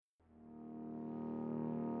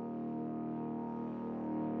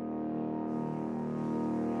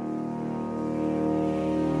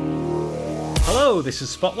Hello, this is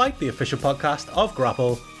Spotlight, the official podcast of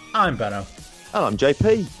Grapple. I'm Benno. And I'm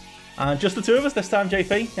JP. And just the two of us this time,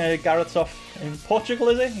 JP. Garrett's off in Portugal,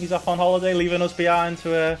 is he? He's off on holiday, leaving us behind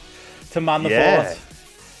to man the fort.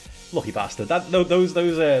 Lucky bastard.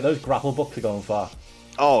 Those Grapple books are going far.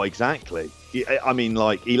 Oh, exactly. I mean,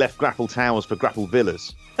 like, he left Grapple Towers for Grapple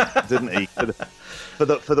Villas, didn't he?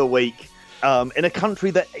 For the week, in a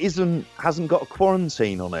country that hasn't got a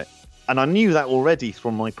quarantine on it. And I knew that already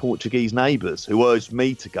from my Portuguese neighbours who urged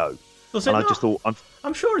me to go. Does and it I not? just thought,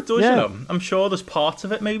 I'm sure it does, Yeah. you know. I'm sure there's parts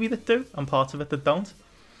of it maybe that do, and parts of it that don't.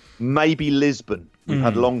 maybe Lisbon. We've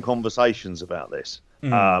had long conversations about this,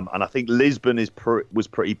 and I think Lisbon was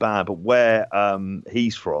pretty bad. But where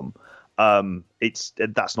he's from,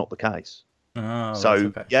 that's not the case. Oh, So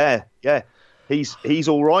okay. yeah, he's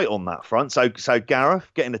all right on that front. So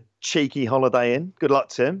Gareth getting a cheeky holiday in. Good luck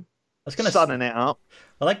to him. I was gonna Sunning it up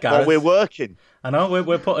I like while Gareth. we're working. I know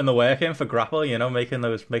we're putting the work in for Grapple, you know, making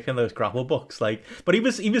those Grapple books. Like, but he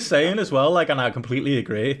was saying as well, like, and I completely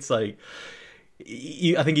agree. It's like,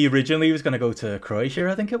 I think he originally was going to go to Croatia,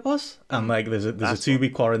 I think it was, and like there's a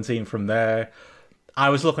 2-week quarantine from there. I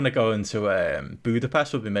was looking at going to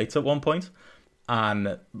Budapest with my mates at one point,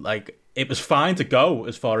 and like it was fine to go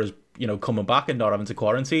as far as, you know, coming back and not having to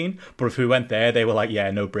quarantine. But if we went there, they were like,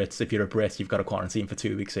 yeah, no Brits. If you're a Brit, you've got to quarantine for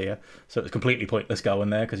 2 weeks here. So it was completely pointless going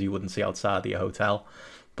there because you wouldn't see outside of your hotel.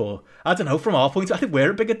 But I don't know, from our point, I think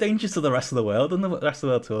we're a bigger danger to the rest of the world than the rest of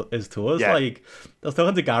the world is to us. Yeah. Like, I was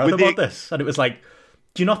talking to Gareth about this, and it was like,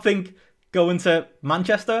 do you not think going to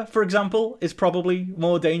Manchester, for example, is probably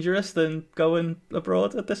more dangerous than going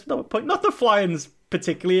abroad at this point? Not that flying's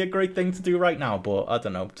particularly a great thing to do right now, but I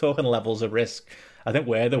don't know, talking levels of risk, I think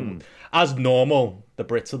we're as normal, the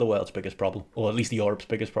Brits are the world's biggest problem, or at least Europe's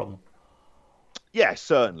biggest problem. Yeah,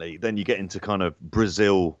 certainly. Then you get into kind of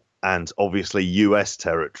Brazil and obviously US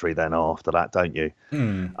territory then after that, don't you?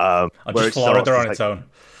 Or where just it Florida starts to on take- its own.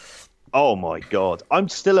 Oh my God. I'm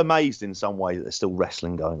still amazed in some way that there's still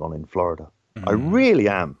wrestling going on in Florida. I really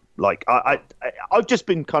am. Like, I've just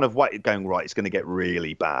been kind of going, right, it's going to get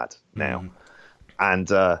really bad now.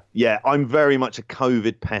 And I'm very much a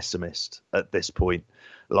COVID pessimist at this point.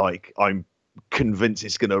 Like, I'm convinced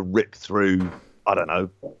it's going to rip through, I don't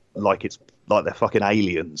know, like it's like they're fucking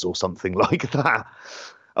aliens or something like that.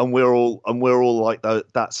 And we're all like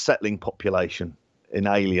that settling population in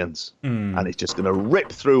Aliens, and it's just going to rip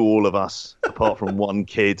through all of us, apart from one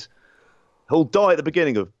kid who'll die at the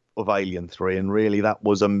beginning of Alien 3, and really that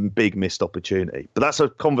was a big missed opportunity. But that's a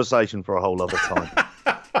conversation for a whole other time.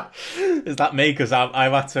 Is that me? Because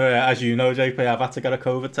I've had to, as you know, JP, I've had to get a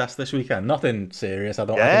COVID test this weekend. Nothing serious.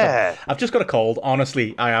 I've just got a cold.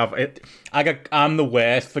 Honestly, I have it. I'm the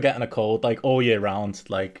worst for getting a cold, like all year round.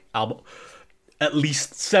 Like at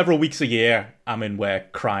least several weeks a year, I'm in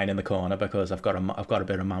work crying in the corner because I've got a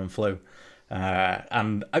bit of man flu,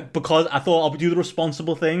 because I thought I'll do the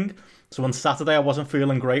responsible thing. So on Saturday I wasn't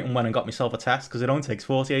feeling great and went and got myself a test because it only takes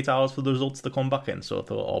 48 hours for the results to come back in. So I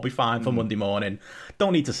thought I'll be fine for Monday morning.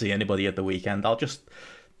 Don't need to see anybody at the weekend. I'll just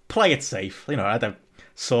play it safe. You know, I had a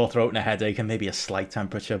sore throat and a headache and maybe a slight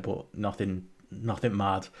temperature, but nothing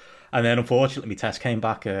mad. And then unfortunately my test came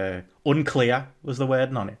back unclear was the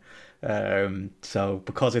wording on it. So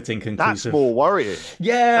because it's inconclusive, That's more worrying.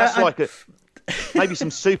 Yeah, That's maybe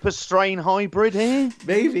some super strain hybrid here.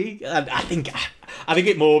 Maybe. I think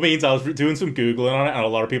it more means I was doing some Googling on it, and a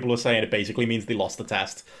lot of people are saying it basically means they lost the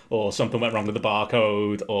test, or something went wrong with the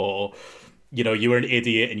barcode, or, you know, you were an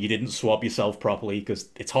idiot and you didn't swab yourself properly, because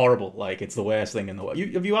it's horrible. Like, it's the worst thing in the world.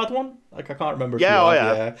 Have you had one? Like, I can't remember. Yeah, I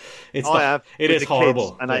have. I have. It is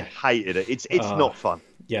horrible, and I hated it. It's not fun.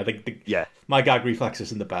 Yeah, yeah. My gag reflex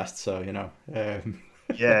isn't the best, so you know.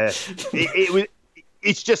 Yeah, it was.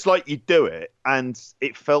 It's just like you do it, and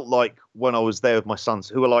it felt like when I was there with my sons,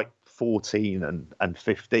 who were like 14 and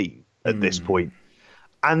 15 at this point,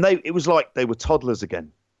 and it was like they were toddlers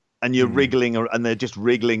again, and you're wriggling, and they're just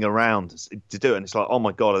wriggling around to do it, and it's like, oh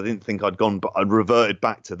my God, I didn't think I'd gone, but I'd reverted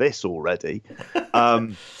back to this already.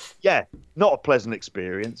 Yeah, not a pleasant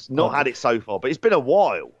experience. Not had it so far, but it's been a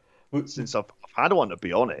while since I've had one, to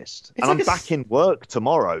be honest. And I'm back in work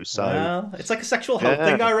tomorrow, so... Well, it's like a sexual health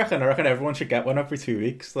thing, I reckon. I reckon everyone should get one every 2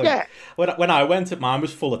 weeks. Like, yeah. When I went, mine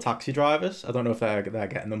was full of taxi drivers. I don't know if they're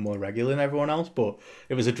getting them more regular than everyone else, but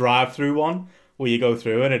it was a drive-through one where you go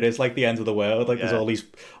through and it is like the end of the world. Like, there's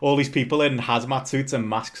all these people in hazmat suits and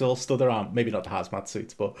masks all stood around. Maybe not the hazmat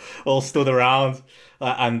suits, but all stood around.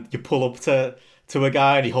 And you pull up to to a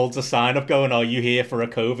guy, and he holds a sign up going, "Are you here for a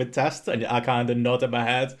COVID test?" And I kind of nodded my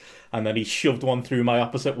head, and then he shoved one through my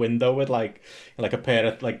opposite window with like a pair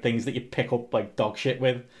of like things that you pick up like dog shit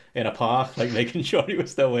with in a park, like making sure he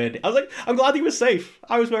was still wearing it. I was like, I'm glad he was safe.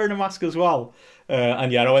 I was wearing a mask as well,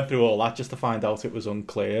 and yeah, I went through all that just to find out it was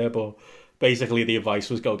unclear, but basically the advice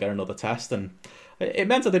was go get another test, and it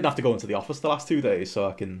meant I didn't have to go into the office the last 2 days, so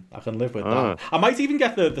I can live with that. I might even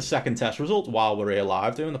get the second test result while we're here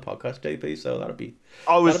live doing the podcast, JP. So that'd be.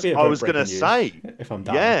 I was going to say, if I'm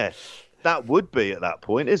down. Yeah, that would be at that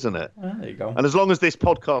point, isn't it? There you go. And as long as this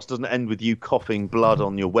podcast doesn't end with you coughing blood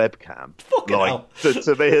on your webcam, Fucking hell.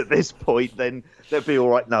 to me at this point, then they'll be all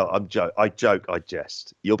right. No, I joke, I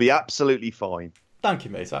jest. You'll be absolutely fine. Thank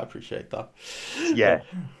you, mate. I appreciate that. Yeah,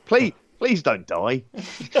 please don't die.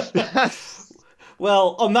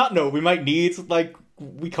 Well, on that note, we might need,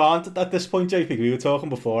 we can't at this point, JP. We were talking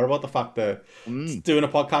before about the fact that doing a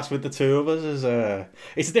podcast with the two of us is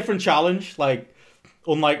it's a different challenge. Like,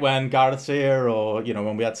 unlike when Gareth's here, or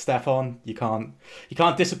when we had Steph on, you can't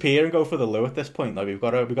disappear and go for the loo at this point. Like, we've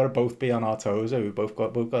got to both be on our toes. We've both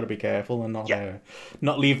got to be careful and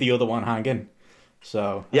not leave the other one hanging.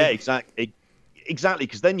 So yeah, exactly,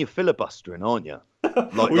 because then you're filibustering, aren't you?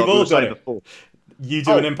 Like we've all done it. Before. You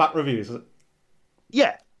doing impact reviews?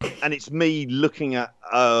 Yeah, and it's me looking at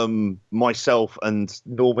myself and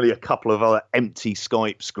normally a couple of other empty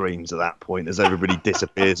Skype screens at that point as everybody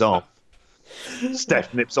disappears off.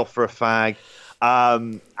 Steph nips off for a fag.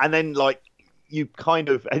 And then, you kind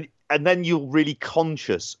of... And then you're really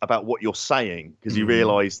conscious about what you're saying because you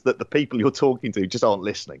realise that the people you're talking to just aren't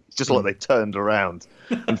listening. It's just like they've turned around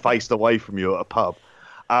and faced away from you at a pub.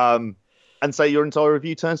 And so your entire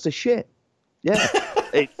review turns to shit. Yeah.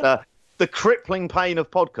 It's... the crippling pain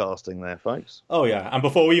of podcasting there, folks. Oh, yeah. And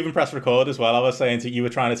before we even press record as well, I was saying you were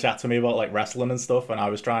trying to chat to me about wrestling and stuff, and I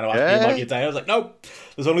was trying to ask you about your day. I was like, no,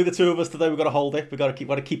 there's only the two of us today. We've got to hold it. We've got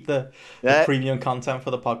to keep the premium content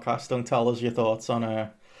for the podcast. Don't tell us your thoughts on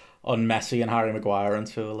Messi and Harry Maguire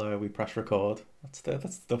until we press record. That's the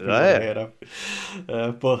stuff we want to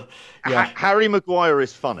hear. But yeah, Harry Maguire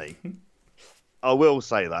is funny. I will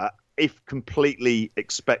say that, if completely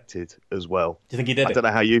expected as well. Do you think he did? I don't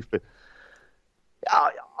know how you feel.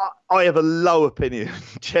 I have a low opinion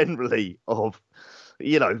generally of,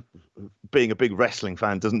 being a big wrestling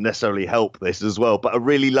fan doesn't necessarily help this as well, but a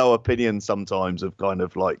really low opinion sometimes of kind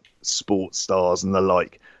of like sports stars and the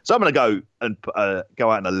like. So I'm going to go and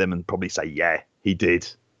go out on a limb and probably say, yeah, he did.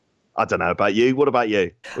 I don't know about you. What about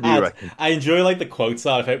you? What do you reckon? I enjoy the quotes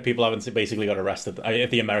that people haven't basically got arrested.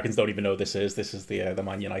 The Americans don't even know this is. This is the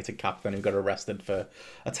Man United captain who got arrested for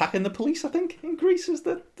attacking the police. I think in Greece is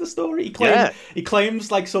the story. He claims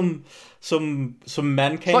some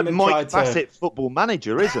men came and Mike tried to. Bassett, football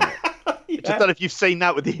manager, isn't it? Yeah. Just don't know if you've seen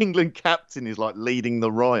that with the England captain who's leading the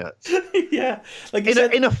riots. Yeah,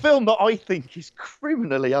 in a film that I think is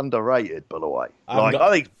criminally underrated, by the way. I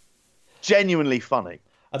think genuinely funny.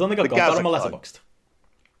 I don't think I've got him a letterboxd.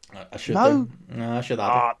 I should. No, I should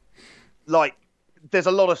have it. There's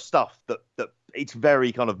a lot of stuff that it's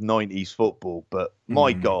very kind of 90s football, but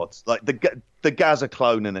my God, the Gaza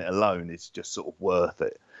clone in it alone is just sort of worth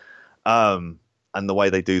it. And the way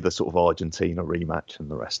they do the sort of Argentina rematch and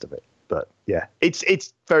the rest of it. But yeah,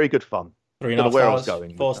 it's very good fun. 3.5 where stars, I was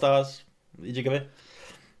going 4 stars. Did you give it?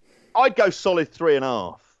 I'd go solid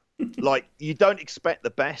 3.5. You don't expect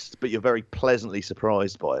the best, but you're very pleasantly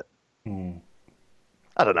surprised by it.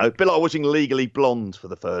 I don't know. A bit like watching Legally Blonde for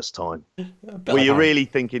the first time. Where you're really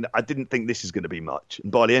thinking, I didn't think this is going to be much.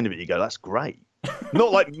 And by the end of it, you go, that's great.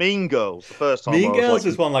 Not like Mean Girls the first time. Mean Girls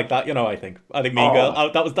is one like that, I think. Mean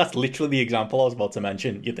Girls, that's literally the example I was about to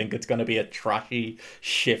mention. You think it's going to be a trashy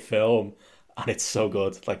shit film, and it's so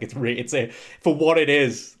good. For what it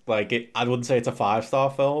is, I wouldn't say it's a 5-star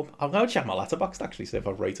film. I'm going to check my letterboxd actually, see if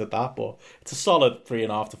I've rated that, but it's a solid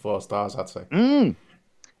 3.5 to 4 stars, I'd say. And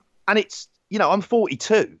it's, I'm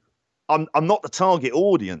 42. I'm not the target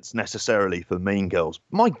audience necessarily for Mean Girls.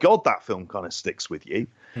 My God, that film kind of sticks with you.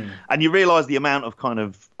 And you realise the amount of kind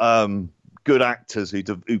of good actors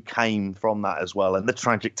who came from that as well, and the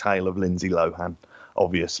tragic tale of Lindsay Lohan,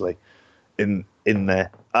 obviously, in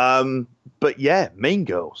there. But yeah, Mean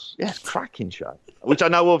Girls, yeah, cracking show. Which I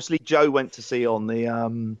know, obviously, Joe went to see on the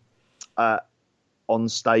on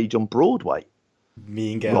stage on Broadway.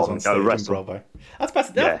 Mean Girls on stage on Broadway. That's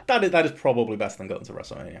best. That is probably better than going to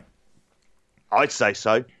WrestleMania. I'd say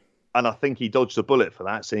so. And I think he dodged a bullet for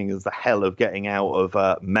that, seeing as the hell of getting out of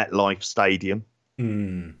MetLife Stadium.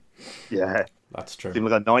 Yeah. That's true. Seemed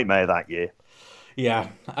like a nightmare that year. Yeah.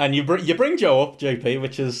 And you bring Joe up, JP,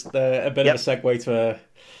 which is a bit of a segue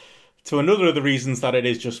to another of the reasons that it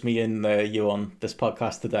is just me and you on this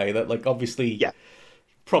podcast today, that like obviously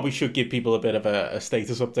probably should give people a bit of a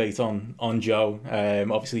status update on Joe.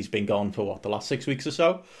 Obviously he's been gone for the last 6 weeks or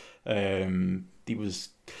so. He was,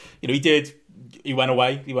 he went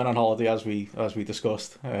away. He went on holiday as we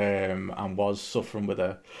discussed, and was suffering with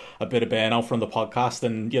a bit of burnout from the podcast.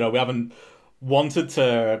 And we haven't wanted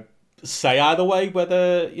to say either way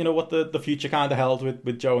whether what the future kind of held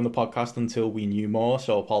with Joe and the podcast until we knew more.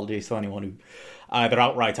 So apologies to anyone who either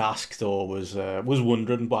outright asked or was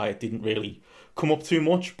wondering why it didn't really come up too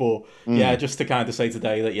much. But just to kind of say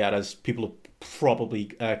today that as people probably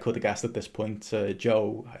could have guessed at this point,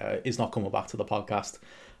 Joe is not coming back to the podcast.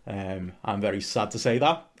 I'm very sad to say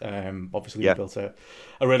that. Obviously we built a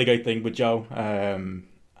really great thing with Joe,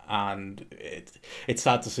 and it's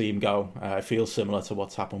sad to see him go. It feels similar to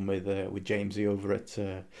what's happened with Jamesy over at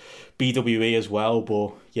BWE as well.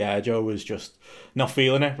 But Joe was just not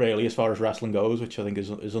feeling it really as far as wrestling goes, which I think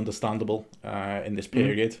is understandable in this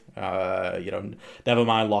period. Never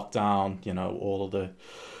mind lockdown. All of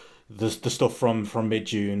the stuff from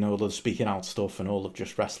mid-June, all of the speaking out stuff, and all of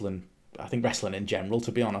just wrestling. I think wrestling in general,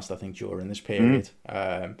 to be honest, I think during this period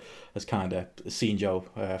has kind of seen Joe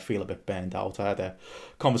feel a bit burned out. I had a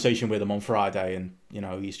conversation with him on Friday, and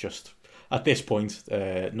he's just at this point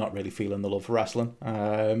not really feeling the love for wrestling,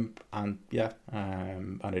 and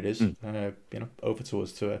it is over to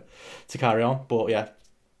us to carry on. But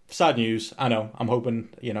sad news. I know. I'm hoping.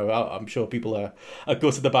 I'm sure people are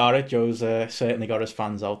gutted about it. Joe's certainly got his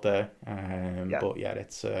fans out there. But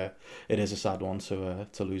it is a sad one to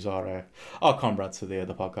lose our comrade to the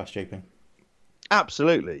podcast, JP.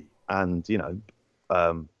 Absolutely, and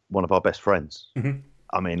one of our best friends. Mm-hmm.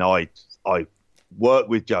 I mean, I work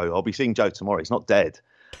with Joe. I'll be seeing Joe tomorrow. He's not dead.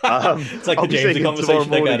 It's like the Jamesy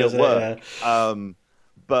conversation again, at work.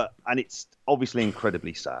 And it's obviously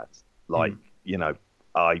incredibly sad. Like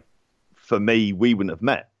for me, we wouldn't have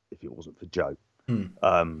met if it wasn't for Joe.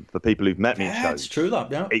 For people who've met me in shows, it's true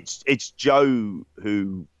that it's Joe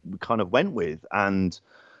who we kind of went with, and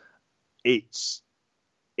it's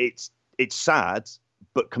sad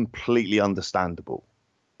but completely understandable.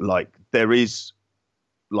 Like there is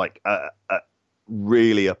like a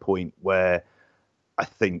really a point where I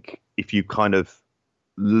think if you kind of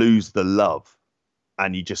lose the love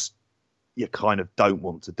and you kind of don't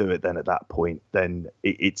want to do it, then at that point, then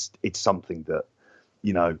it's something that,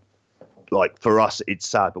 like for us, it's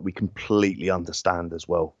sad, but we completely understand as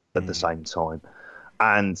well at the same time.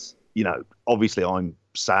 And, obviously I'm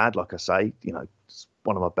sad, like I say, it's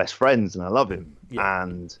one of my best friends and I love him. Yeah.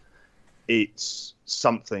 And it's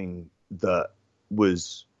something that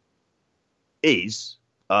is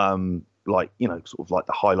like, sort of like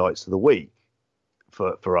the highlights of the week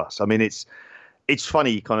for us. I mean, it's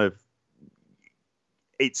funny kind of,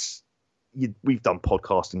 we've done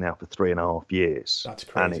podcasting now for 3.5 years. That's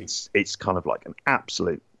crazy. And it's kind of like an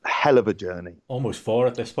absolute hell of a journey. Almost 4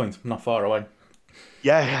 at this point, not far away.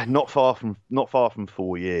 Yeah, not far from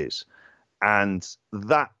 4 years. And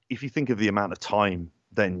that, if you think of the amount of time,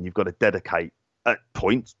 then you've got to dedicate at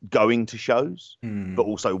points going to shows, but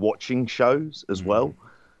also watching shows as well,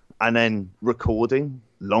 and then recording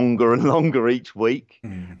longer and longer each week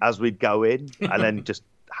as we'd go in, and then just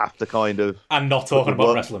have to kind of and not talking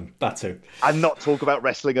about wrestling, that too, and not talk about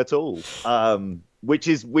wrestling at all, which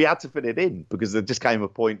is we had to fit it in because there just came a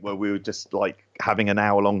point where we were just like having an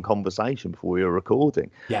hour-long conversation before we were recording.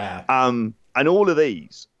 And all of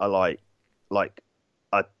these are like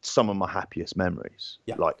some of my happiest memories.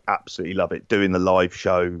 Like absolutely love it, doing the live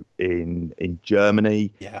show in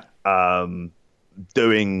Germany,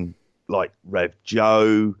 doing like Rev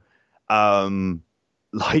Joe,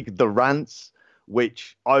 like the rants,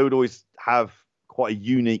 which I would always have quite a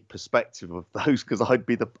unique perspective of those because I'd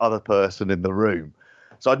be the other person in the room.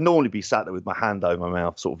 So I'd normally be sat there with my hand over my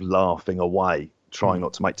mouth, sort of laughing away, trying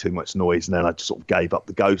not to make too much noise. And then I just sort of gave up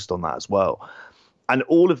the ghost on that as well. And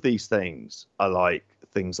all of these things are like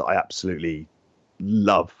things that I absolutely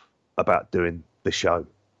love about doing the show.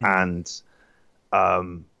 And I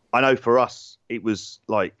know for us, it was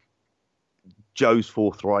like Joe's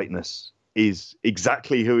forthrightness is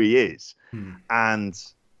exactly who he is. And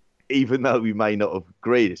even though we may not have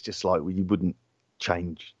agreed, it's just like, well, you wouldn't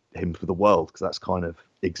change him for the world because that's kind of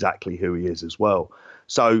exactly who he is as well.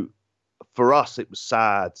 So for us, it was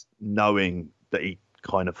sad knowing that he'd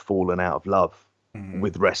kind of fallen out of love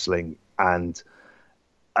with wrestling. And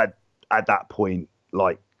at that point,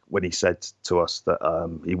 like when he said to us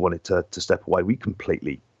that he wanted to step away, we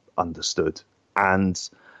completely understood. And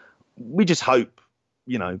we just hope,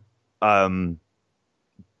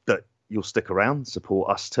 that you'll stick around, support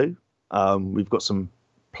us too. We've got some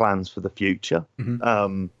plans for the future,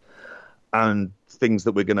 and things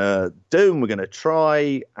that we're going to do and we're going to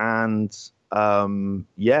try. And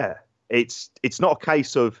it's not a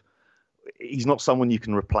case of he's not someone you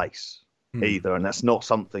can replace either, and that's not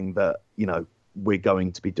something that we're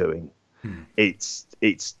going to be doing. It's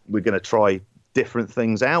we're going to try different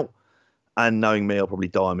things out, and knowing me, I'll probably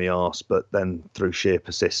die on my arse, but then through sheer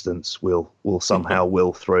persistence, we'll somehow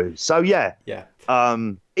will through. So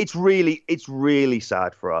it's really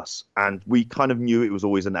sad for us, and we kind of knew it was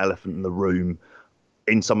always an elephant in the room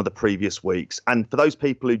in some of the previous weeks. And for those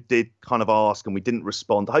people who did kind of ask and we didn't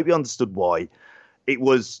respond, I hope you understood why. It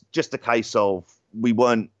was just a case of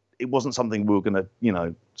it wasn't something we were going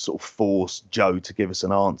to, sort of force Joe to give us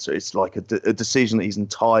an answer. It's like a decision that he's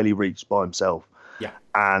entirely reached by himself. Yeah.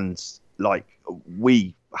 And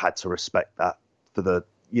we had to respect that for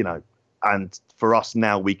and for us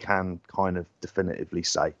now, we can kind of definitively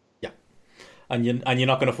say. And you're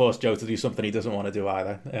not going to force Joe to do something he doesn't want to do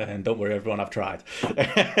either. And don't worry, everyone, I've tried.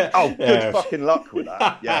 Good fucking luck with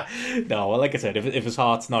that. Yeah. No, well, like I said, if his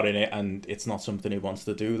heart's not in it and it's not something he wants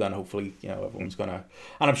to do, then hopefully, everyone's going to,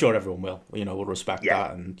 and I'm sure everyone will, will respect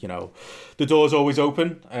that. And, the door's always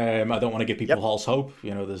open. I don't want to give people false hope.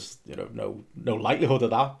 There's, no likelihood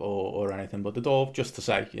of that or anything, but the door, just to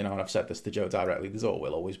say, and I've said this to Joe directly, the door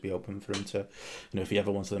will always be open for him to, if he ever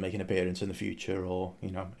wants to make an appearance in the future, or,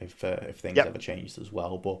 if things ever changed as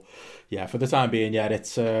well. But for the time being,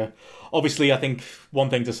 it's obviously, I think one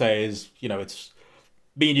thing to say is, it's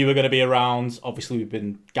me and you are going to be around. Obviously,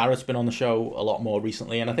 Garrett's been on the show a lot more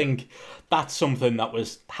recently, and I think that's something that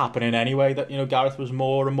was happening anyway, that Gareth was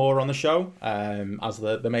more and more on the show as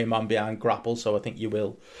the main man behind Grapple. So I think you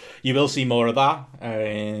will see more of that.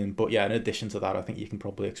 But in addition to that, I think you can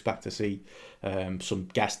probably expect to see some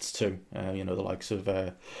guests too. The likes of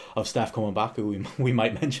Steph coming back, who we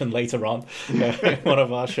might mention later on in one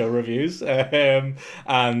of our show reviews. And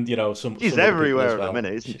some she's some everywhere at the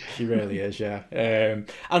minute, isn't she? She really is, yeah.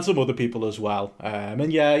 And some other people as well.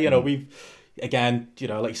 We've, again,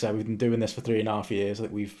 like you said, we've been doing this for 3.5 years.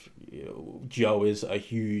 Like Joe is a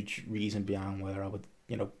huge reason behind where I would,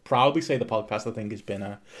 proudly say the podcast, I think, has been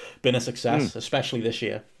a success, especially this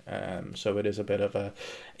year. So it is a bit of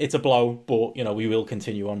it's a blow, but we will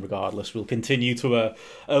continue on regardless. We'll continue to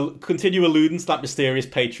continue alluding to that mysterious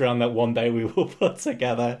Patreon that one day we will put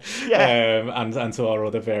together, and to our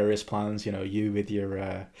other various plans. You with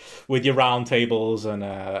your roundtables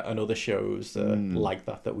and other shows like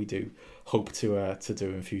that we do hope to do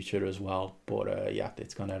in future as well. But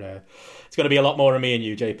it's gonna be a lot more of me and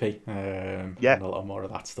you, JP. And a lot more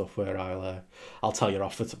of that stuff where I'll tell you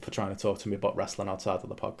off for trying to talk to me about wrestling outside of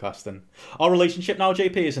the podcast. And our relationship now,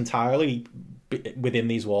 JP, is entirely within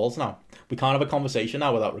these walls now. We can't have a conversation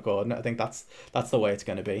now without recording it. I think that's the way it's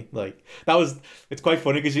going to be. Like it's quite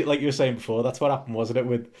funny because like you were saying before, that's what happened, wasn't it?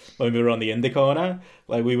 When we were on the Indie Corner,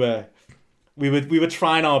 like we were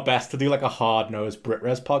trying our best to do like a hard-nosed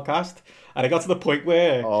BritRes podcast, and it got to the point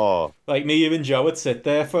where like me, you and Joe would sit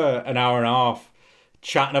there for an hour and a half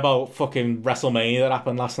chatting about fucking WrestleMania that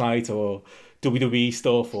happened last night, or WWE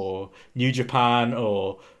stuff, or New Japan,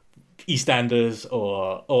 or EastEnders,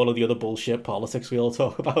 or all of the other bullshit politics we all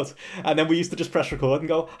talk about. And then we used to just press record and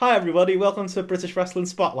go, "Hi everybody, welcome to British Wrestling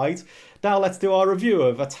Spotlight. Now let's do our review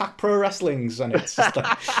of Attack Pro Wrestling's." And it's just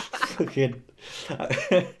like fucking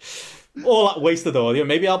all that wasted audio.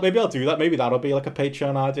 Maybe I'll do that. Maybe that'll be like a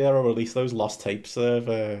Patreon idea, or release those lost tapes of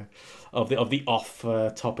the off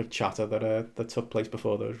topic chatter that took place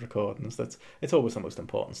before those recordings. It's always the most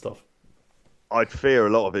important stuff. I'd fear a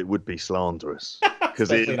lot of it would be slanderous because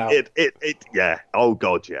oh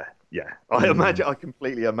god, yeah. I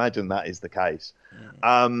completely imagine that is the case.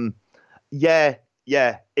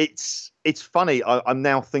 It's funny. I'm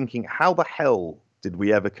now thinking, how the hell did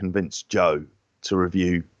we ever convince Joe to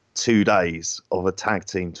review 2 days of a tag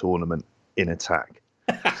team tournament in Attack?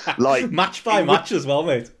 Like match by match as well,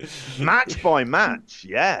 mate. Match by match,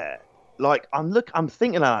 yeah. Like I'm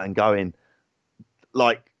thinking of that and going,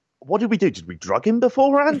 like, what did we do? Did we drug him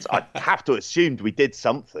beforehand? I have to assume we did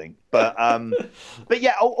something. But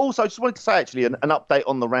yeah, also I just wanted to say actually an update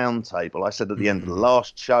on the round table. I said at the end of the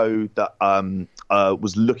last show that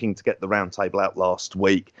was looking to get the round table out last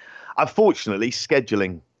week. Unfortunately,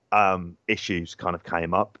 scheduling issues kind of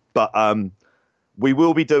came up. But we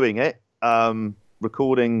will be doing it,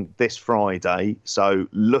 recording this Friday. So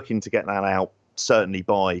looking to get that out certainly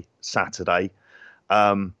by Saturday.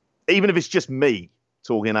 Even if it's just me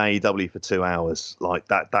talking AEW for 2 hours, like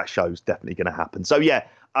that show's definitely going to happen. So yeah,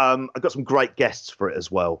 I've got some great guests for it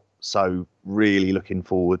as well. So really looking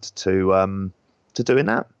forward to doing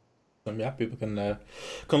that. and yeah, people can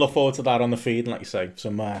look forward to that on the feed, and like you say,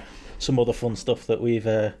 some other fun stuff that we've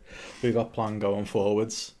got planned going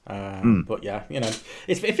forwards. But yeah,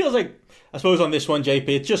 it feels like, I suppose on this one, JP,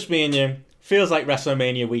 it's just me and you. Feels like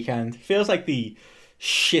WrestleMania weekend. Feels like the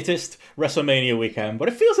shittest WrestleMania weekend, but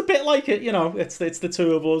it feels a bit like it. It's the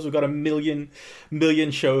two of us. We've got a million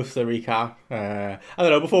shows to recap. I don't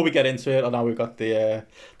know. Before we get into it, I know we've got the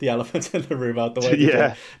elephant in the room out the way.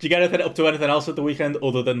 Yeah. Did you get anything else at the weekend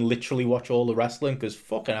other than literally watch all the wrestling? Because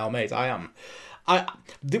fucking hell, mate,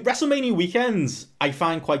 the WrestleMania weekends I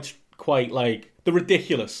find quite like they're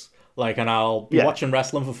ridiculous. Like, and I'll be watching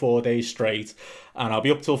wrestling for 4 days straight, and I'll be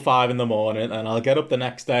up till 5 in the morning, and I'll get up the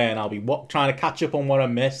next day, and I'll be trying to catch up on what I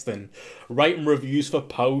missed, and writing reviews for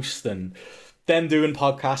post, and then doing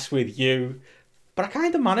podcasts with you. But I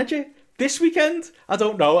kind of manage it. This weekend, I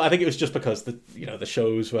don't know. I think it was just because the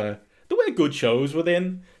shows were good shows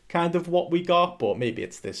within kind of what we got, but maybe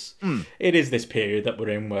it's this. It is this period that we're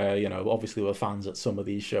in where obviously we're fans at some of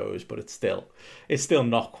these shows, but it's still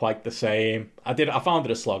not quite the same. I found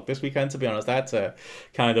it a slog this weekend, to be honest. I had to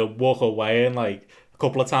kind of walk away and like a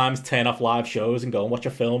couple of times turn off live shows and go and watch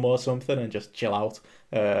a film or something and just chill out.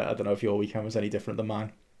 I don't know if your weekend was any different than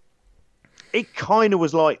mine. It kind of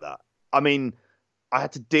was like that. I mean, I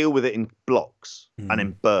had to deal with it in blocks and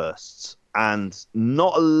in bursts. And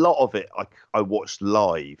not a lot of it I watched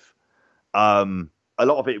live. A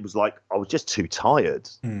lot of it was like I was just too tired.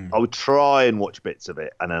 I would try and watch bits of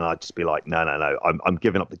it, and then I'd just be like, no, I'm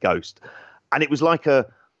giving up the ghost. And it was like a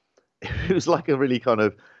really kind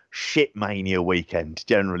of shit mania weekend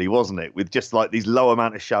generally, wasn't it? With just like these low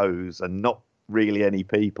amount of shows and not really any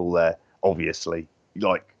people there. Obviously,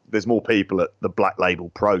 like there's more people at the Black Label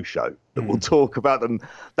Pro show that we'll talk about than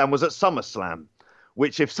was at SummerSlam.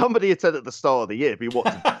 Which, if somebody had said at the start of the year, be what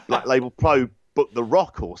Black Label Pro book The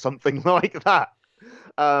Rock or something like that.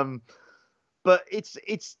 But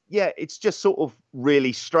it's just sort of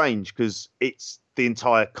really strange because it's the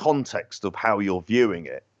entire context of how you're viewing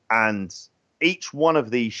it, and each one of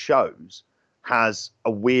these shows has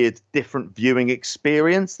a weird, different viewing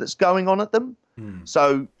experience that's going on at them.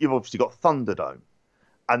 So you've obviously got Thunderdome,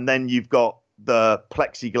 and then you've got the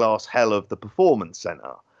plexiglass hell of the Performance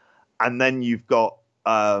Center, and then you've got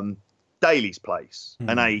Daly's Place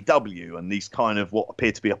and AEW and these kind of what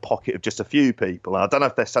appear to be a pocket of just a few people. And I don't know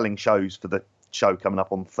if they're selling shows for the show coming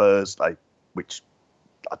up on Thursday, which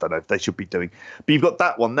I don't know if they should be doing. But you've got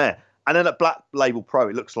that one there. And then at Black Label Pro,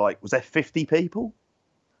 it looks like, was there 50 people?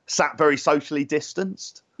 Sat very socially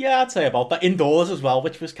distanced? Yeah, I'd say about that. Indoors as well,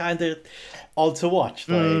 which was kind of odd to watch.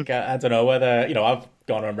 Like, I don't know whether, I've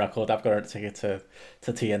gone on record, I've got a ticket to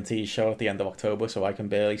TNT's show at the end of October, so I can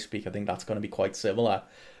barely speak. I think that's going to be quite similar.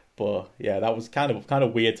 But yeah, that was kind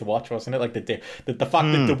of weird to watch, wasn't it? Like the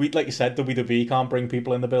fact that like you said, WWE can't bring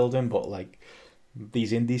people in the building, but like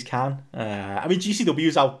these indies can. I mean,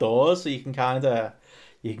 GCW's outdoors, so you can kind of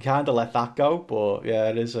let that go. But yeah,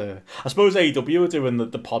 it is I suppose AEW are doing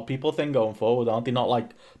the pod people thing going forward, aren't they? Not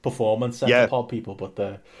like performance center pod people, but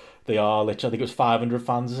they are literally. I think it was 500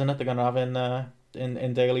 fans, isn't it? They're gonna have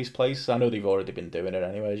in Daly's Place. I know they've already been doing it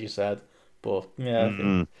anyway, as you said. But yeah, I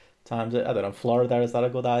think times I don't know. Florida, is that a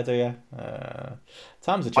good idea?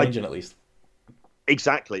 Times are changing at least.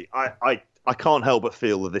 Exactly. I can't help but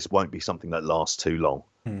feel that this won't be something that lasts too long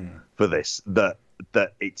for this. That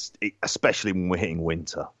it's especially when we're hitting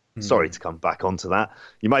winter. Sorry to come back onto that.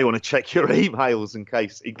 You may want to check your emails in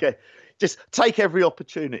case. Just take every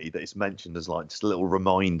opportunity that is mentioned as like just a little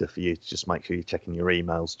reminder for you to just make sure you're checking your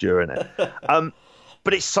emails during it.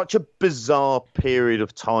 But it's such a bizarre period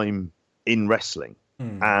of time in wrestling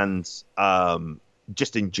and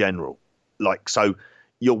just in general. Like, so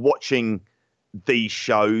you're watching these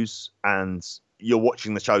shows and you're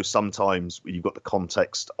watching the show sometimes where you've got the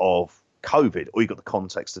context of COVID or you've got the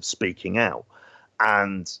context of speaking out.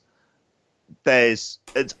 And I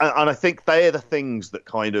think they're the things that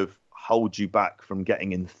kind of hold you back from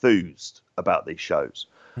getting enthused about these shows.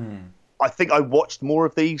 I think I watched more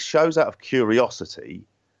of these shows out of curiosity.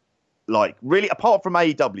 Like, really, apart from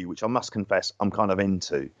AEW, which I must confess I'm kind of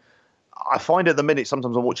into, I find at the minute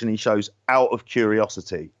sometimes I'm watching these shows out of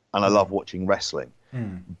curiosity, and I love watching wrestling.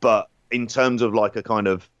 But in terms of like a kind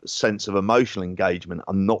of sense of emotional engagement,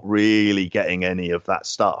 I'm not really getting any of that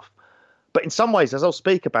stuff. But in some ways, as I'll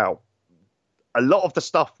speak about, a lot of the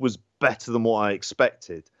stuff was better than what I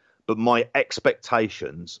expected. But my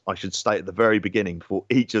expectations, I should state at the very beginning for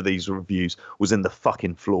each of these reviews, was in the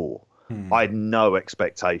fucking floor. I had no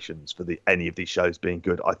expectations for any of these shows being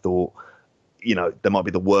good. I thought, there might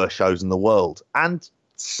be the worst shows in the world. And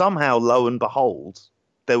somehow, lo and behold,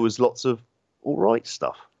 there was lots of all right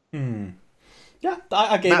stuff. Yeah,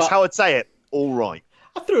 I gave That's up. how I'd say it. All right.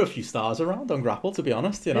 I threw a few stars around on Grapple, to be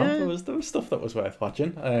honest. You know, there was stuff that was worth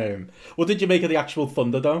watching. What did you make of the actual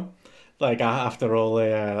Thunderdome? Like after all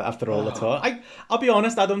the talk, I'll be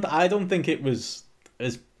honest. I don't think it was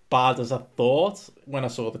as bad as I thought when I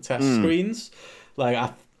saw the test screens.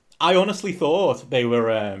 Like I honestly thought they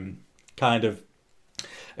were kind of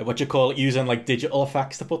what you call it, using like digital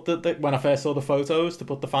effects to put the when I first saw the photos to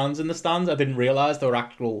put the fans in the stands. I didn't realise they were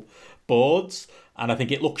actual boards, and I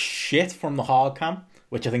think it looked shit from the hard cam,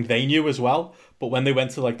 which I think they knew as well. But when they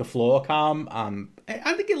went to like the floor cam,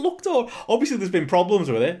 I think it looked all. Obviously, there's been problems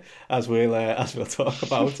with it, as we'll talk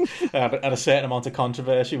about, and a certain amount of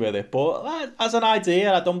controversy with it. But as an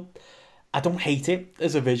idea, I don't hate it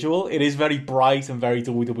as a visual. It is very bright and very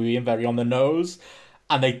WWE and very on the nose,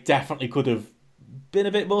 and they definitely could have been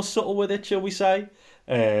a bit more subtle with it, shall we say?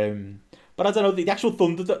 But I don't know, the actual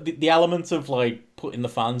thunder, the element of like putting the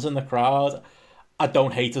fans in the crowd, I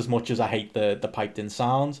don't hate as much as I hate the piped in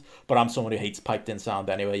sound. But I'm someone who hates piped in sound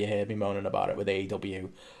anyway. You hear me moaning about it with AEW.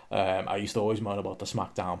 I used to always moan about the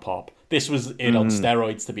SmackDown pop. This was on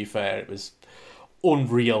steroids, to be fair. It was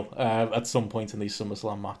unreal at some point in these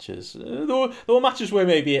SummerSlam matches. There were matches where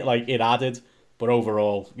maybe it added, but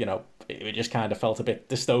overall, you know, it just kind of felt a bit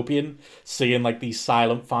dystopian, seeing like these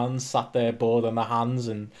silent fans sat there bored on their hands,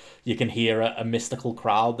 and you can hear a mystical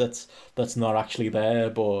crowd that's not actually there.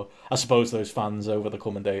 But I suppose those fans over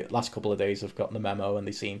the last couple of days have gotten the memo, and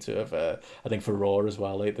they seem to have, I think for Raw as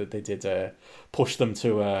well, they did push them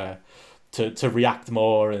to react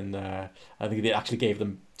more, and I think they actually gave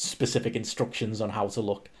them specific instructions on how to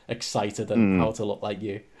look excited and how to look like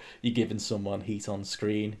you're giving someone heat on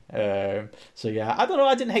screen. So yeah, I don't know,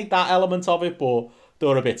 I didn't hate that element of it, but there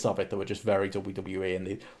were bits of it that were just very WWE,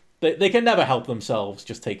 and they can never help themselves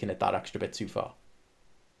just taking it that extra bit too far.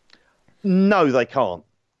 No, they can't.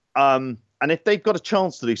 And if they've got a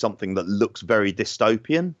chance to do something that looks very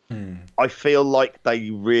dystopian, I feel like they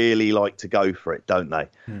really like to go for it, don't they?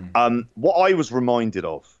 What I was reminded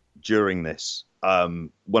of during this,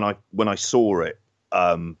 when I saw it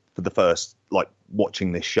for the first, like,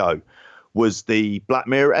 watching this show, was the Black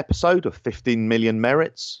Mirror episode of 15 Million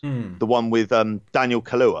Merits, the one with Daniel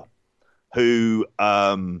Kaluuya, who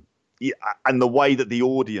and the way that the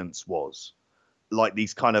audience was, like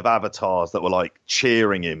these kind of avatars that were like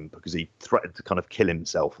cheering him because he threatened to kind of kill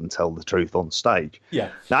himself and tell the truth on stage. Yeah.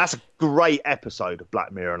 Now that's a great episode of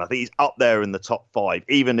Black Mirror, and I think he's up there in the top 5,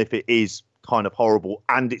 even if it is kind of horrible,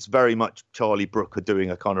 and it's very much Charlie Brooker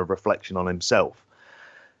doing a kind of reflection on himself.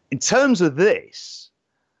 In terms of this,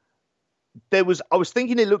 I was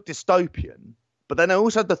thinking it looked dystopian, but then I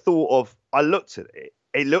also had the thought of, I looked at it,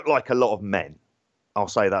 it looked like a lot of men. I'll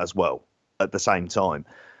say that as well at the same time.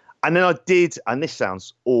 And then I did, and this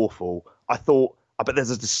sounds awful, I thought, I bet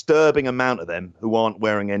there's a disturbing amount of them who aren't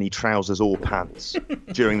wearing any trousers or pants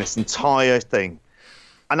during this entire thing.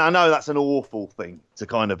 And I know that's an awful thing to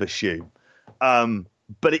kind of assume.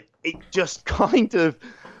 But it just kind of,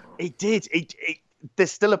 it did. It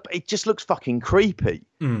just looks fucking creepy.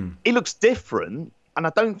 It looks different, and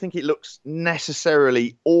I don't think it looks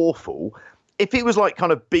necessarily awful. If it was like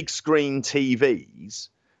kind of big screen TVs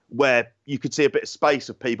where you could see a bit of space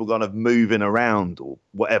of people kind of moving around or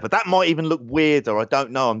whatever, that might even look weirder. I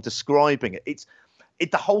don't know. I'm describing it.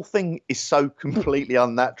 The whole thing is so completely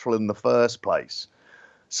unnatural in the first place.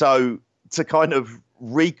 So to kind of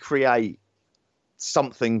recreate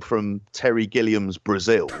something from Terry Gilliam's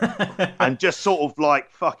Brazil and just sort of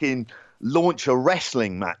like fucking launch a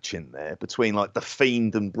wrestling match in there between like The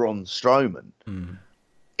Fiend and Braun Strowman.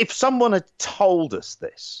 If someone had told us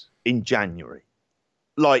this in January,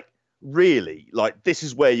 like really, like this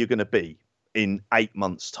is where you're going to be in 8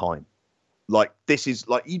 months' time. Like this is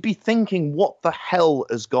like, you'd be thinking, what the hell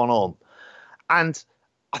has gone on? And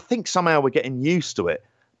I think somehow we're getting used to it.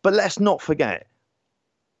 But let's not forget,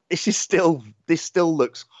 this still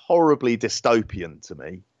looks horribly dystopian to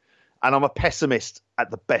me. And I'm a pessimist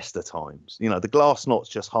at the best of times. You know, the glass not's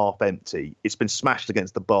just half empty. It's been smashed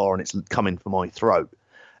against the bar and it's coming for my throat.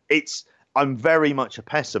 I'm very much a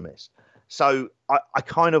pessimist. So I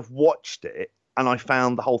kind of watched it and I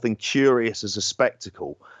found the whole thing curious as a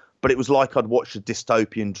spectacle. But it was like I'd watched a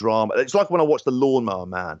dystopian drama. It's like when I watched The Lawnmower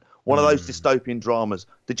Man, one of those dystopian dramas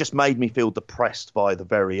that just made me feel depressed by the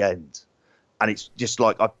very end. And it's just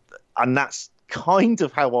like, and that's kind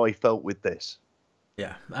of how I felt with this.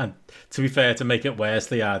 Yeah, and to be fair, to make it worse,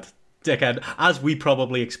 they had Dickhead, as we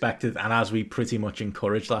probably expected, and as we pretty much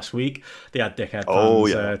encouraged last week. They had Dickhead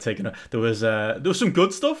fans taking. There was some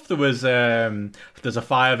good stuff. There's a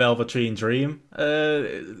Fire Velveteen Dream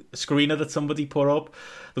screener that somebody put up.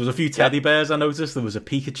 There was a few teddy bears I noticed. There was a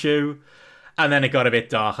Pikachu. And then it got a bit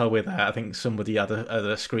darker with, I think somebody had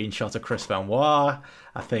a screenshot of Chris Benoit.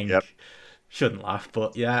 I think, shouldn't laugh,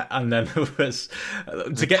 but yeah. And then there was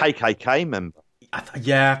to get KKK member.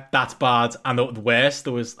 Yeah, that's bad. And the worst,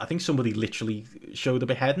 there was, I think somebody literally showed a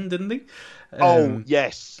beheading, didn't they? Oh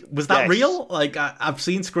yes, was that real? Like I've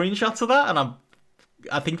seen screenshots of that, and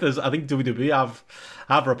I think WWE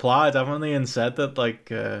have replied, haven't they, and said that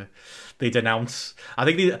like they denounce. I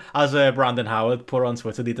think as Brandon Howard put on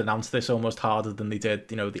Twitter, they denounced this almost harder than they did,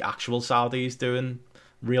 the actual Saudis doing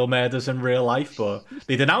real murders in real life, but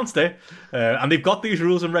they denounced it, and they've got these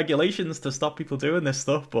rules and regulations to stop people doing this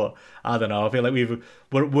stuff. But I don't know. I feel like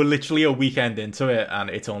we're literally a weekend into it, and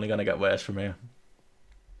it's only going to get worse from here.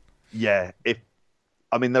 Yeah,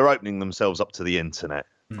 they're opening themselves up to the internet,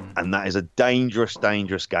 and that is a dangerous,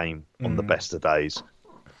 dangerous game on the best of days.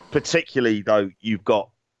 Particularly though, you've got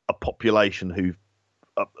a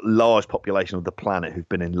large population of the planet who've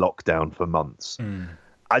been in lockdown for months,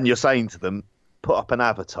 and you're saying to them, put up an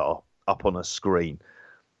avatar up on a screen.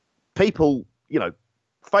 People,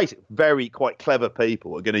 face it, very quite clever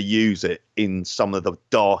people are going to use it in some of the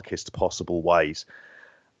darkest possible ways.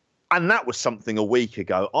 And that was something a week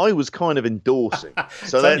ago I was kind of endorsing.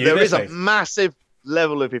 So there is a massive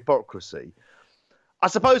level of hypocrisy. I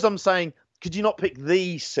suppose I'm saying, could you not pick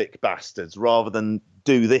these sick bastards rather than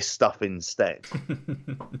do this stuff instead?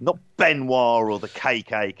 Not Benoit or the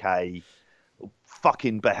KKK, or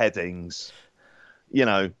fucking beheadings.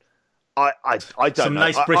 I don't Some know.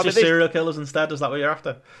 nice British serial killers instead. Is that what you're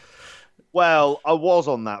after? Well, I was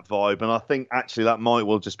on that vibe, and I think actually that might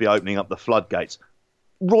well just be opening up the floodgates.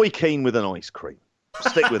 Roy Keane with an ice cream.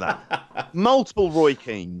 Stick with that. Multiple Roy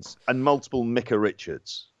Keanes and multiple Micah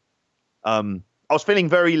Richards. I was feeling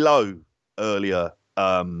very low earlier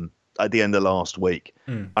at the end of last week,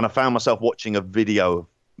 and I found myself watching a video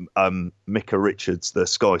of Micah Richards, the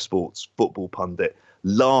Sky Sports football pundit,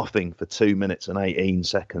 laughing for 2 minutes and 18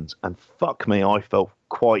 seconds, and fuck me, I felt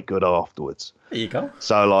quite good afterwards. There you go.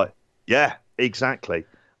 So yeah, exactly.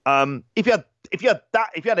 If you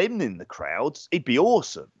had him in the crowds, he'd be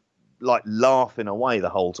awesome, like laughing away the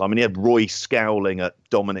whole time. And he had Roy scowling at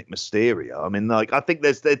Dominic Mysterio. I think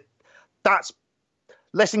that's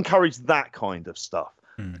let's encourage that kind of stuff.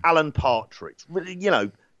 Alan Partridge,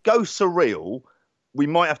 go surreal. We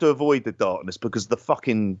might have to avoid the darkness because the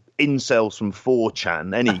fucking incels from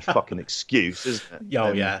 4chan, any fucking excuse, isn't it?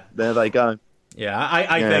 Oh, yeah. There they go. Yeah,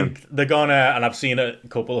 I think they're gonna, and I've seen a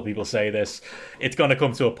couple of people say this, it's gonna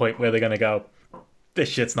come to a point where they're gonna go, this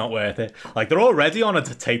shit's not worth it. Like, they're already on a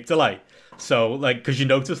tape delay. So, because you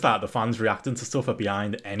notice that the fans reacting to stuff are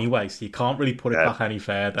behind anyway, so you can't really put it back any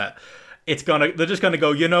further. They're just gonna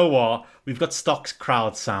go, you know what? We've got stock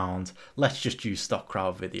crowd sound. Let's just use stock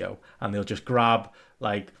crowd video, and they'll just grab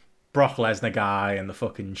Brock Lesnar guy and the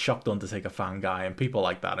fucking Shocked Undertaker fan guy and people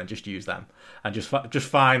like that, and just use them, and just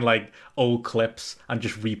find old clips and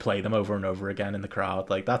just replay them over and over again in the crowd.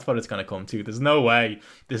 That's what it's gonna come to. There's no way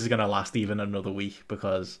this is gonna last even another week,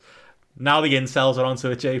 because now the incels are onto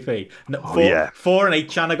it, JP. 4 and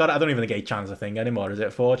 8chan I don't even think 8chan's a thing anymore, is it?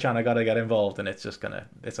 4chan I gotta get involved, and it's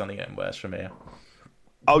only getting worse from here.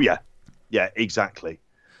 Oh yeah, exactly.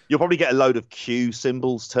 You'll probably get a load of Q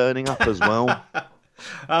symbols turning up as well.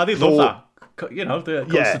 They love that. They're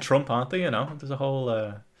close to Trump, aren't they? There's a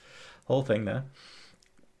whole thing there.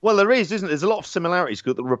 Well, there is, isn't there? There's a lot of similarities.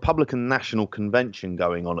 You've got the Republican National Convention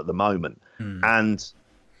going on at the moment, and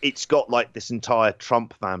it's got this entire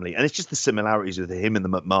Trump family, and it's just the similarities with him and the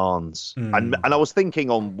McMahons. And I was thinking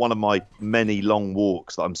on one of my many long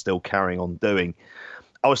walks that I'm still carrying on doing,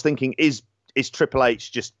 I was thinking, is Triple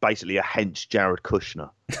H just basically a hench Jared Kushner,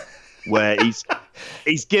 where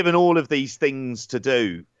he's given all of these things to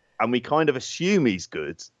do, and we kind of assume he's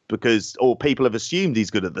good or people have assumed he's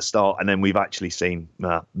good at the start, and then we've actually seen,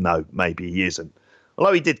 no, maybe he isn't.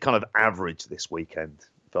 Although he did kind of average this weekend,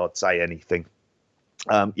 if I'd say anything.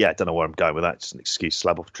 I don't know where I'm going with that. Just an excuse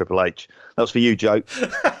slab off Triple H. That was for you, Joe.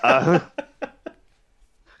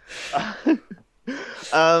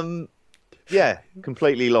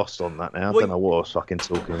 Completely lost on that now. I don't know what I was fucking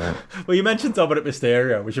talking about. Well, you mentioned Dominic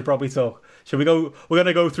Mysterio. We should probably talk. Should we go? We're going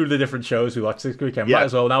to go through the different shows we watched this weekend. Might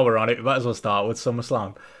as well, now we're on it, we might as well start with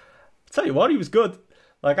SummerSlam. Tell you what, he was good.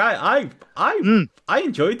 I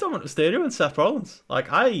enjoyed Dominic Mysterio and Seth Rollins.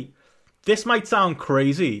 This might sound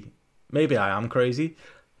crazy. Maybe I am crazy.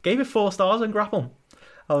 Gave it 4 stars on Grapple.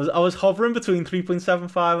 I was hovering between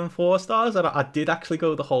 3.75 and 4 stars, and I did actually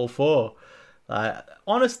go the whole 4.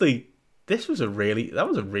 Honestly, that was a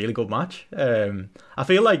really good match. I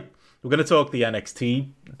feel like we're going to talk the NXT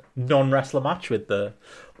non-wrestler match with the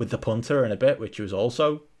punter in a bit, which was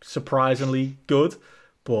also surprisingly good.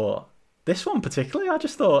 But This one particularly, I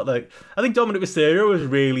just thought, like, I think Dominic Mysterio was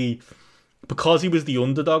really, because he was the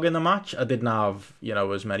underdog in the match, I didn't have,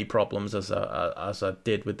 as many problems as I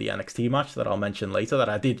did with the NXT match that I'll mention later, that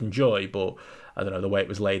I did enjoy, but I don't know, the way it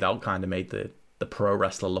was laid out kind of made the pro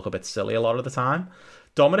wrestler look a bit silly a lot of the time.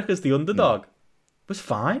 Dominic as the underdog was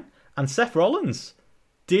fine, and Seth Rollins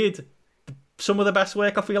did some of the best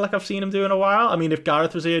work I feel like I've seen him do in a while. I mean, if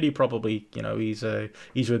Gareth was here, he'd probably, he's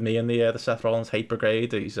with me in the Seth Rollins hate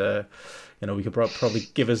brigade. He's, we could probably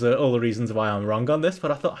give us all the reasons why I'm wrong on this,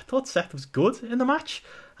 but I thought Seth was good in the match.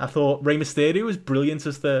 I thought Rey Mysterio was brilliant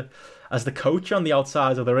as the coach on the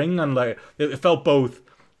outside of the ring, and like it felt both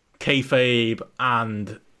kayfabe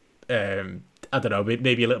and I don't know,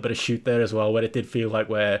 maybe a little bit of shoot there as well, where it did feel like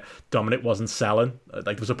where Dominic wasn't selling. Like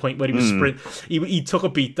there was a point where he was he took a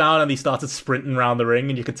beat down and he started sprinting around the ring,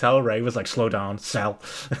 and you could tell Ray was like, slow down, sell.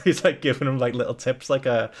 He's like giving him like little tips, like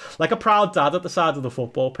a proud dad at the side of the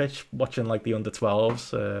football pitch watching like the under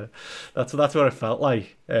 12s. That's what it felt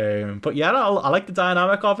like. But yeah, I like the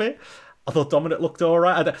dynamic of it. I thought Dominic looked all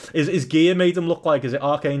right. His gear made him look like, is it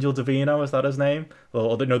Archangel Divino? Is that his name?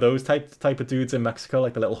 Or those type of dudes in Mexico,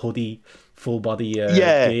 like the little hoodie, full body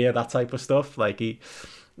gear, that type of stuff. Like he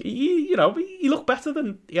looked better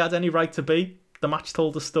than he had any right to be. The match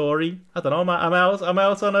told a story. I don't know. I'm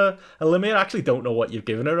out on a limb here. I actually don't know what you've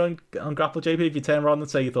given her on Grapple JP. If you turn around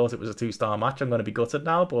and say you thought it was a 2-star match, I'm going to be gutted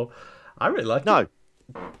now. But I really liked it. No,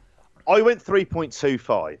 I went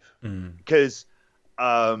 3.25 because.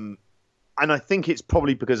 And I think it's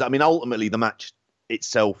probably because, I mean, ultimately the match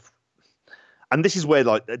itself, and this is where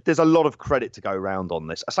like there's a lot of credit to go around on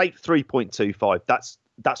this. I say 3.25.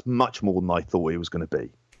 That's much more than I thought it was going to be,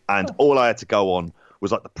 and all I had to go on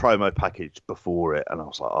was like the promo package before it, and I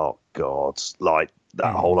was like, oh god, like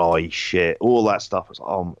that whole eye shit, all that stuff. I was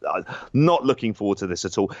like, I'm not looking forward to this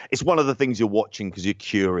at all. It's one of the things you're watching because you're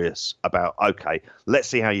curious about. Okay, let's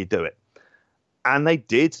see how you do it, and they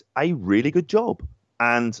did a really good job,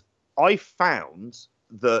 and I found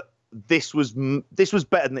that this was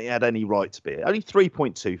better than it had any right to be. Only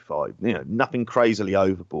 3.25, nothing crazily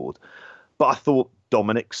overboard. But I thought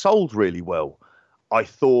Dominic sold really well. I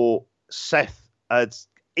thought Seth had,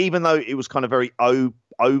 even though it was kind of very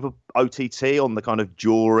over OTT on the kind of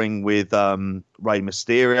drawing with Rey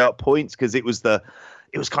Mysterio at points, because it was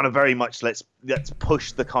kind of very much let's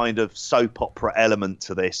push the kind of soap opera element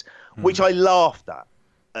to this, which I laughed at.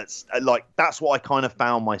 That's what I kind of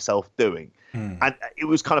found myself doing, and it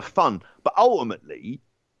was kind of fun. But ultimately,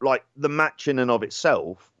 like the match in and of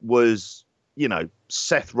itself was,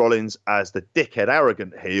 Seth Rollins as the dickhead,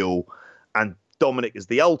 arrogant heel, and Dominic as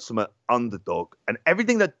the ultimate underdog. And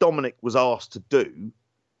everything that Dominic was asked to do,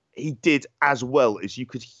 he did as well as you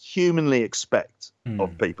could humanly expect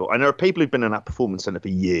of people. And there are people who've been in that performance center for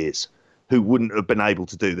years who wouldn't have been able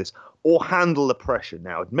to do this or handle the pressure.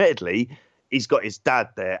 Now, admittedly, he's got his dad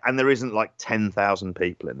there, and there isn't like 10,000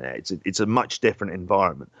 people in there. It's a much different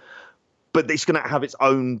environment, but it's going to have its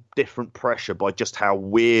own different pressure by just how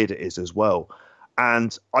weird it is as well.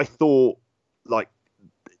 And I thought, I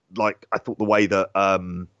thought the way that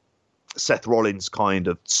Seth Rollins kind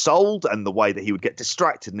of sold, and the way that he would get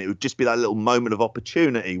distracted, and it would just be that little moment of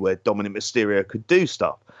opportunity where Dominic Mysterio could do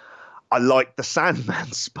stuff. I liked the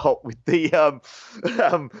Sandman spot with the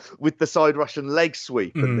side Russian leg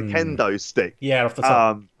sweep and the kendo stick. Yeah, off the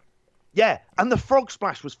top. And the frog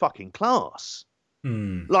splash was fucking class.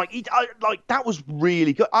 Like that was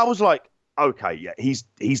really good. I was like, okay, yeah,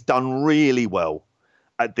 he's done really well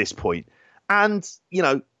at this point. And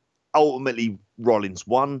ultimately Rollins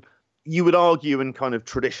won. You would argue in kind of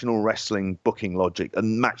traditional wrestling booking logic, a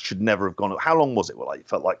match should never have gone. How long was it? Well, it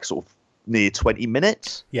felt like sort of near 20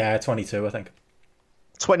 minutes. Yeah, 22, I think.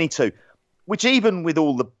 22. Which even with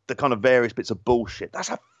all the kind of various bits of bullshit, that's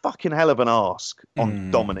a fucking hell of an ask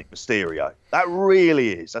on Dominic Mysterio. That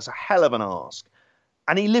really is. That's a hell of an ask.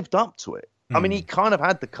 And he lived up to it. I mean, he kind of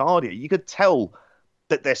had the cardio. You could tell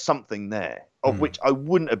that there's something there, of which I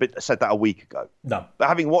wouldn't have said that a week ago. No. But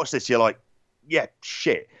having watched this, you're like, yeah,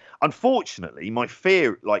 shit. Unfortunately, my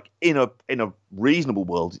fear, like in a reasonable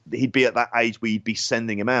world, he'd be at that age where you'd be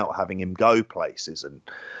sending him out, having him go places and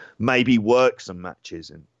maybe work some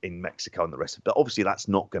matches in Mexico and the rest of it. But obviously that's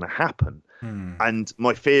not going to happen. And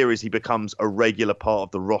my fear is he becomes a regular part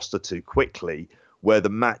of the roster too quickly, where the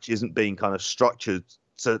match isn't being kind of structured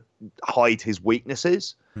to hide his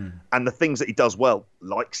weaknesses. And the things that he does well,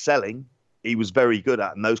 like selling, he was very good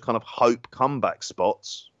at. And those kind of hope comeback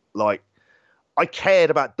spots, like, I cared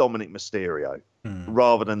about Dominic Mysterio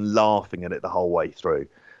rather than laughing at it the whole way through.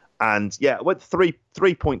 And yeah, I went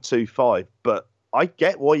 3.25, but I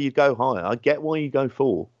get why you go higher. I get why you go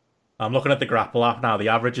 4. I'm looking at the Grapple app now. The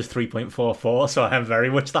average is 3.44, so I am very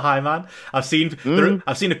much the high man. I've seen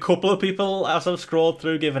a couple of people as I've scrolled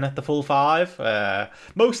through giving it the full 5.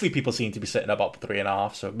 Mostly people seem to be sitting about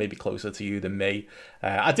 3.5, so maybe closer to you than me.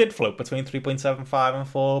 I did float between 3.75 and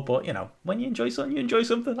 4, but when you enjoy something, you enjoy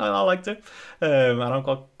something. I liked it, and I'm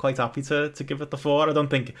quite happy to give it the 4. I don't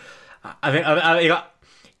think. I think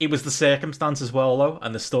it was the circumstance as well, though,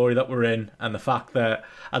 and the story that we're in, and the fact that,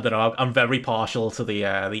 I don't know, I'm very partial to the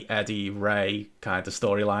Eddie Ray kind of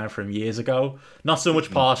storyline from years ago. Not so much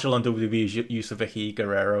partial on WWE's use of Vicky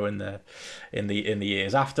Guerrero in the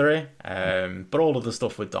years after it, but all of the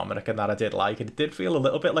stuff with Dominic and that I did like. It did feel a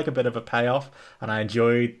little bit like a bit of a payoff, and I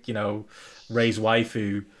enjoyed, Ray's wife,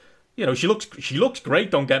 who, she looks great.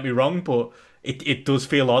 Don't get me wrong, but it does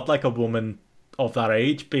feel odd, like a woman of that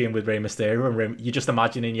age being with Rey Mysterio, and you just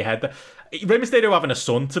imagine in your head that Rey Mysterio having a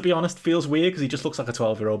son, to be honest, feels weird because he just looks like a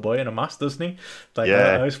 12-year-old boy in a mask, doesn't he?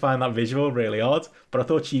 I always find that visual really odd, but I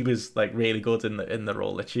thought she was really good in the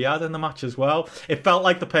role that she had in the match as well. It felt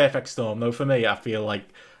like the perfect storm, though. For me, I feel like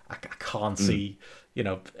I can't see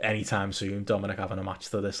anytime soon Dominic having a match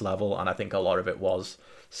to this level, and I think a lot of it was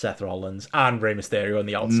Seth Rollins and Rey Mysterio on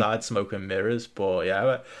the outside smoking mirrors. But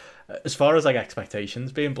yeah, as far as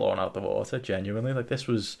expectations being blown out the water, genuinely, this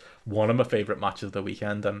was one of my favourite matches of the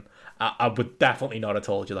weekend, and I would definitely not have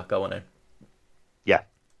told you that going in. Yeah.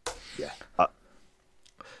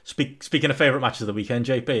 Speaking of favourite matches of the weekend,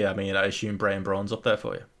 JP, I assume Bray and Braun's up there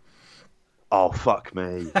for you. Oh, fuck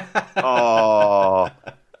me. Oh,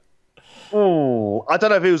 I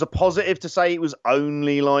don't know if it was a positive to say it was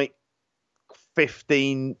only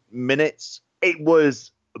 15 minutes. It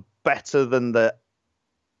was better than the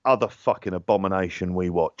other fucking abomination we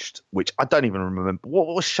watched, which I don't even remember.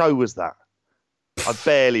 What show was that? I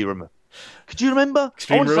barely remember. Could you remember?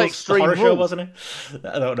 Extreme Rules, Extreme the horror Rules. Show, wasn't it?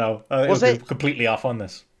 I don't know. Was it? Completely off on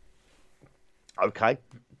this. Okay,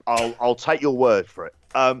 I'll take your word for it.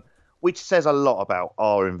 Which says a lot about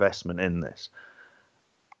our investment in this.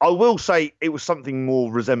 I will say it was something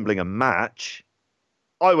more resembling a match.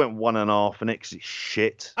 I went 1.5 and it's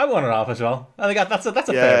shit. I 1.5 as well. I think that's a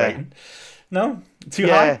fair rating. No, too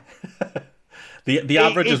high. The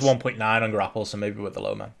average is 1.9 on Grapple, so maybe with the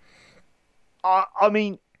low man. I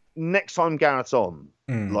mean, next time Garrett's on,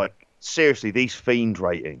 seriously, these Fiend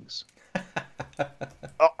ratings.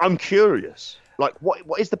 I'm curious.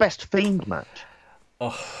 What is the best Fiend match?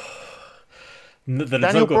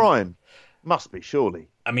 Daniel Bryan must be, surely.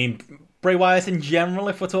 Bray Wyatt in general.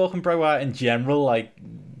 If we're talking Bray Wyatt in general,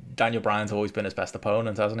 Daniel Bryan's always been his best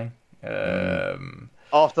opponent, hasn't he?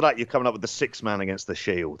 After that, you're coming up with the 6-man against the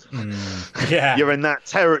Shield. Yeah. You're in that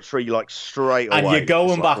territory, straight away. And you're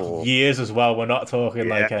going back years as well. We're not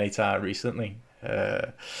talking, any time recently.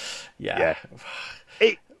 Yeah.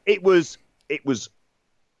 It was...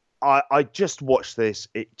 I just watched this.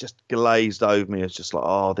 It just glazed over me. It's just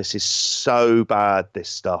this is so bad, this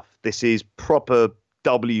stuff. This is proper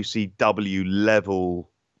WCW level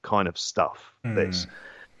kind of stuff, this.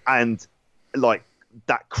 And,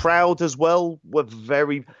 that crowd as well were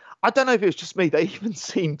very... I don't know if it was just me. They even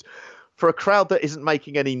seemed, for a crowd that isn't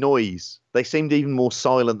making any noise, they seemed even more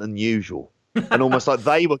silent than usual. And almost like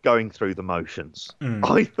they were going through the motions.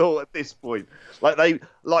 I thought at this point, I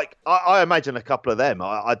imagine a couple of them,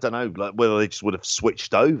 I don't know, whether they just would have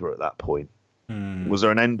switched over at that point. Was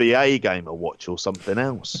there an NBA game to watch or something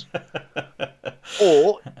else?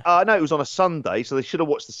 Or, no, it was on a Sunday, so they should have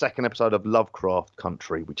watched the second episode of Lovecraft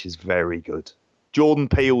Country, which is very good. Jordan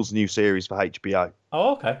Peele's new series for HBO.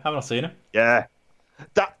 Oh, okay. I've not seen it. Yeah.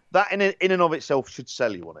 That in and of itself should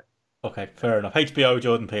sell you on it. Okay, fair enough. HBO,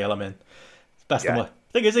 Jordan Peele, I'm in. Best of luck.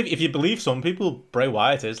 The thing is, if you believe some people, Bray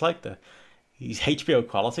Wyatt is he's HBO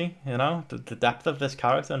quality, the depth of this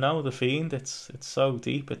character. No, the Fiend, it's so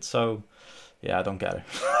deep. It's so, I don't get it.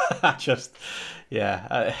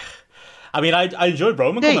 I enjoyed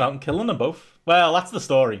Roman coming out and killing them both. Well, that's the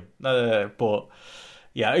story. But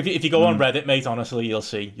yeah, if you go on Reddit, mate, honestly, you'll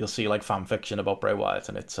see fan fiction about Bray Wyatt,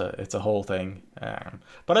 and it's a whole thing.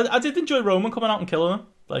 But I did enjoy Roman coming out and killing him.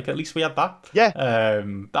 At least we had that. Yeah.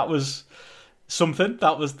 That was something.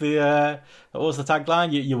 That was the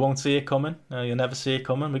tagline. You won't see it coming. You'll never see it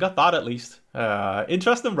coming. We got that at least.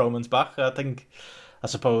 Interesting. Roman's back. I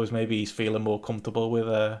suppose maybe he's feeling more comfortable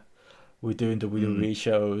with doing WWE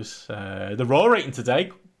shows. The Raw rating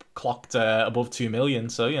today clocked above 2 million,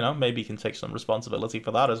 so maybe he can take some responsibility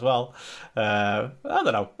for that as well. I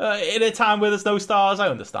don't know. In a time where there's no stars, I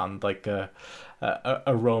understand a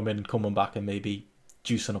Roman coming back and maybe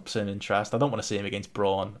juicing up some interest. I don't want to see him against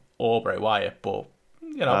Braun or Bray Wyatt, but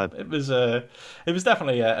it was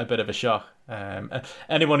definitely a bit of a shock.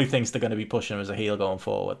 Anyone who thinks they're going to be pushing him as a heel going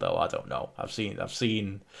forward, though, I don't know. I've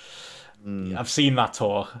seen that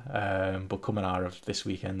talk, but coming out of this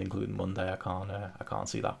weekend, including Monday, I can't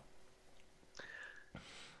see that.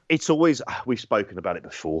 It's always, we've spoken about it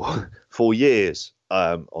before for years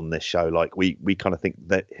on this show. Like we kind of think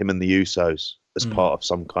that him and the Usos as part of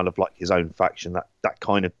some kind of like his own faction, that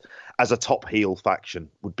kind of as a top heel faction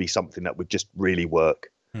would be something that would just really work,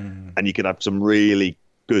 and you could have some really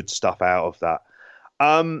good stuff out of that.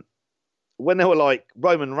 When they were like,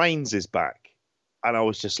 Roman Reigns is back, and I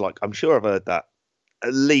was just like, I'm sure I've heard that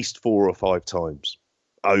at least 4 or 5 times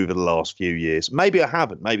over the last few years. Maybe I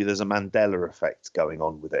haven't. Maybe there's a Mandela effect going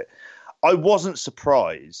on with it. I wasn't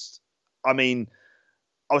surprised. I mean,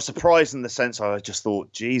 I was surprised in the sense I just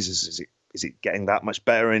thought, Jesus, is it getting that much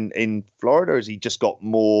better in Florida? Has he just got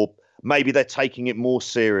more? Maybe they're taking it more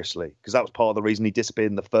seriously, because that was part of the reason he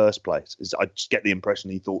disappeared in the first place. Is I just get the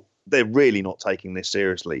impression he thought they're really not taking this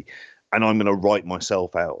seriously, and I'm going to write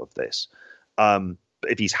myself out of this. But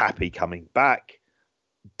if he's happy coming back,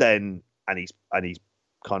 then and he's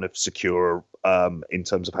kind of secure in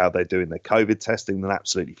terms of how they're doing their COVID testing, then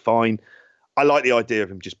absolutely fine. I like the idea of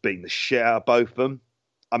him just beating the shit out of both of them.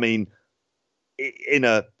 I mean, in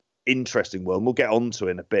a interesting world, we'll get onto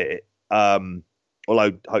it in a bit,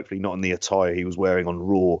 although hopefully not in the attire he was wearing on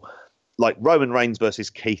Raw. Like Roman Reigns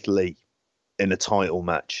versus Keith Lee in a title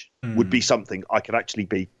match would be something I could actually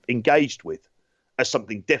be engaged with as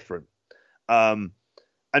something different. And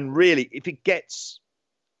really, if it gets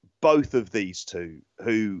both of these two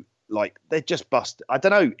who like they're just busted. I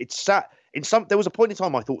don't know. It's sat in some. There was a point in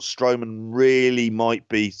time I thought Strowman really might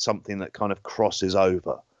be something that kind of crosses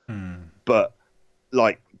over, but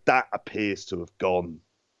like that appears to have gone.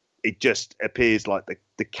 It just appears like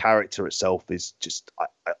the character itself is just.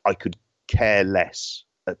 I could care less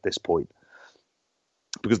at this point,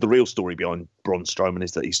 because the real story behind Braun Strowman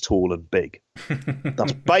is that he's tall and big.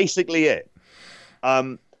 That's basically it.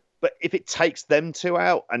 But if it takes them two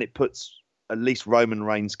out and it puts at least Roman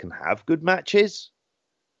Reigns can have good matches,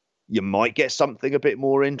 you might get something a bit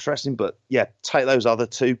more interesting. But yeah, take those other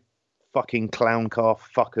two fucking clown car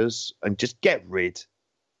fuckers and just get rid.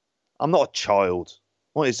 I'm not a child.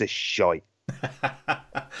 What is this shite?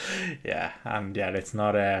 Yeah, and yeah, it's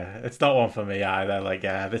not one for me either. Like,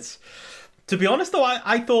 it's to be honest though,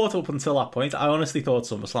 I thought up until that point, I honestly thought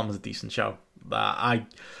SummerSlam was a decent show.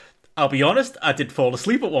 I'll be honest, I did fall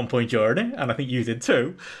asleep at one point during it, and I think you did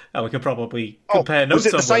too. And we can probably compare notes.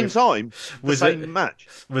 Was it the same time? The same match?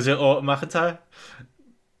 Was it Orton McIntyre?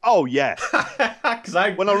 Oh, yeah.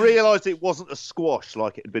 Because when I realised it wasn't a squash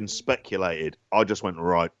like it had been speculated, I just went,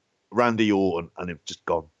 right, Randy Orton, and it just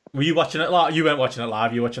gone. Were you watching it live? You weren't watching it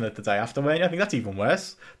live. You were watching it the day after, weren't you? I think that's even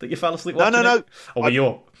worse, that you fell asleep watching it. No. Or were you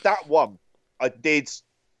up? That one, I did,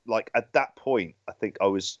 like, at that point, I think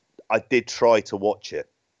I did try to watch it.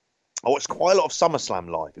 I watched quite a lot of SummerSlam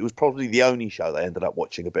live. It was probably the only show that I ended up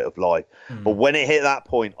watching a bit of live. But when it hit that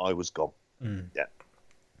point, I was gone. Yeah.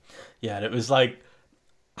 Yeah, and it was like,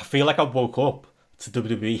 I feel like I woke up to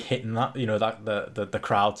WWE hitting that, you know, that the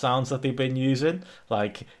crowd sounds that they've been using,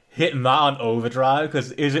 like hitting that on overdrive.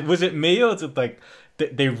 Because was it me, or did like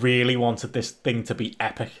they really wanted this thing to be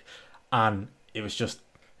epic, and it was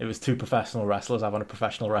two professional wrestlers having a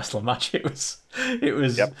professional wrestling match. It was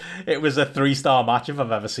a 3-star match if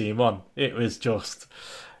I've ever seen one. It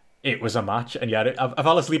was a match, and yeah, I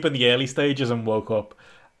fell asleep in the early stages and woke up,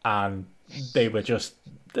 and they were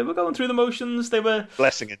going through the motions. They were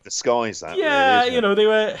blessing in disguise. That yeah, really, you know, they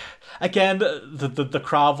were again. The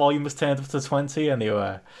crowd volume was turned up to 20, and they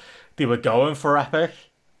were going for epic,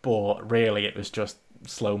 but really it was just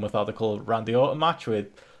slow, methodical Randy Orton match with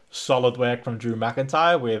solid work from Drew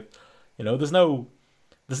McIntyre. With, you know, there's no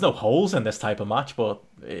holes in this type of match, but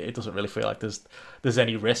it doesn't really feel like there's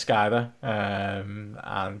any risk either.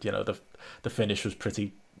 And you know, the finish was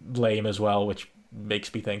pretty lame as well, which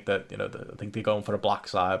makes me think that, you know, I think they're going for a black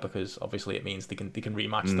side, because obviously it means they can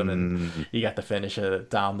rematch them and you get the finisher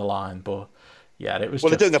down the line. But yeah, it was. Well,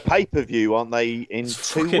 they're doing a pay-per-view, aren't they, in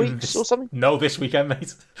 2 weeks or something? No, this weekend,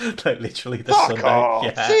 mate. Like literally this Sunday.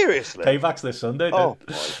 Yeah. Seriously? Payback's this Sunday. Oh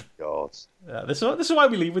my god. Yeah, this is why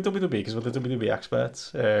we leave with WWE, because we're the WWE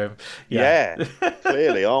experts. Yeah,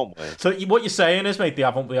 clearly, aren't we? So what you're saying is, mate, they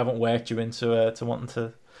haven't worked you into to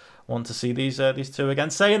wanting to see these two again.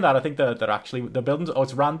 Saying that, I think they're building. Oh,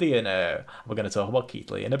 it's Randy, and we're going to talk about Keith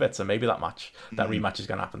Lee in a bit, so maybe that rematch is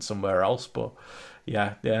going to happen somewhere else. But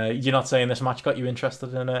yeah, you're not saying this match got you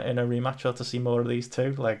interested in a rematch, or to see more of these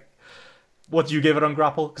two? Like, what do you give it on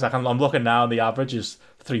Grapple? Because I'm looking now, and the average is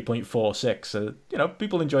 3.46. So, you know,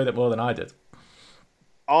 people enjoyed it more than I did.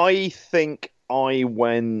 I think I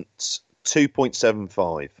went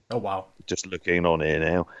 2.75. Oh wow. Just looking on here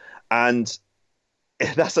now, and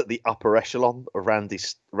that's at the upper echelon of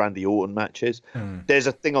Randy Orton matches. There's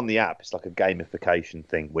a thing on the app. It's like a gamification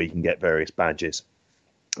thing where you can get various badges,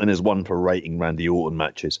 and there's one for rating Randy Orton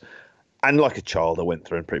matches. And like a child, I went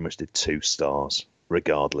through and pretty much did 2 stars,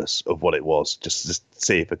 regardless of what it was, just to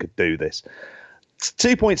see if I could do this.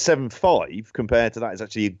 2.75 compared to that is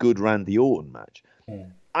actually a good Randy Orton match.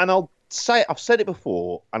 And I've said it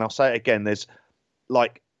before, and I'll say it again. There's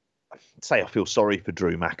like, say I feel sorry for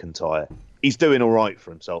Drew McIntyre. He's doing all right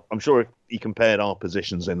for himself. I'm sure if he compared our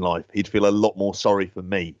positions in life, he'd feel a lot more sorry for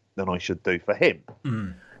me than I should do for him.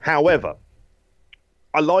 However,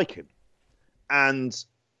 I like him. And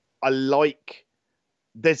I like,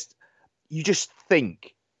 you just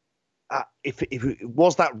think, if it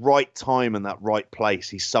was that right time and that right place,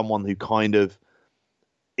 he's someone who kind of,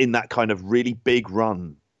 in that kind of really big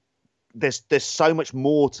run, there's so much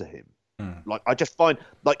more to him. Like, I just find,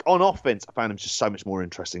 like, on offense, I found him just so much more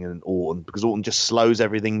interesting than Orton, because Orton just slows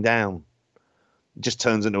everything down. It just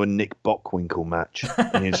turns into a Nick Bockwinkel match.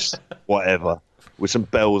 And it's whatever, with some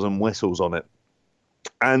bells and whistles on it.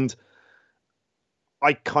 And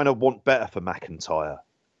I kind of want better for McIntyre.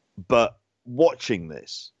 But watching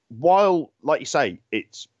this, while, like you say,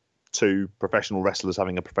 it's 2 professional wrestlers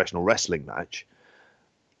having a professional wrestling match,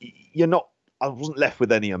 I wasn't left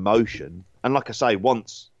with any emotion. And like I say,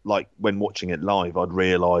 once, like when watching it live, I'd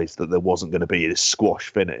realised that there wasn't going to be this squash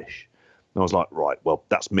finish. And I was like, right, well,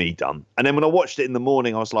 that's me done. And then when I watched it in the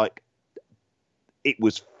morning, I was like, it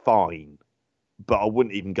was fine, but I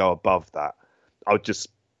wouldn't even go above that. I would just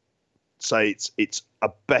say it's a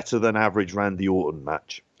better than average Randy Orton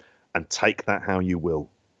match, and take that how you will.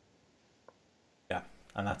 Yeah,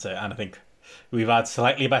 and that's it. And I think we've had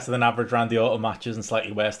slightly better than average Randy Orton matches and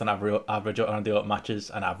slightly worse than average Randy Orton matches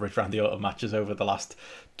and average Randy Orton matches over the last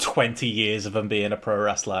 20 years of him being a pro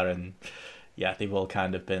wrestler. And yeah, they've all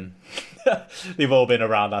kind of been, they've all been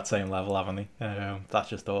around that same level, haven't they? That's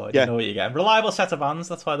just all. You know what you're getting. Reliable set of hands.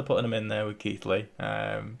 That's why they're putting him in there with Keith Lee.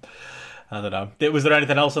 I don't know. Was there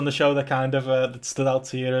anything else on the show that kind of that stood out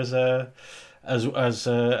to you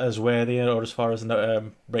as worthy, or as far as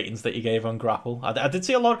ratings that you gave on Grapple? I did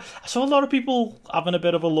see I saw a lot of people having a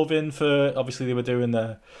bit of a love in for. Obviously, they were doing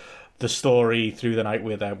the story through the night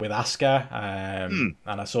with Asuka, and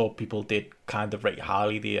I saw people did kind of rate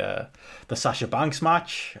highly the Sasha Banks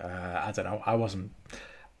match. I don't know.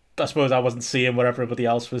 I suppose I wasn't seeing what everybody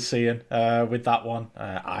else was seeing with that one.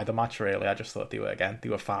 Either match, really. I just thought they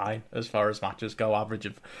were fine as far as matches go. Average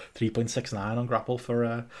of 3.69 on Grapple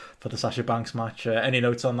for the Sasha Banks match. Any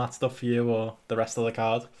notes on that stuff for you or the rest of the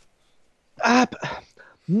card?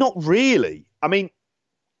 Not really. I mean,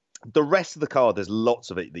 the rest of the card, there's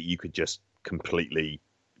lots of it that you could just completely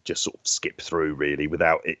just sort of skip through, really,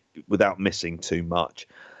 without missing too much.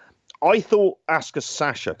 I thought Asuka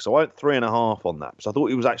Sasha, because I went 3.5 on that, because I thought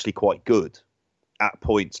it was actually quite good at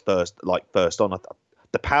points first on.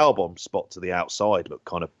 The powerbomb spot to the outside looked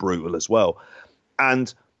kind of brutal as well.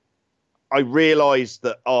 And I realised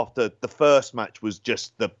that after the first match was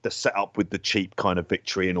just the setup with the cheap kind of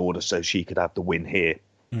victory in order so she could have the win here.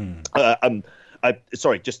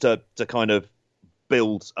 Just to kind of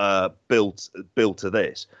build to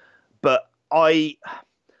this. But I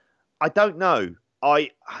don't know.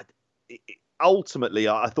 Ultimately,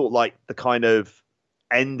 I thought like the kind of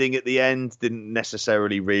ending at the end didn't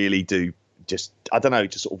necessarily really do. Just I don't know,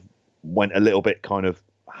 just sort of went a little bit kind of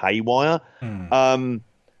haywire.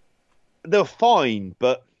 They were fine,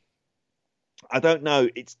 but I don't know.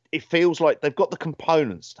 It feels like they've got the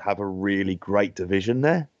components to have a really great division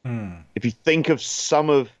there. If you think of some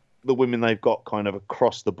of the women they've got kind of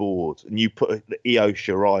across the board, and you put the Io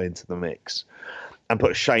Shirai into the mix, and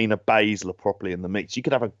put Shayna Baszler properly in the mix, you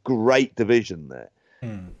could have a great division there.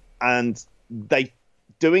 And they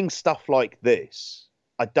doing stuff like this,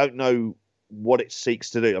 I don't know what it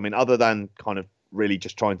seeks to do. I mean, other than kind of really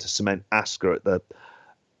just trying to cement Asuka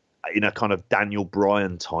in a kind of Daniel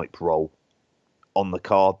Bryan type role on the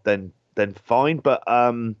card, then fine. But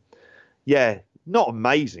yeah, not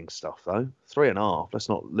amazing stuff though. 3.5. Let's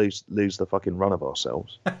not lose the fucking run of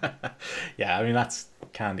ourselves. Yeah, I mean that's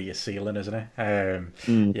kind of your ceiling, isn't it?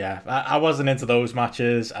 Yeah, I wasn't into those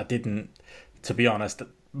matches. I didn't, to be honest.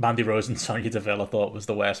 Mandy Rose and Sonya Deville I thought was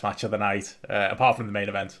the worst match of the night, apart from the main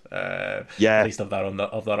event. At least of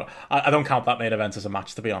that. I don't count that main event as a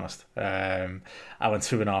match, to be honest. I went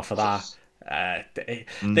 2.5 for that.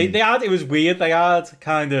 They had, it was weird. They had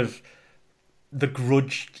kind of the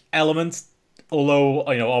grudge element. Although,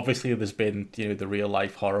 you know, obviously there's been, you know, the real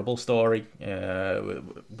life horrible story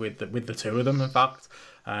with the two of them, in fact,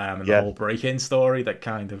 and the whole break-in story that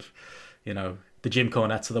kind of you know, the Jim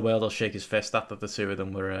Cornettes of the world will shake his fist at that the two of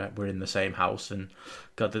them were in the same house and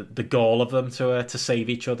got the goal of them to save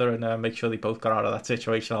each other and make sure they both got out of that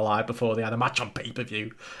situation alive before they had a match on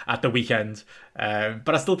pay-per-view at the weekend. But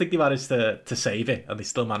I still think they managed to save it, and they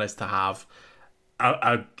still managed to have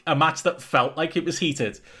a match that felt like it was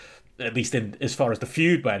heated, at least in as far as the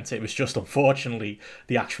feud went. It was just, unfortunately,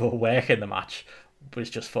 the actual work in the match was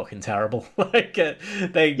just fucking terrible.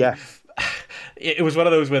 It was one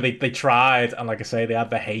of those where they tried, and like I say, they had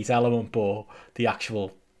the hate element, but the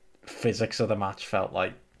actual physics of the match felt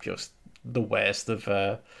like just the worst of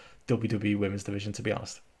WWE Women's Division, to be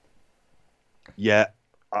honest. Yeah,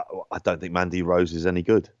 I don't think Mandy Rose is any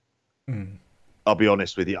good. I'll be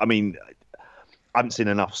honest with you. I mean, I haven't seen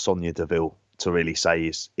enough Sonya Deville to really say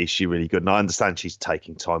is she really good. And I understand she's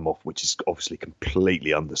taking time off, which is obviously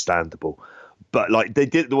completely understandable. But like they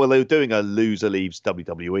were doing a loser leaves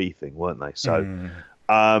WWE thing, weren't they? So,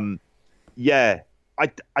 yeah,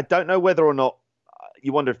 I don't know whether or not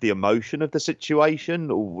you wonder if the emotion of the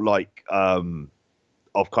situation or like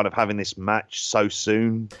of kind of having this match so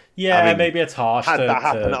soon. Yeah, maybe it's harsh. Had that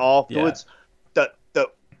happen afterwards. Yeah.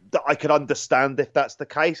 That I could understand if that's the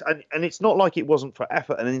case, and it's not like it wasn't for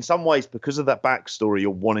effort. And in some ways, because of that backstory,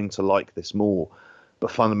 you're wanting to like this more.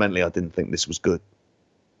 But fundamentally, I didn't think this was good.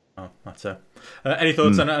 Oh, that's it. Any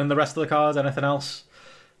thoughts on the rest of the cards? Anything else?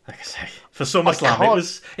 Like I say, for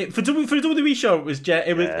SummerSlam, for WWE show,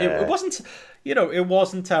 it wasn't. You know, it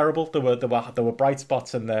wasn't terrible. There were bright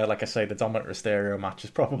spots in there. Like I say, the Dominic Mysterio match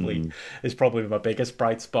is probably my biggest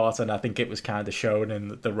bright spot, and I think it was kind of shown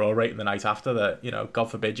in the Raw rating the night after that. You know,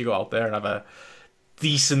 God forbid you go out there and have a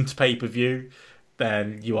decent pay-per-view,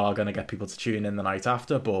 then you are going to get people to tune in the night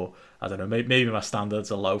after. But I don't know, maybe my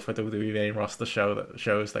standards are low for WWE main roster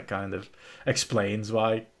shows that kind of explains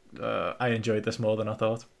why I enjoyed this more than I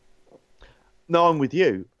thought. No, I'm with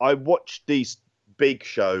you. I watched these big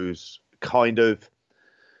shows kind of,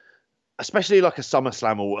 especially like a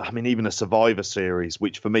SummerSlam or, I mean, even a Survivor Series,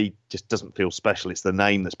 which for me just doesn't feel special. It's the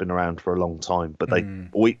name that's been around for a long time. But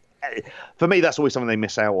for me, that's always something they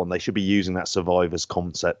miss out on. They should be using that Survivors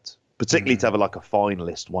concept, particularly to have like a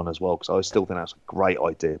finalist one as well, because I still think that's a great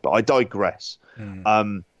idea. But I digress.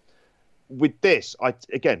 With this,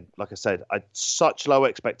 again, like I said, I had such low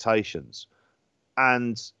expectations.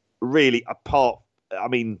 And really,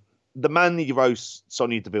 the Mandy Rose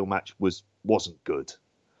Sonya Deville match wasn't good,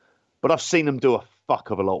 but I've seen them do a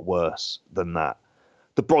fuck of a lot worse than that.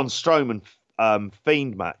 The Braun Strowman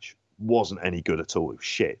Fiend match wasn't any good at all. It was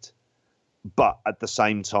shit. But at the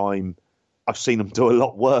same time, I've seen them do a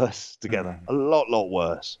lot worse together, a lot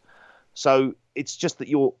worse. So it's just that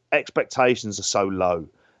your expectations are so low,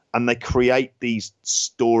 and they create these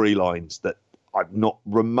storylines that I'm not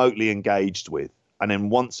remotely engaged with. And then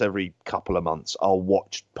once every couple of months, I'll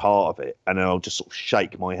watch part of it, and then I'll just sort of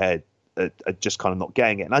shake my head at just kind of not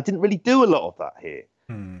getting it. And I didn't really do a lot of that here.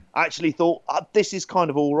 I actually thought, this is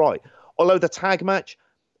kind of all right. Although the tag match,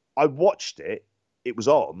 I watched it. It was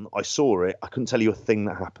on. I saw it. I couldn't tell you a thing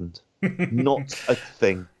that happened. Not a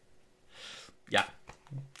thing. Yeah.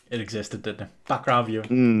 It existed, didn't it? Background view.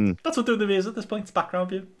 That's what WWE is at this point. It's background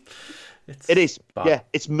view. It is. Bad. Yeah.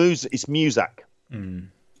 It's Muzak.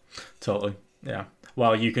 Totally. Yeah.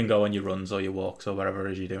 Well, you can go on your runs or your walks or whatever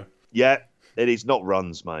it is you do. Yeah, it is not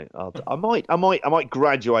runs, mate. I might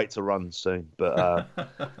graduate to runs soon, but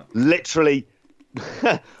literally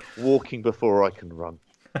walking before I can run.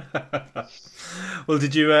 Well, what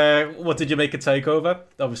did you make of Takeover?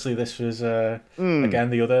 Obviously, this was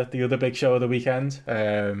again the other big show of the weekend.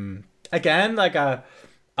 Again, like I'm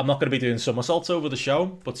not going to be doing somersaults over the show,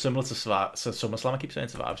 but similar to SummerSlam, I keep saying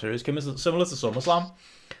Survivor Series, similar to SummerSlam.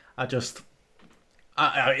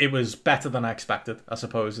 It was better than I expected, I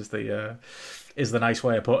suppose, is the nice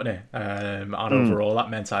way of putting it. And overall, that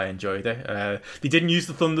meant I enjoyed it. They didn't use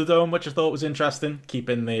the Thunderdome, which I thought was interesting,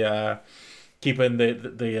 keeping the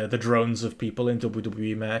drones of people in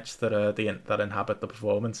WWE merch that inhabit the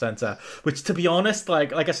Performance Center. Which, to be honest,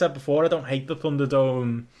 like I said before, I don't hate the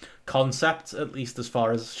Thunderdome concept, at least as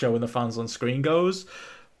far as showing the fans on screen goes.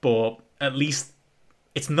 But at least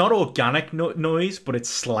it's not organic noise, but it's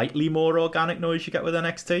slightly more organic noise you get with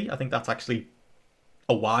NXT. I think that's actually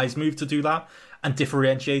a wise move to do that and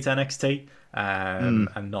differentiate NXT,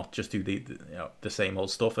 and not just do the same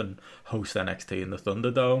old stuff and host NXT in the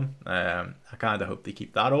Thunderdome. I kind of hope they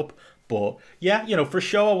keep that up. But yeah, for a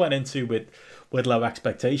show I went into with low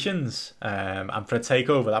expectations, and for a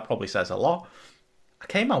takeover, that probably says a lot. I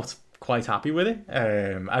came out quite happy with it.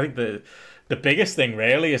 I think the biggest thing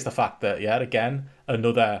really is the fact that, again, I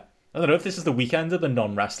don't know if this is the weekend of the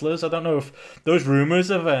non-wrestlers. I don't know if those rumours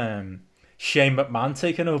of Shane McMahon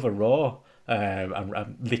taking over Raw.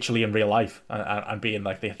 And literally in real life, and being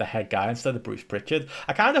like the head guy instead of Bruce Pritchard.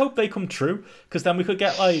 I kind of hope they come true, because then we could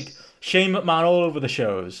get like Shane McMahon all over the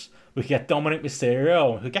shows. We could get Dominic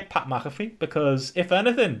Mysterio. We could get Pat McAfee, because if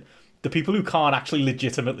anything, the people who can't actually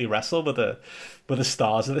legitimately wrestle were the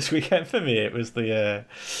stars of this weekend for me. It was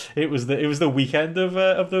the weekend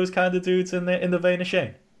of those kind of dudes in the vein of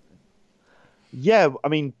Shane. Yeah, I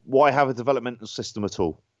mean, why have a developmental system at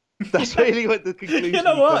all? That's really what the conclusion. You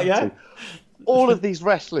know what? Yeah. All of these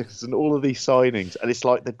wrestlers and all of these signings, and it's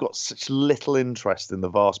like they've got such little interest in the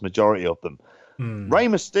vast majority of them. Rey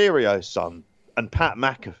Mysterio's son and Pat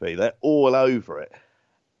McAfee, they're all over it.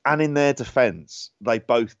 And in their defense, they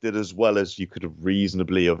both did as well as you could have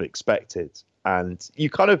reasonably have expected. And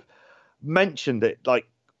you kind of mentioned it, like,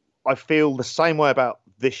 I feel the same way about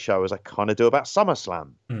this show as I kind of do about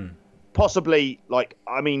SummerSlam. Possibly, like,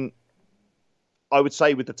 I mean, I would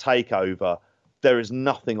say with the takeover, there is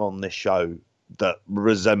nothing on this show that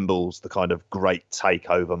resembles the kind of great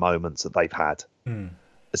takeover moments that they've had.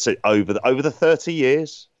 So over the 30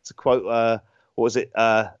 years, to quote, what was it,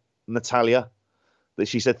 Natalia, that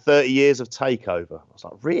she said 30 years of takeover. I was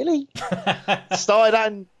like, really? Started out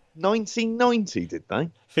in 1990, did they?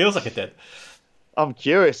 Feels like it did. I'm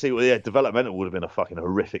curious. Yeah, developmental would have been a fucking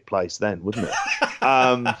horrific place then, wouldn't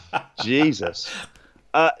it? Jesus.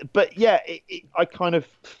 But yeah, I kind of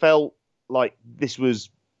felt like this was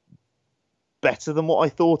better than what I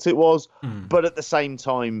thought it was, but at the same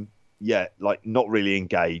time, yeah, like not really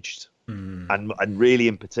engaged, and really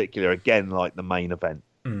in particular, again, like the main event,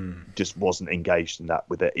 just wasn't engaged in that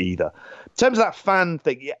with it either. In terms of that fan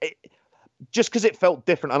thing, yeah, just because it felt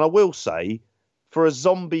different, and I will say, for a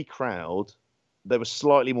zombie crowd, they were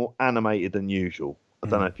slightly more animated than usual. I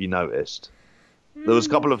don't know if you noticed. There was a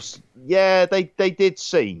couple of... Yeah, they did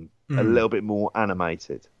seem a little bit more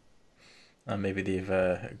animated. And maybe they've...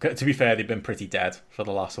 to be fair, they've been pretty dead for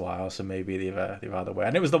the last while, so maybe they've had a way.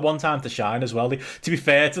 And it was the one time to shine as well. To be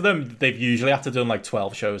fair to them, they've usually had to do like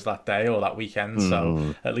 12 shows that day or that weekend,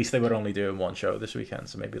 so at least they were only doing one show this weekend,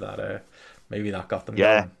 so maybe that got them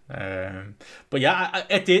going. But yeah,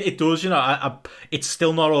 it does, you know, it's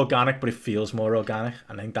still not organic, but it feels more organic.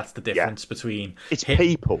 I think that's the difference between... It's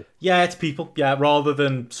people. Yeah, it's people. Yeah, rather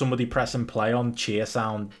than somebody pressing play on cheer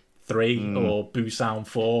sound 3 or boo sound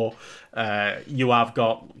 4, you have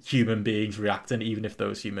got human beings reacting, even if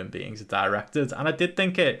those human beings are directed. And I did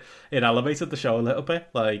think it elevated the show a little bit.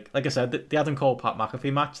 Like I said, the Adam Cole Pat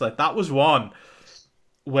McAfee match, like that was one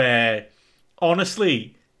where,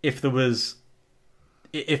 honestly, it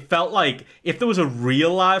felt like if there was a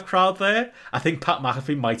real live crowd there, I think Pat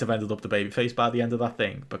McAfee might have ended up the babyface by the end of that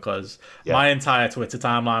thing, because my entire Twitter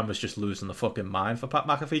timeline was just losing the fucking mind for Pat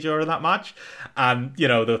McAfee during that match. And, you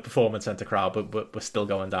know, the Performance Center crowd but we're still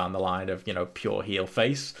going down the line of, you know, pure heel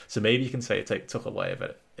face. So maybe you can say it took away of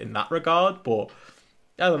it in that regard. But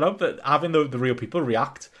I don't know, but having the real people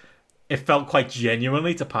react, it felt quite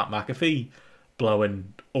genuinely to Pat McAfee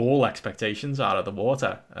blowing all expectations out of the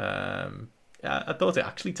water. I thought it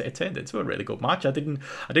actually it turned into a really good match. I didn't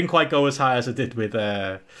quite go as high as I did with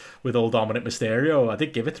old Dominic Mysterio. I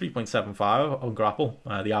did give it 3.75 on Grapple.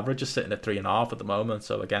 The average is sitting at 3.5 at the moment.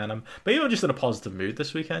 So again, I'm just in a positive mood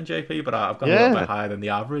this weekend, JP. But I've gone a little bit higher than the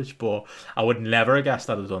average. But I would never have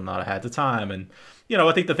guessed I'd have done that ahead of time. And you know,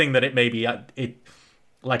 I think the thing that it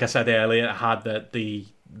like I said earlier, it had that the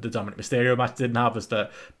Dominic Mysterio match didn't have is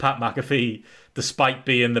that Pat McAfee, despite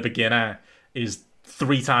being the beginner, is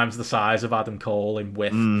 3 times the size of Adam Cole in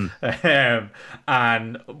width,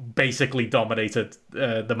 and basically dominated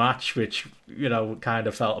the match, which, you know, kind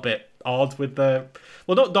of felt a bit odd with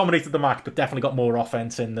not dominated the match, but definitely got more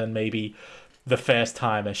offense in than maybe the first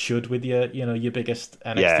timer should with your biggest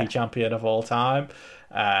NXT champion of all time.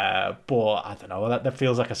 But I don't know, that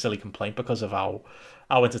feels like a silly complaint because of how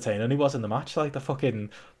entertaining he was in the match. Like the fucking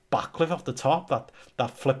backflip off the top,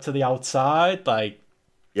 that flip to the outside, like.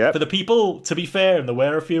 For the people, to be fair, and there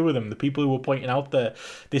were a few of them, the people who were pointing out that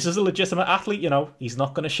this is a legitimate athlete, you know, he's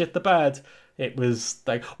not going to shit the bed. It was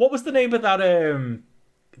like, what was the name of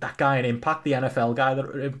that guy in Impact, the NFL guy that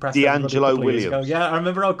impressed D'Angelo Williams. Yeah, I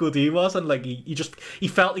remember how good he was, and like he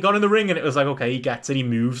got in the ring, and it was like, okay, he gets it, he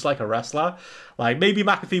moves like a wrestler. Like maybe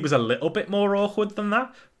McAfee was a little bit more awkward than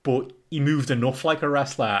that, but he moved enough like a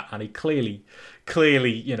wrestler, and he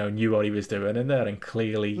clearly, you know, knew what he was doing in there, and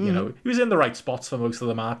clearly, you know, he was in the right spots for most of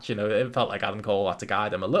the match. You know, it felt like Adam Cole had to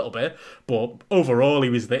guide him a little bit, but overall, he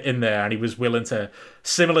was in there, and he was willing to,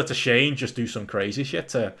 similar to Shane, just do some crazy shit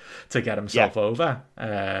to get himself over.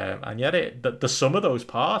 And yet, the sum of those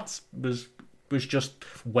parts was just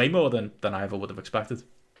way more than I ever would have expected.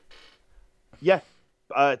 Yeah,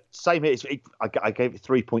 Same here. I gave it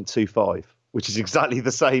 3.25, which is exactly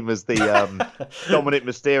the same as the Dominic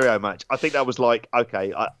Mysterio match. I think that was like,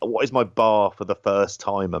 okay, what is my bar for the first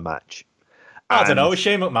timer match? I don't know.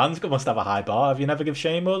 Shane McMahon must have a high bar. Have you never give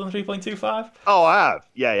Shane more than 3.25? Oh, I have.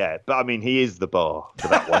 Yeah. But I mean, he is the bar for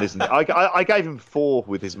that one, isn't it? I gave him 4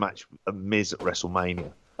 with his match of Miz at WrestleMania.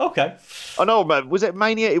 Okay. Oh no, was it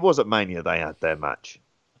Mania? It was at Mania they had their match.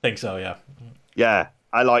 I think so. Yeah. Yeah.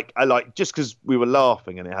 I like just because we were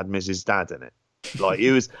laughing and it had Miz's dad in it. Like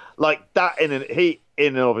it was like that he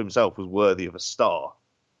in and of himself was worthy of a star.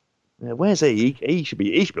 Yeah, where's he? He should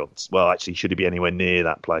be on. Well, actually, should he be anywhere near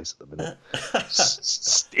that place at the minute?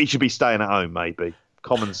 He should be staying at home, maybe.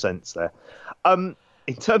 Common sense there. In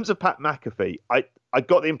terms of Pat McAfee, I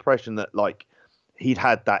got the impression that like he'd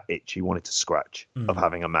had that itch he wanted to scratch of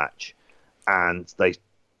having a match, and they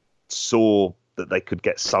saw that they could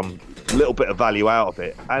get some little bit of value out of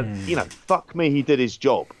it. And fuck me, he did his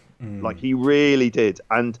job. Like he really did.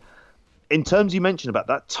 And in terms you mentioned about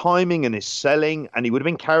that timing and his selling, and he would have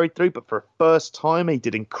been carried through, but for a first time, he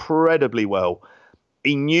did incredibly well.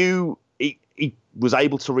 He knew he was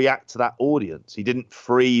able to react to that audience. He didn't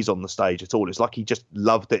freeze on the stage at all. It's like he just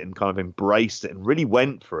loved it and kind of embraced it and really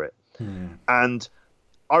went for it. And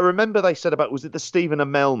I remember they said was it the Stephen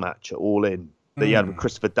Amell match at All In that he had with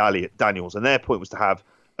Christopher Daniels, and their point was to have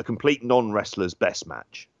a complete non-wrestler's best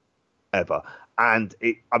match ever. And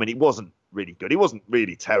it wasn't really good. It wasn't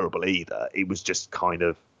really terrible either. It was just kind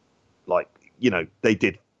of like, they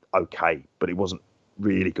did okay, but it wasn't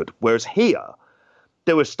really good. Whereas here,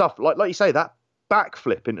 there was stuff like you say, that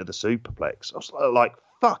backflip into the superplex. I was like,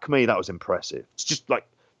 fuck me, that was impressive. It's just like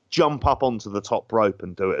jump up onto the top rope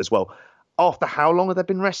and do it as well. After how long had they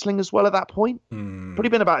been wrestling as well at that point? Probably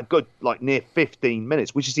been about a good, near 15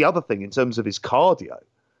 minutes, which is the other thing in terms of his cardio.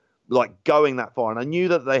 Like going that far, and I knew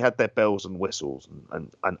that they had their bells and whistles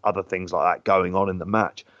and other things like that going on in the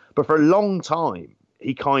match, but for a long time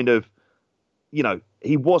he kind of,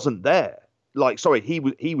 he wasn't there.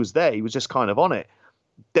 He was there. He was just kind of on it.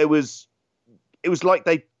 It was like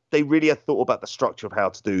they really had thought about the structure of how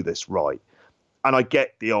to do this right. And I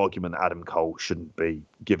get the argument that Adam Cole shouldn't be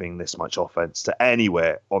giving this much offense to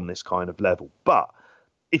anywhere on this kind of level, but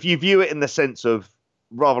if you view it in the sense of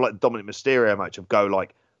rather like the Dominic Mysterio match of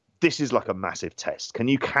this is like a massive test. Can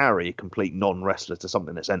you carry a complete non-wrestler to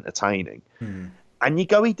something that's entertaining? And he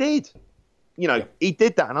did. He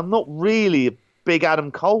did that. And I'm not really a big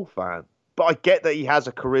Adam Cole fan, but I get that he has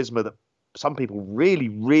a charisma that some people really,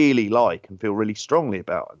 really like and feel really strongly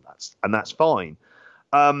about, and that's fine.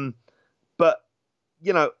 But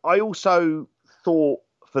I also thought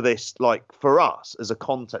for this, for us as a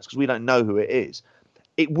context, because we don't know who it is,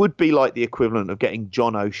 it would be like the equivalent of getting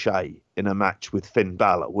John O'Shea in a match with Finn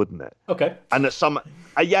Balor, wouldn't it? Okay. And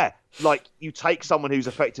that you take someone who's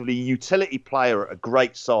effectively a utility player at a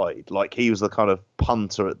great side, like he was the kind of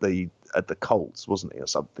punter at the Colts, wasn't he, or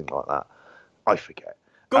something like that? I forget.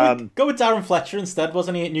 Go with Darren Fletcher instead,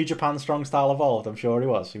 wasn't he, at New Japan Strong Style Evolved? I'm sure he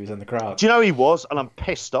was. He was in the crowd. Do you know he was? And I'm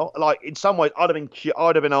pissed off. Like in some ways, I'd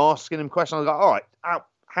have been asking him questions. I was like, all right,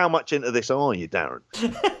 how much into this are you, Darren?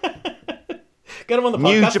 Get him on the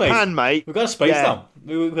podcast, New Japan, mate. We've got a space down.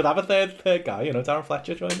 We could have a third guy, Darren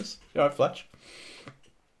Fletcher join us. You all right, Fletch?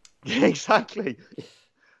 Yeah, exactly.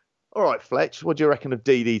 All right, Fletch, what do you reckon of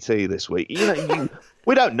DDT this week?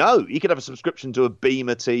 We don't know. He could have a subscription to a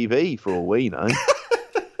Beamer TV for all we know.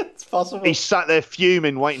 It's possible. He sat there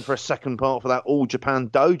fuming, waiting for a second part for that All Japan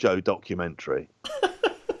Dojo documentary.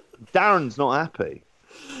 Darren's not happy.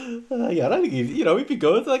 Yeah, I don't think he'd be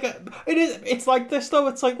good. It's like this though.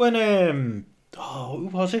 It's like when who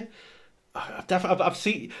was it? I've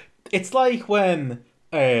seen. It's like when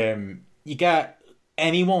you get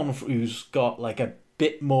anyone who's got a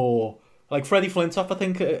bit more, like Freddie Flintoff. I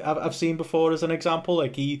think I've seen before as an example.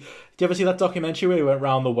 Do you ever see that documentary where he went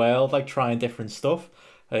around the world trying different stuff?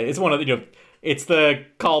 It's one of the it's the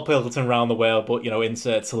Carl Pilkington round the world, but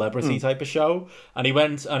insert celebrity type of show. And he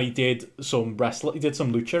went and he did some wrestling. He did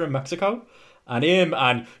some lucha in Mexico. And him,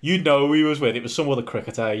 and you'd know who he was with. It was some other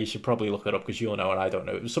cricketer. You should probably look it up because you'll know and I don't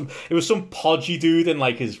know. It was some podgy dude in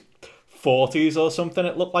his 40s or something.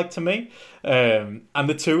 It looked like to me. And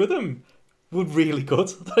the two of them were really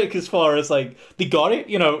good. As far as they got it.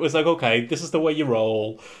 It was okay, this is the way you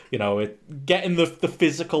roll. Getting the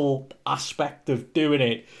physical aspect of doing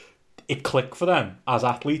it. It clicked for them as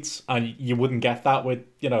athletes, and you wouldn't get that with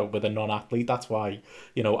a non-athlete. That's why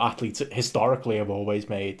athletes historically have always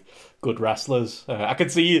made good wrestlers. I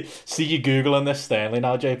could see you googling this Stanley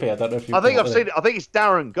now, JP. I don't know if you. I think I've seen it. I think it's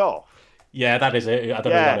Darren Goff. Yeah, that is it. I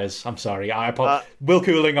don't know who that is. I'm sorry. Will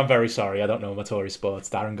Cooling. I'm very sorry. I don't know Matori sports.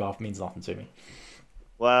 Darren Goff means nothing to me.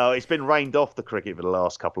 Well, it's been rained off the cricket for the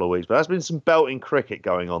last couple of weeks, but there's been some belting cricket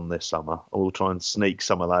going on this summer. I will try and sneak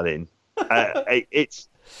some of that in. It's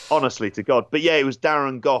honestly to God. But yeah, it was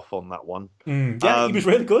Darren Gough on that one. Yeah, he was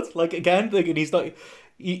really good. Like, again, he's not.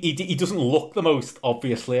 He doesn't look the most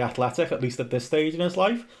obviously athletic, at least at this stage in his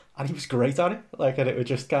life, and he was great at it. Like, and it was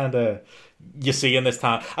just kind of, you see in this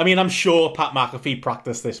time. I mean, I'm sure Pat McAfee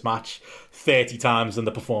practiced this match 30 times in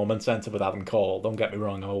the Performance Centre with Adam Cole. Don't get me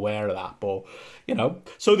wrong, I'm aware of that, but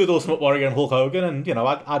so did Ultimate Warrior and Hulk Hogan, and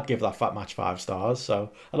I'd give that Fat Match 5 stars.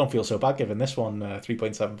 So I don't feel so bad giving this one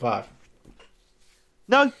 3.75.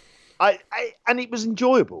 No, and it was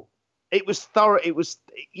enjoyable. It was thorough. It was,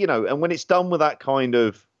 and when it's done with that kind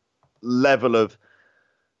of level of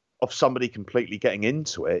somebody completely getting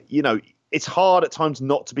into it, it's hard at times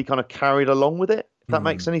not to be kind of carried along with it, if that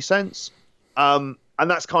makes any sense. And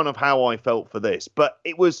that's kind of how I felt for this. But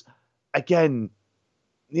it was, again,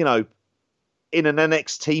 in an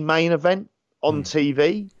NXT main event on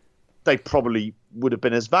TV, they probably would have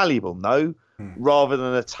been as valuable, rather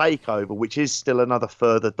than a takeover, which is still another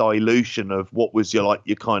further dilution of what was your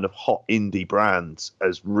kind of hot indie brands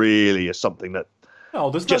as something that there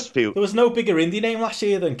was no bigger indie name last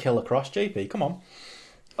year than Killer Cross, JP. Come on.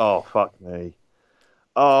 Oh, fuck me.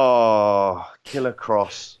 Oh, Killer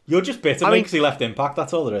Cross. You're just bitter because he left Impact,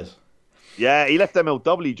 that's all there is. Yeah, he left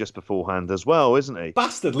MLW just beforehand as well, isn't he?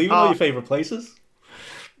 Bastard, leaving all your favourite places.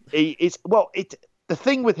 The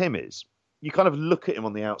thing with him is, you kind of look at him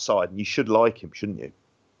on the outside and you should like him, shouldn't you?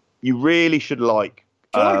 You really should like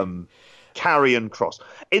Karrion Kross,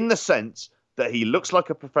 in the sense that he looks like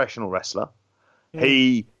a professional wrestler.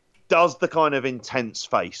 He does the kind of intense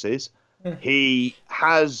faces. He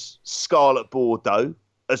has Scarlett Bordeaux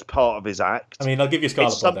as part of his act. I mean, I'll give you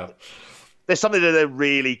Scarlett Bordeaux. There's something that they're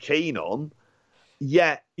really keen on.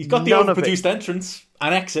 Yet he's got the overproduced entrance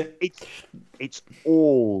and exit. It's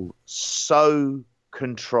all so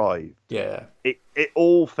contrived. Yeah. It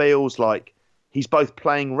all feels like he's both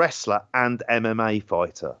playing wrestler and MMA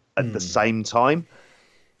fighter at the same time.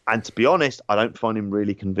 And to be honest, I don't find him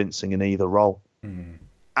really convincing in either role.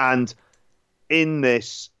 And in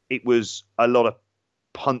this, it was a lot of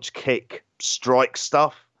punch, kick, strike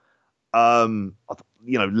stuff.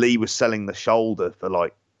 Lee was selling the shoulder for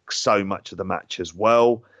so much of the match as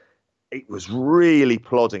well. It was really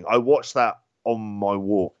plodding. I watched that on my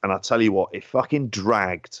walk, and I tell you what, it fucking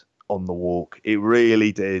dragged on the walk. It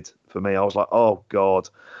really did for me. I was like, oh God.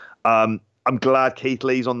 I'm glad Keith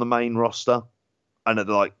Lee's on the main roster, and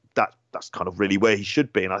that's kind of really where he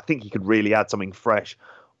should be, and I think he could really add something fresh,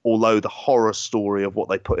 although the horror story of what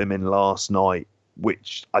they put him in last night,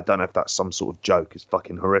 which I don't know if that's some sort of joke, is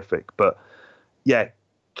fucking horrific. But yeah,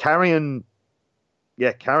 Karrion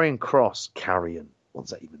Kross, what does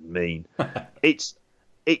that even mean? It's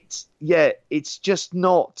just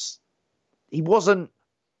not.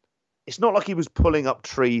 It's not like he was pulling up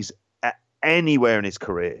trees anywhere in his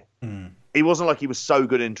career. It wasn't like he was so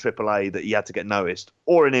good in AAA that he had to get noticed,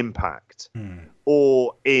 or in Impact,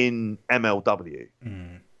 or in MLW.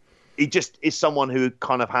 He just is someone who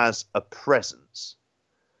kind of has a presence.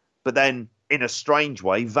 But then, in a strange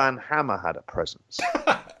way, Van Hammer had a presence.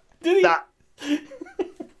 Did he?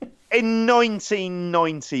 In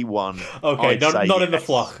 1991. Okay, not in the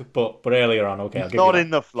flock, but earlier on. Okay, not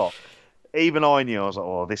in the flock. Even I knew. I was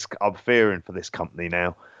like, I'm fearing for this company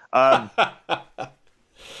now.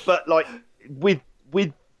 But with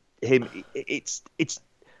him, it's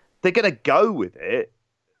they're going to go with it.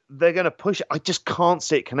 They're going to push it. I just can't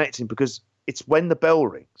see it connecting because it's when the bell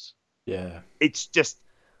rings. Yeah, it's just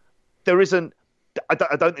there isn't. I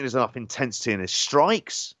don't think there's enough intensity in his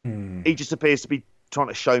strikes. He just appears to be trying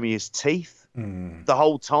to show me his teeth the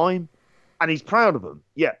whole time, and he's proud of them.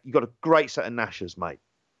 Yeah, you got a great set of gnashers, mate.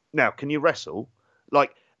 Now, can you wrestle?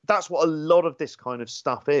 That's what a lot of this kind of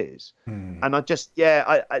stuff is. And I just, this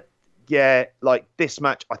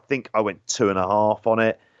match, I think I went 2.5 on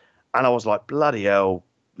it. And I was like, bloody hell.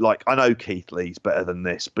 I know Keith Lee's better than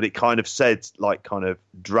this, but it kind of said, kind of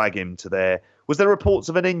drag him to there. Was there reports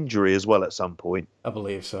of an injury as well at some point? I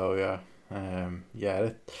believe so, yeah.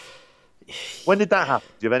 When did that happen?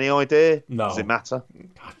 Do you have any idea? No. Does it matter?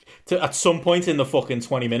 At some point in the fucking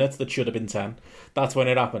 20 minutes that should have been 10. That's when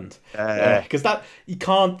it happened. Because you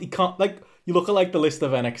can't you look at the list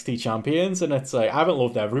of NXT champions and it's I haven't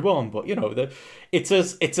loved everyone, but it's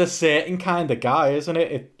a certain kind of guy, isn't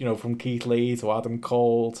it? From Keith Lee to Adam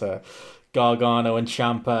Cole to Gargano and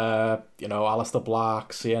Ciampa, Aleister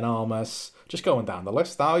Black, Cien Almas, just going down the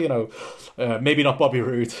list now, maybe not Bobby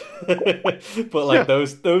Roode, but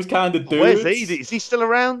those kind of dudes. Where's he? Is he still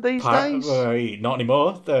around these days? Not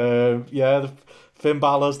anymore. The Finn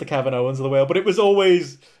Balor's the Kevin Owens of the world, but it was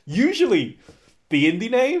always usually the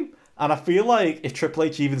indie name. And I feel like if Triple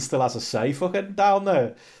H even still has a say fucking down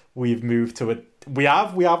there, we have moved to a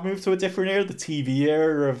different era, the TV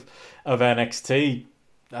era of NXT.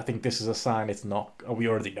 I think this is a sign it's not. We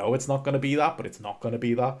already know it's not going to be that, but it's not going to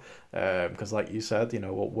be that because, like you said,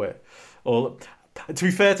 what we're all. To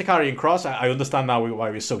be fair to Karrion Kross, I understand now why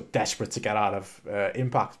he was so desperate to get out of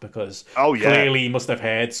Impact because clearly he must have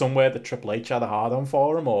heard somewhere that Triple H had a hard on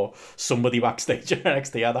for him, or somebody backstage at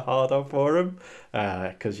NXT had a hard on for him.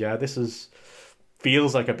 Because this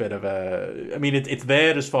feels like a bit of a. I mean, it's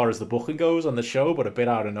there as far as the booking goes on the show, but a bit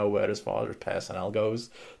out of nowhere as far as personnel goes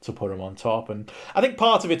to put him on top. And I think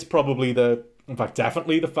part of it's probably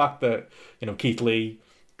definitely the fact that Keith Lee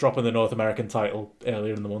dropping the North American title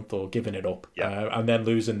earlier in the month or giving it up and then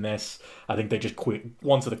losing this. I think they just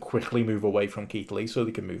wanted to quickly move away from Keith Lee so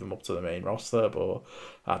they can move him up to the main roster. But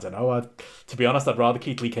I don't know. To be honest, I'd rather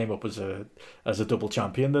Keith Lee came up as a double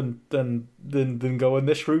champion than going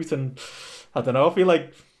this route. And I don't know. I feel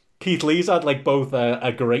like Keith Lee's had like both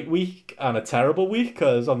a great week and a terrible week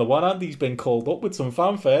because on the one hand he's been called up with some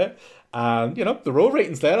fanfare and the Raw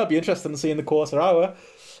ratings there. I'd be interested in seeing the quarter hour.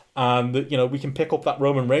 And we can pick up that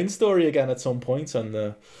Roman Reigns story again at some point.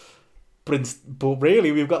 And but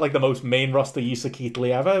really, we've got like the most main roster use of Keith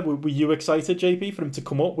Lee ever. Were you excited, JP, for him to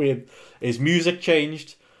come up with his music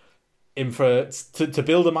changed, to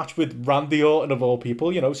build a match with Randy Orton of all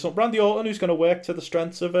people? So Randy Orton, who's going to work to the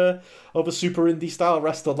strengths of a super indie style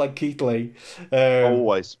wrestler like Keith Lee.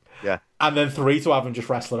 Always, yeah. And then 3 to have him just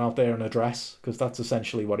wrestling out there in a dress, because that's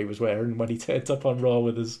essentially what he was wearing when he turned up on Raw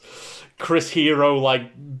with his Chris Hero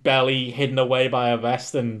like belly hidden away by a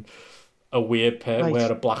vest and a weird pair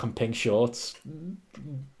of black and pink shorts.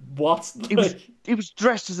 What? He was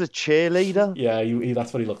dressed as a cheerleader. Yeah,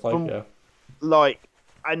 that's what he looked like.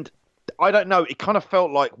 And I don't know. It kind of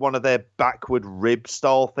felt like one of their backward rib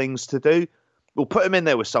style things to do. We'll put him in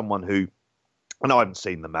there with someone who, and I haven't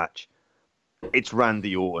seen the match. It's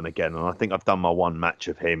Randy Orton again, and I think I've done my one match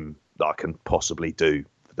of him that I can possibly do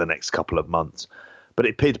for the next couple of months. But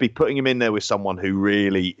it appeared to be putting him in there with someone who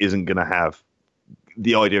really isn't going to have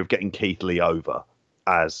the idea of getting Keith Lee over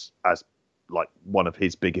as like one of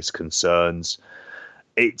his biggest concerns.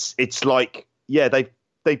 It's like, yeah,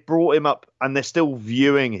 they brought him up and they're still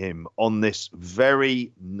viewing him on this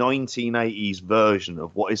very 1980s version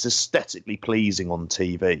of what is aesthetically pleasing on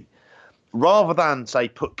TV. Rather than, say,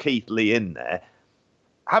 put Keith Lee in there,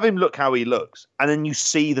 have him look how he looks, and then you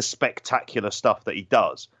see the spectacular stuff that he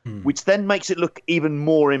does, which then makes it look even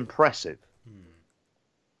more impressive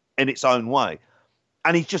in its own way.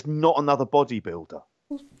 And he's just not another bodybuilder.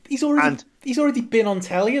 He's already been on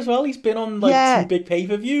telly as well. He's been on some big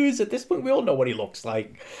pay-per-views. At this point, we all know what he looks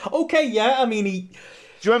like. Okay, yeah, I mean, he... Do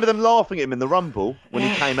you remember them laughing at him in the Rumble when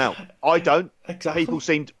he came out? I don't. Exactly. People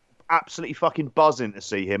seemed absolutely fucking buzzing to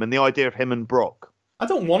see him, and the idea of him and Brock. I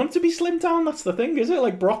don't want him to be slimmed down. That's the thing, is it?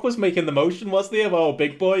 Like, Brock was making the motion, wasn't he? Oh,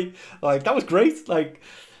 big boy. Like, that was great. Like,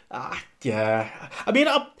 yeah. I mean,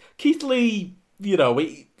 Keith Lee,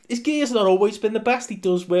 his gear's not always been the best. He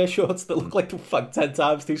does wear shorts that look like 10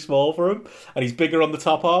 times too small for him, and he's bigger on the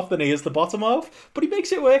top half than he is the bottom half. But he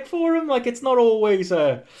makes it work for him. Like, it's not always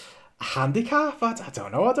a handicap. I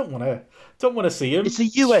don't know. I don't want to see him. It's a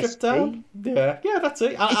USP. Yeah, that's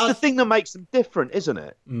it. It's the thing that makes them different, isn't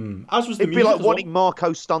it? As was the It'd be music like as wanting well.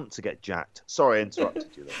 Marco Stunt to get jacked. Sorry, I interrupted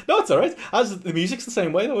you there. No, it's all right. As the music's the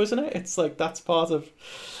same way though, isn't it? It's like that's part of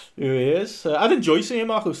who he is. I'd enjoy seeing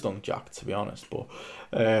Marco Stunt jacked, to be honest. But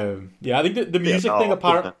I think the music thing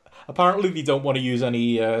apparently they don't want to use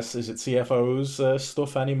any is it CFO's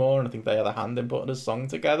stuff anymore, and I think they had a hand in putting a song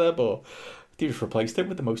together, but they just replaced it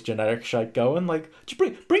with the most generic shite going. Like, just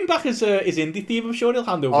bring back his indie theme. I'm sure he'll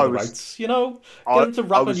hand over the rights. Get him to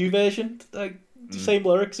rap a new version. Like, the same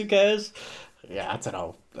lyrics. Who cares? Yeah, I don't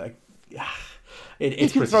know. Like,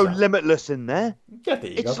 it's you can throw Limitless in there. Yeah,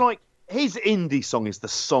 there you go. It's like his indie song is the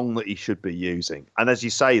song that he should be using. And as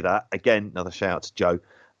you say that, again, another shout out to Joe.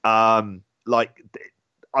 Like,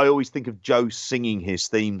 I always think of Joe singing his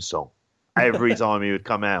theme song every time he would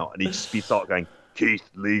come out, and he'd just be start going, Keith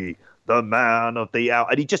Lee, the man of the hour,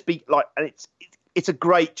 and he'd just be like, and it's a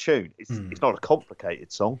great tune. It's not a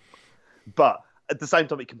complicated song, but at the same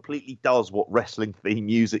time, it completely does what wrestling theme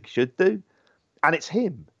music should do, and it's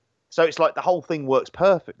him. So it's like the whole thing works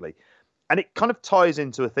perfectly, and it kind of ties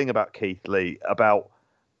into a thing about Keith Lee about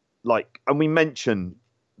like, and we mentioned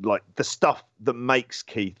like the stuff that makes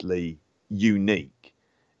Keith Lee unique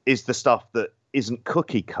is the stuff that isn't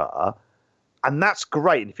cookie cutter, and that's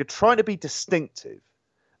great. And if you're trying to be distinctive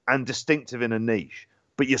in a niche,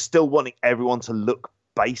 but you're still wanting everyone to look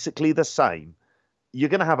basically the same, you're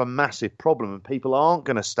going to have a massive problem and people aren't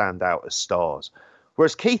going to stand out as stars.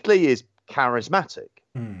 Whereas Keith Lee is charismatic.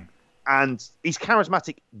 And he's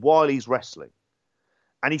charismatic while he's wrestling.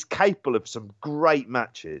 And he's capable of some great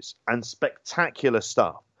matches and spectacular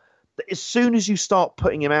stuff. But as soon as you start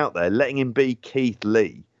putting him out there, letting him be Keith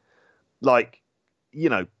Lee, like, you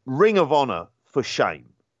know, Ring of Honor, for shame.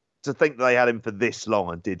 To think they had him for this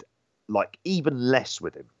long and did, like, even less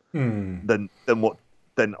with him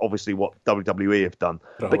than obviously what WWE have done.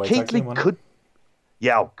 But Keith Lee could...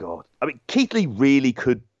 Yeah, oh, God. I mean, Keith Lee really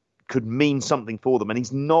could mean something for them, and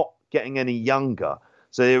he's not getting any younger.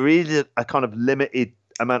 So there is a kind of limited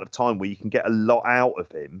amount of time where you can get a lot out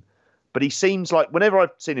of him. But he seems like, whenever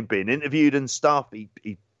I've seen him being interviewed and stuff,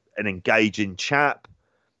 he's an engaging chap,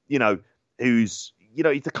 you know, who's, you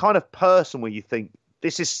know, he's the kind of person where you think,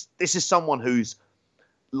 this is someone who's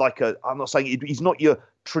like I'm not saying he's not your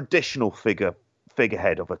traditional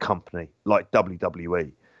figurehead of a company like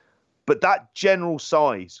WWE. But that general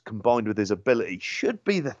size combined with his ability should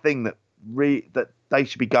be the thing that that they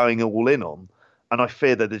should be going all in on. And I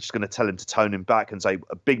fear that they're just going to tell him to tone him back and say,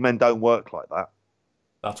 big men don't work like that.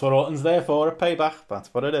 That's what Orton's there for, a payback.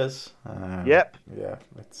 That's what it is. Yep. Yeah.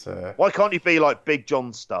 It's. Why can't he be like Big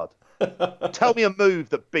John Studd? Tell me a move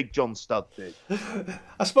that Big John Studd did.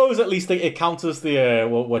 I suppose at least it counters the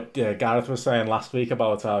what Gareth was saying last week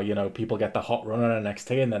about how, you know, people get the hot run on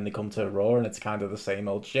NXT and then they come to Raw and it's kind of the same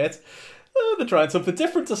old shit. They're trying something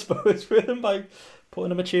different, I suppose, with him by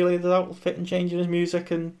putting him a cheerleader's outfit and changing his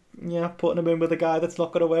music and putting him in with a guy that's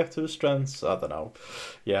not going to work to his strengths. I don't know.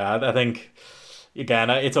 Yeah, I think. Again,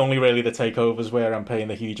 it's only really the takeovers where I'm paying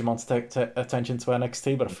the huge amounts of attention to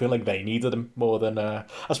NXT, but I feel like they needed them more than... I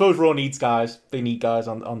suppose Raw needs guys. They need guys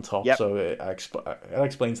on top, yep. So it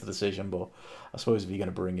explains the decision, but I suppose if you're going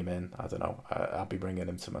to bring him in, I don't know, I'll be bringing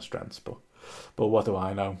him to my strengths, but what do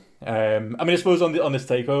I know? I mean, I suppose on this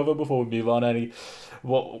takeover, before we move on,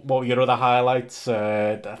 what were your other highlights?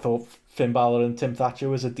 I thought Finn Balor and Tim Thatcher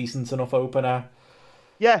was a decent enough opener.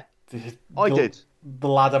 Yeah, I did. The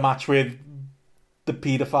ladder match with...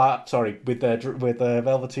 with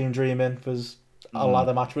Velveteen Dream in was a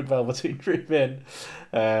ladder match with Velveteen Dream in.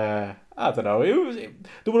 I don't know.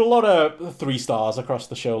 There were a lot of 3 stars across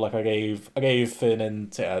the show. Like I gave Finn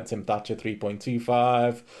and Tim Thatcher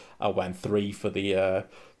 3.25. I went 3 for the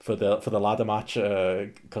ladder match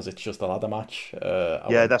because it's just a ladder match.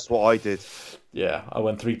 That's what I did. Yeah, I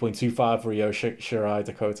went 3.25 for Ryo Shirai,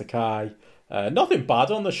 Dakota Kai. Nothing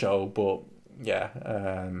bad on the show, but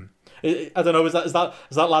yeah. I don't know. Is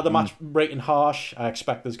that ladder match rating harsh? I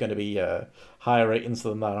expect there's going to be higher ratings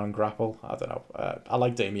than that on Grapple. I don't know. I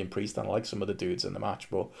like Damian Priest and I like some of the dudes in the match,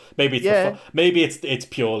 but maybe it's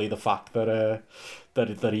purely the fact that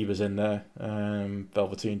he was in there,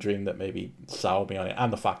 Velveteen Dream, that maybe soured me on it,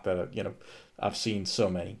 and the fact that I've seen so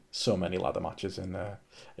many ladder matches in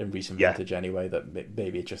recent vintage anyway, that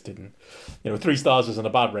maybe it just didn't. 3 stars isn't a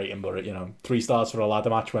bad rating, but 3 stars for a ladder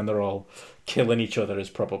match when they're all killing each other is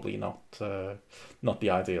probably not the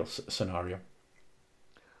ideal scenario.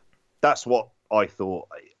 That's what I thought.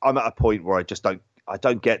 I'm at a point where I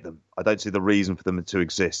don't get them. I don't see the reason for them to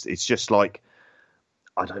exist. It's just like,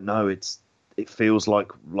 I don't know. It feels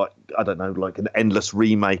like I don't know, like an endless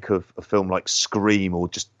remake of a film like Scream, or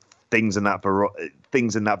just things in that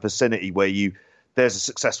vicinity where there's a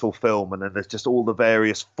successful film and then there's just all the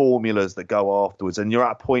various formulas that go afterwards, and you're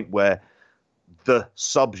at a point where the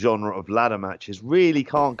subgenre of ladder matches really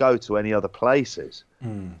can't go to any other places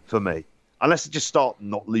for me, unless they just start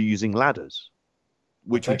not using ladders,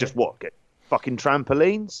 which would just get fucking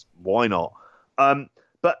trampolines. Why not?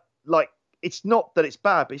 But like, it's not that it's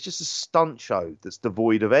bad, but it's just a stunt show that's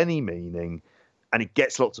devoid of any meaning, and it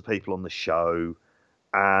gets lots of people on the show.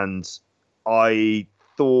 And I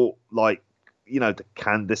thought, like, the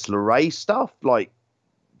Candice LeRae stuff, like,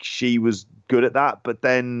 she was good at that, but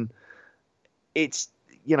then it's,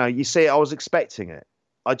 you see, I was expecting it.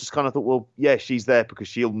 I just kind of thought, well, yeah, she's there because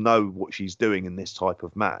she'll know what she's doing in this type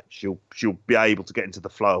of match. She'll be able to get into the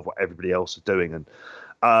flow of what everybody else is doing.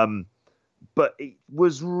 And but it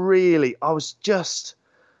was really, I was just,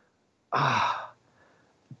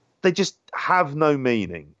 they just have no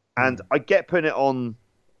meaning. And I get putting it on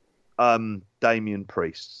Damian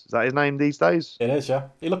Priest. Is that his name these days? It is, yeah.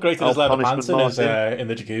 He looked great in his leather pants in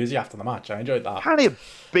the jacuzzi after the match. I enjoyed that. Apparently a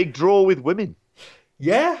big draw with women.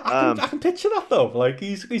 Yeah, I can picture that though. Like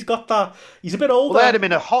he's got that. He's a bit older. Well, they had him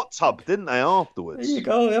in a hot tub, didn't they? Afterwards. There you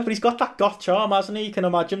go. Yeah, but he's got that goth charm, hasn't he? You can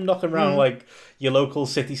imagine knocking around like your local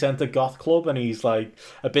city centre goth club, and he's like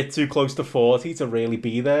a bit too close to 40 to really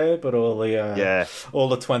be there. But all the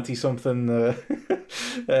 20-something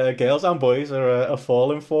Girls and boys are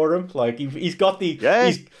falling for him. Like he's got the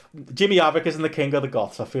he's Jimmy Havoc isn't the king of the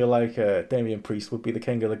goths. I feel like Damian Priest would be the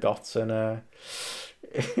king of the goths in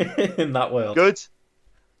in that world. Good.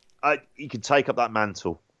 You could take up that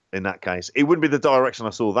mantle in that case. It wouldn't be the direction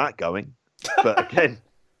I saw that going, but again,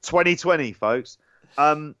 2020, folks.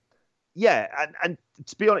 Yeah, and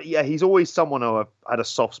to be honest, yeah, he's always someone who I've had a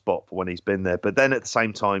soft spot for when he's been there. But then at the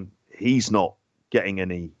same time, he's not getting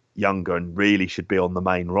any younger and really should be on the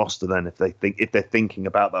main roster. Then if they're thinking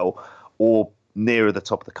about that or nearer the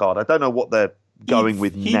top of the card, I don't know what they're going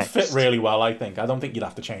with next. He'd fit really well, I think. I don't think you'd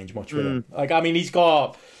have to change much with him. Like, I mean, he's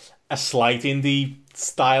got a slight indie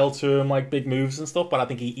style to him, like big moves and stuff, but I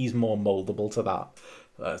think he's more moldable to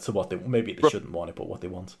that. To what they shouldn't want it, but what they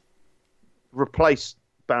want. Replace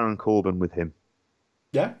Baron Corbin with him.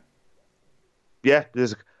 Yeah. Yeah,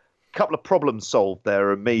 there's a couple of problems solved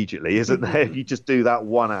there immediately, isn't there? If you just do that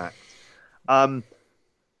one act.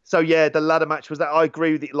 So yeah, the ladder match was that. I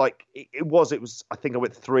agree with it. Like it was. I think I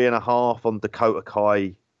went 3.5 on Dakota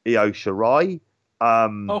Kai, Io Shirai.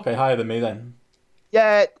 Okay, higher than me then.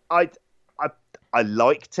 Yeah, I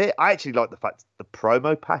liked it. I actually liked the fact the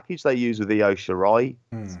promo package they used with Io Shirai,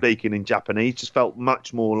 speaking in Japanese, just felt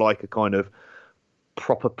much more like a kind of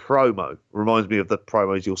proper promo. Reminds me of the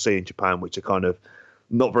promos you'll see in Japan, which are kind of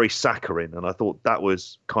not very saccharine, and I thought that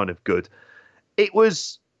was kind of good. It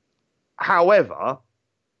was, however,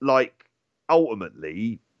 like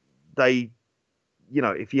ultimately they,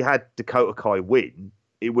 if you had Dakota Kai win,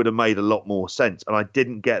 it would have made a lot more sense, and I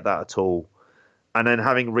didn't get that at all. And then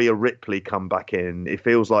having Rhea Ripley come back in, it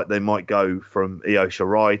feels like they might go from Io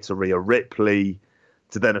Shirai to Rhea Ripley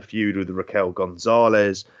to then a feud with Raquel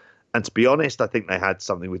Gonzalez. And to be honest, I think they had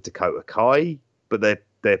something with Dakota Kai, but they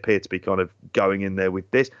appear to be kind of going in there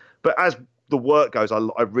with this. But as the work goes, I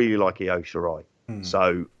really like Io Shirai.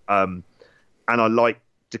 So, and I like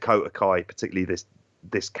Dakota Kai, particularly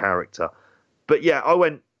this character. But yeah, I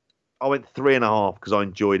went 3.5 because I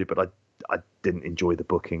enjoyed it, but I didn't enjoy the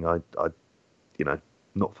booking. I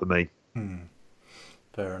not for me.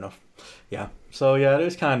 Fair enough. Yeah. So yeah, it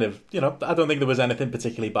was kind of, I don't think there was anything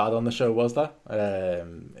particularly bad on the show, was there?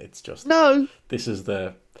 It's just no. This is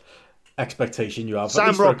the expectation you have.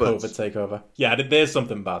 Sam Roberts. For a COVID takeover. Yeah, there's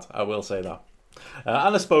something bad. I will say that.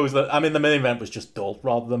 And I suppose that the main event was just dull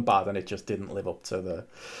rather than bad, and it just didn't live up to the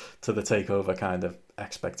takeover kind of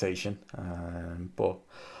expectation. But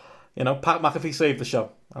Pat McAfee saved the show,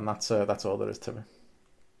 and that's all there is to it.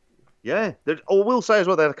 Yeah, we'll say as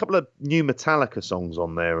well, they had a couple of new Metallica songs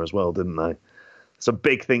on there as well, didn't they? It's a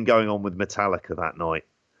big thing going on with Metallica that night.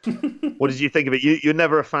 What did you think of it? You're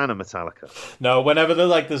never a fan of Metallica. No, whenever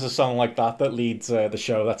there's a song like that leads the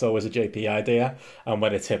show, that's always a JP idea. And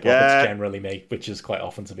when it's hip hop, it's generally me, which is quite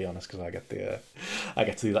often, to be honest, because I get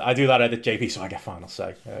to do that. I do that edit JP, so I get final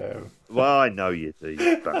say. Well, I know you do,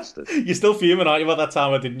 you bastard. You're still fuming, aren't you? About that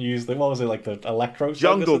time I didn't use what was it, like the electro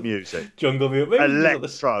jungle music? Jungle music.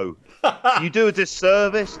 Electro. You do a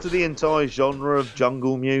disservice to the entire genre of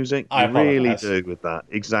jungle music. You really do with that.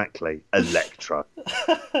 Exactly. Electro.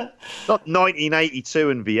 Not 1982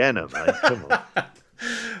 in Vienna, mate. Come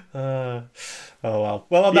on. Oh well.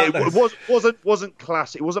 Well, on that it wasn't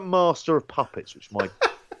classic. It wasn't Master of Puppets, which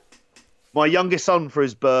my youngest son for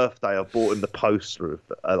his birthday, I bought him the poster of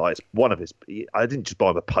it's one of his. I didn't just buy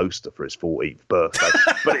him a poster for his 14th birthday,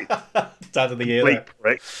 but Dad of the year.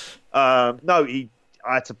 No,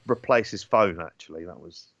 I had to replace his phone. Actually, that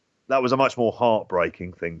was a much more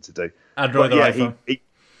heartbreaking thing to do. Android or iPhone.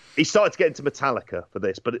 He started to get into Metallica for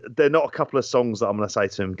this, but they're not a couple of songs that I'm going to say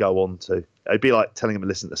to him go on to. It'd be like telling him to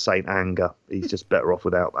listen to Saint Anger. He's just better off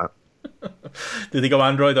without that. Did he go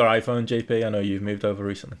Android or iPhone, JP? I know you've moved over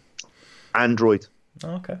recently. Android.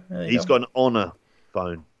 Oh, okay. He's got an Honor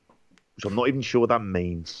phone, which I'm not even sure what that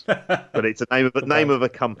means. But it's a name of a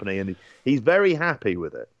company, and he's very happy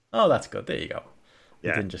with it. Oh, that's good. There you go. Yeah.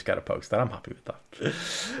 You didn't just get a poster. I'm happy with that.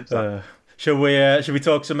 Exactly. Should we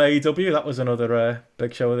talk some AEW? That was another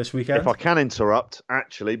big show this weekend. If I can interrupt,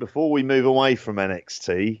 actually, before we move away from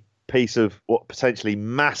NXT, piece of what potentially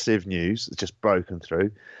massive news that's just broken through.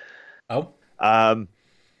 Oh. I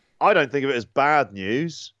don't think of it as bad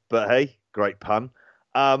news, but hey, great pun.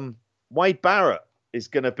 Wade Barrett is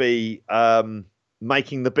going to be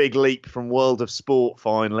making the big leap from World of Sport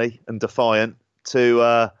finally and Defiant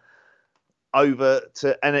to over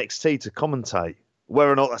to NXT to commentate.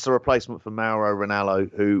 Whether or not that's a replacement for Mauro Ranallo,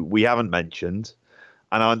 who we haven't mentioned,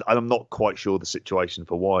 and I'm not quite sure the situation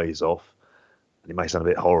for why he's off. And it may sound a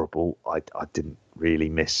bit horrible. I didn't really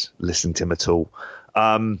miss listening to him at all.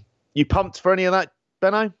 You pumped for any of that,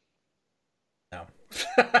 Benno? No.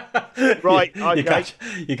 Right, you, okay.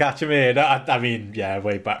 you catch me in. I mean, yeah,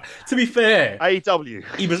 way back. To be fair, AEW.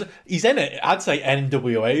 He's in it. I'd say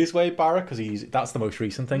NWA is Wade Barrett because that's the most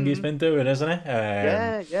recent thing he's been doing, isn't it?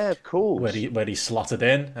 Yeah, of course. Where he slotted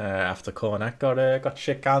in after Cornette got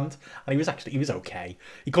shit canned, and he was okay.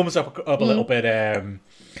 He comes up a little bit.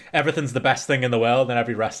 Everything's the best thing in the world, and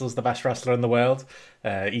every wrestler's the best wrestler in the world.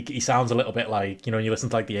 He sounds a little bit like, when you listen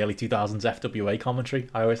to like the early 2000s FWA commentary.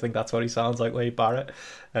 I always think that's what he sounds like, Wade Barrett.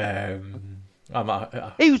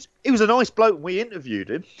 He was a nice bloke when we interviewed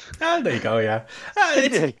him. There you go. Yeah,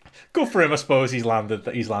 it's good for him. I suppose he's landed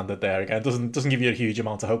there again. Doesn't give you a huge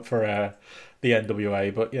amount of hope for the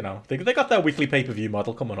NWA, but they got their weekly pay-per-view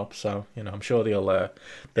model coming up, so I'm sure they'll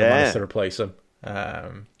manage to replace him.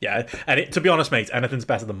 And to be honest, mate, anything's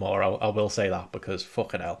better than Moro. I will say that, because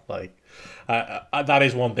fucking hell, like that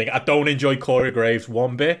is one thing. I don't enjoy Corey Graves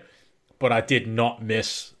one bit, but I did not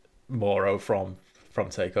miss Moro from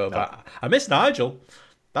TakeOver. No. I miss Nigel.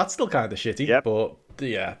 That's still kind of shitty, but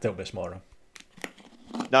yeah, don't miss Moro.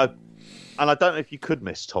 No, and I don't know if you could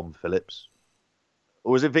miss Tom Phillips,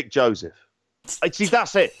 or was it Vic Joseph? See,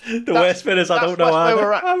 that's it. The worst bit is I don't know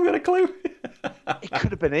either. I haven't got a clue. It could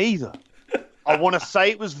have been either. I want to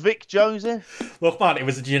say it was Vic Joseph. Look, man, it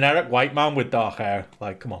was a generic white man with dark hair.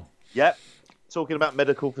 Like, come on. Yep. Talking about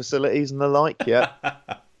medical facilities and the like, yeah.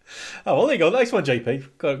 Oh, well, there you go. Nice one,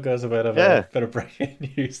 JP. Goes a bit of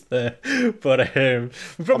breaking news there. But we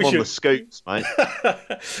probably I'm on the scoops, mate.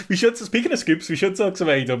 We should. Speaking of scoops, we should talk some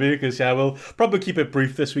AEW, because we'll probably keep it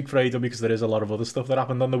brief this week for AEW, because there is a lot of other stuff that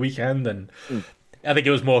happened on the weekend, and I think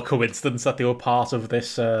it was more coincidence that they were part of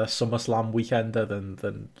this SummerSlam weekender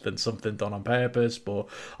than something done on purpose. But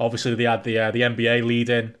obviously they had the NBA lead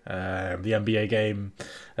in. The NBA game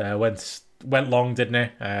went long, didn't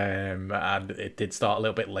it? And it did start a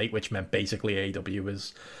little bit late, which meant basically AEW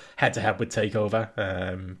was head to head with TakeOver.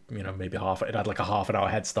 Maybe it had like a half an hour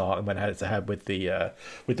head start, and went head to head with the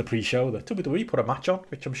pre-show. The WWE put a match on,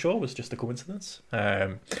 which I'm sure was just a coincidence.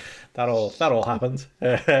 That all happened.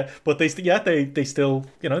 But they still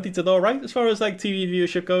they did all right as far as like TV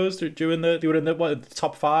viewership goes. They were in the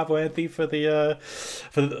top 5, weren't they, for the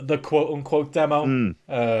quote unquote demo.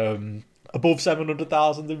 Above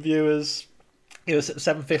 700,000 viewers.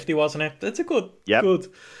 750, wasn't it? It's a good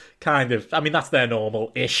kind of. I mean, that's their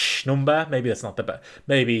normal-ish number. Maybe that's not the best.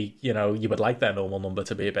 Maybe you would like their normal number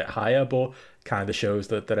to be a bit higher, but kind of shows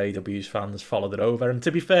that AEW's fans followed it over. And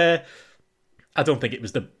to be fair, I don't think it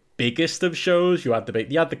was the biggest of shows. You had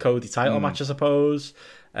the Cody title match, I suppose.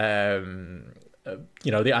 I'd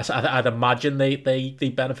imagine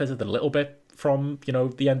they benefited a little bit from the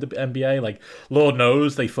NBA. Like, Lord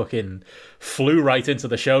knows they fucking flew right into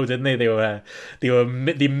the show, didn't they?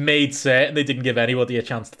 They made certain they didn't give anybody a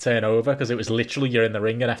chance to turn over, because it was literally, you're in the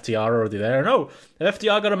ring and FTR are already there. No,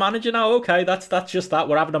 FTR got a manager now. Okay, that's just that.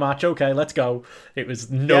 We're having a match. Okay, let's go. It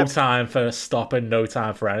was no time for stopping, no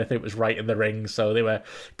time for anything. It was right in the ring. So they were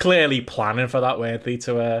clearly planning for that, weren't they?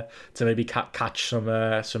 To maybe catch some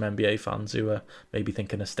NBA fans who were maybe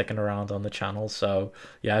thinking of sticking around on the channel. So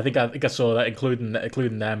yeah, I think I saw that, including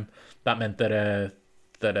them. That meant that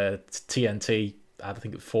TNT, I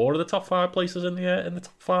think 4 of the top 5 places in the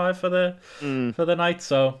top 5 for the night.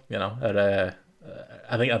 So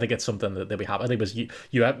I think it's something that they'll be happy. I think it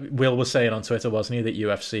was Will was saying on Twitter, wasn't he, that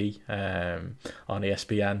UFC on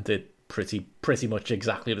ESPN did pretty much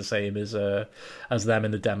exactly the same as them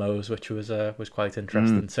in the demos, which was quite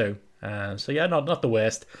interesting too. So yeah, not the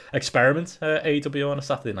worst experiment. AEW on a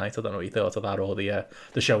Saturday night. I don't know what you thought of that, or the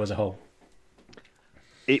show as a whole.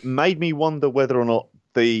 It made me wonder whether or not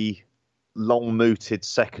the long-mooted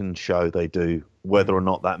second show they do, whether or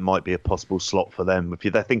not that might be a possible slot for them.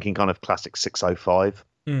 If they're thinking kind of classic 605,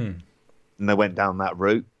 and they went down that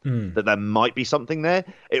route, that there might be something there.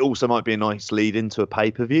 It also might be a nice lead into a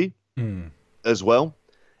pay-per-view as well.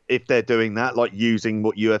 If they're doing that, like using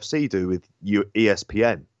what UFC do with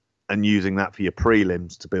ESPN and using that for your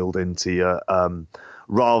prelims to build into your,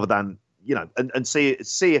 rather than, and see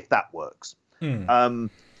if that works.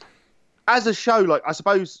 As a show, like, I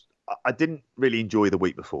suppose I didn't really enjoy the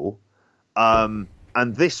week before, and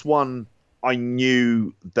this one I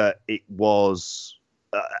knew that it was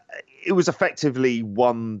effectively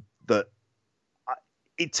one that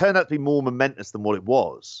it turned out to be more momentous than what it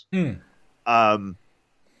was,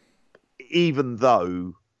 even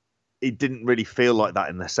though it didn't really feel like that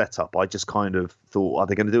in their setup. I just kind of thought, are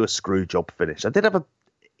they going to do a screw job finish? I did have an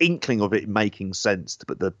inkling of it making sense to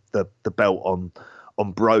put the belt on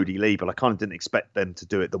Brody Lee, but I kind of didn't expect them to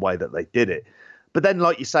do it the way that they did it. But then,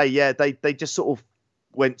 like you say, yeah, they just sort of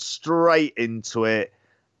went straight into it.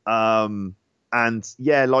 And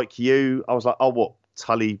yeah, like you, I was like, oh, what,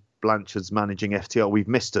 Tully Blanchard's managing FTR, we've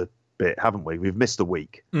missed a bit, haven't we? We've missed a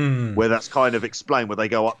week where that's kind of explained, where they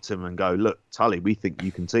go up to him and go, look, Tully, we think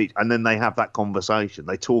you can teach. And then they have that conversation.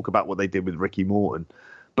 They talk about what they did with Ricky Morton.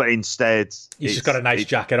 But instead... He's just got a nice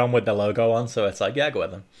jacket on with the logo on, so it's like, yeah, go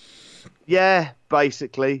with them. Yeah,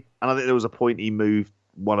 basically. And I think there was a point he moved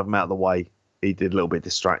one of them out of the way. He did a little bit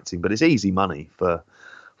distracting, but it's easy money for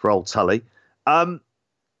old Tully. As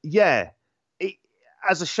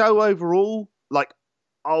a show overall, like,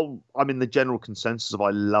 I'm in the general consensus of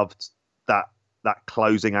I loved that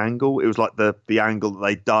closing angle. It was like the angle that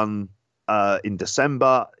they'd done in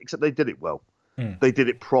December, except they did it well. They did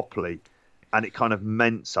it properly. And it kind of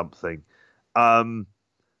meant something.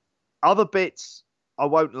 Other bits, I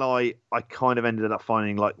won't lie, I kind of ended up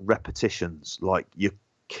finding like repetitions, like you're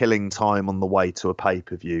killing time on the way to a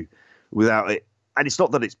pay-per-view without it. And it's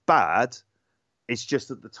not that it's bad. It's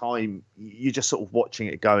just at the time you're just sort of watching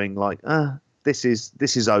it going like, this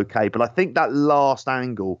is okay. But I think that last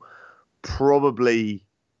angle probably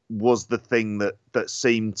was the thing that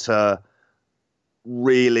seemed to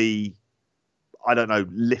really, I don't know,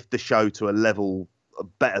 lift the show to a level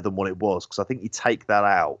better than what it was. Because I think you take that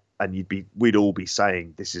out and we'd all be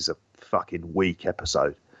saying this is a fucking weak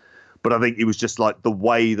episode. But I think it was just like the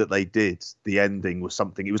way that they did the ending was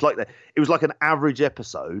something. It was like an average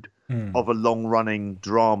episode of a long running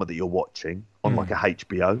drama that you're watching on like a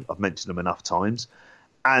HBO. I've mentioned them enough times,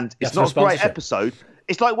 and it's not a great episode.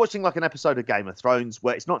 It's like watching like an episode of Game of Thrones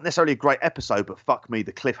where it's not necessarily a great episode, but fuck me,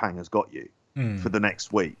 the cliffhanger's got you for the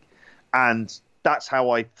next week, and that's how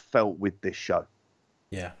I felt with this show.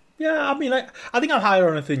 Yeah. I mean, I think I'm higher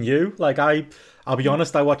on it than you. Like, I'll be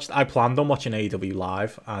honest, I planned on watching AEW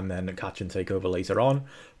live and then catching TakeOver later on,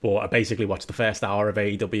 but I basically watched the first hour of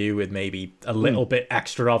AEW with maybe a little bit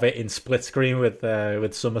extra of it in split screen with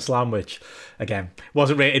SummerSlam, which again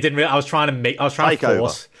wasn't really. It didn't really. I was trying to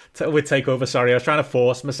force with TakeOver. Sorry, I was trying to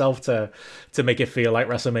force myself to make it feel like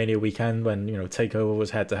WrestleMania weekend when TakeOver was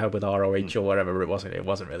head to head with ROH or whatever. It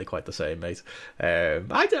wasn't really quite the same, mate. I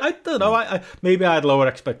don't know. I maybe I had lower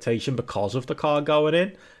expectation because of the card going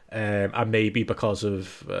in. And maybe because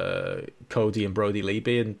of Cody and Brody Lee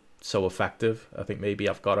being so effective, I think maybe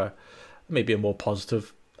I've got a more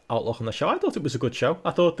positive outlook on the show. I thought it was a good show.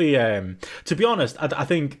 I thought to be honest, I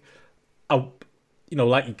think,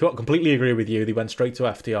 completely agree with you. They went straight to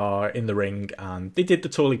FTR in the ring, and they did the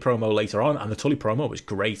Tully promo later on, and the Tully promo was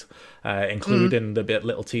great, including the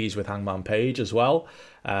little tease with Hangman Page as well.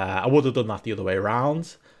 I would have done that the other way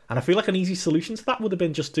around, and I feel like an easy solution to that would have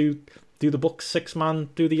been just to do the Bucks 6-man,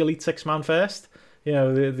 do the Elite 6-man first.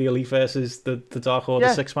 The Elite versus the Dark Order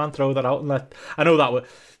 6-man, throw that out and let... I know that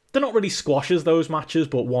they're not really squashes, those matches,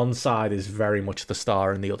 but one side is very much the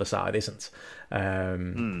star and the other side isn't.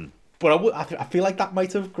 But I feel like that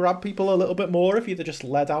might have grabbed people a little bit more if you'd have just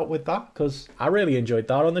led out with that, because I really enjoyed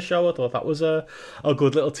that on the show. I thought that was a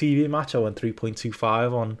good little TV match. I went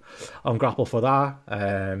 3.25 on Grapple for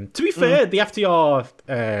that. To be fair, the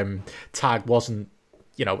FTR tag wasn't,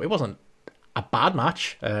 it wasn't a bad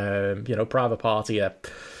match. Private Party,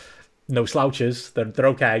 no slouches. They're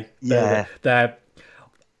okay. Yeah.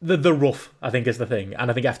 They're rough, I think, is the thing, and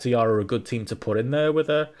I think FTR are a good team to put in there with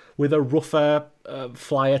a rougher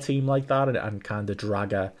flyer team like that, and kind of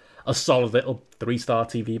drag a solid little 3-star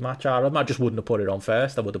TV match out of them. I just wouldn't have put it on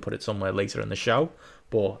first. I would have put it somewhere later in the show,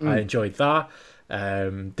 but I enjoyed that.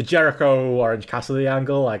 The Jericho Orange Cassidy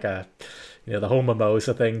angle, like the whole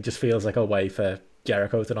Mimosa thing, just feels like a way for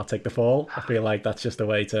Jericho to not take the fall. I feel like that's just a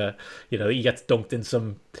way to, he gets dunked in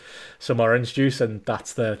some orange juice, and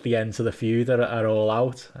that's the end to the feud at All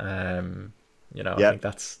Out. I think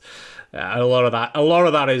that's a lot of that. A lot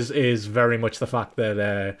of that is very much the fact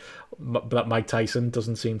that Mike Tyson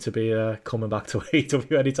doesn't seem to be coming back to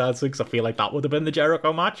AEW anytime soon. Because I feel like that would have been the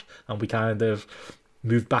Jericho match, and we kind of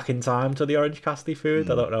moved back in time to the Orange Cassidy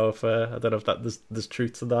feud. I don't know if that there's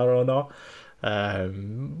truth to that or not. But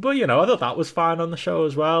I thought that was fine on the show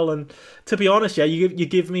as well. And to be honest, you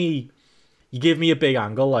give me a big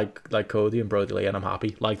angle like Cody and Brody Lee, and I'm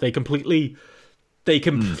happy. Like they completely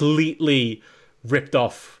ripped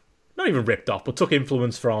off, not even ripped off, but took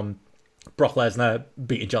influence from Brock Lesnar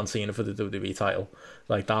beating John Cena for the WWE title.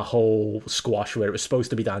 Like that whole squash where it was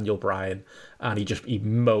supposed to be Daniel Bryan, and he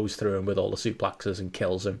mows through him with all the suplexes and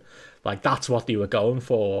kills him. Like, that's what they were going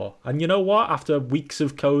for. And you know what? After weeks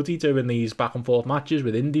of Cody doing these back and forth matches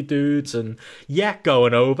with indie dudes and,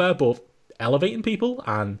 going over, but elevating people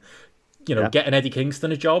and, getting Eddie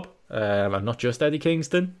Kingston a job, and not just Eddie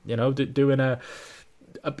Kingston, doing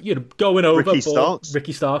going over. Ricky Starks.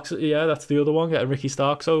 Ricky Starks, that's the other one, getting Ricky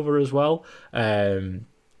Starks over as well.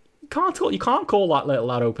 you can't call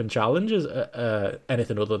that open challenge as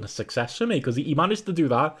anything other than a success for me, because he managed to do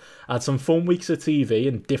that, had some fun weeks of TV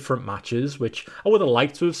and different matches, which I would have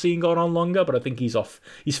liked to have seen going on longer, but I think he's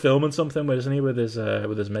filming something, isn't he, with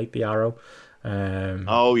his mate the Arrow.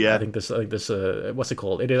 Oh yeah, I think this what's it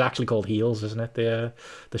called? It is actually called Heels, isn't it?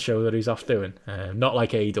 The show that he's off doing, not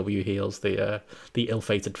like AEW Heels, the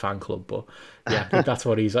ill-fated fan club, but yeah, I think that's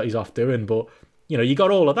what he's off doing. But you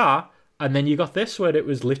got all of that, and then you got this where it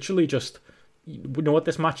was literally just, you know what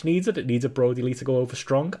this match needs? It needs a Brody Lee to go over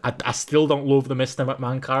strong. I still don't love the Mr.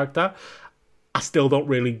 McMahon character. I still don't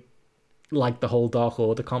really like the whole Dark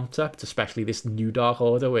Order concept, especially this new Dark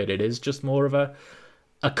Order where it is just more of a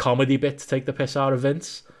comedy bit to take the piss out of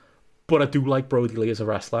Vince. But I do like Brody Lee as a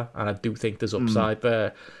wrestler, and I do think there's upside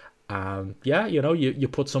there. Yeah, you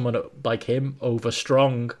put someone like him over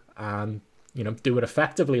strong and, do it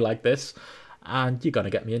effectively like this, and you're going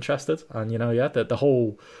to get me interested. And, the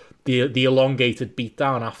whole, the elongated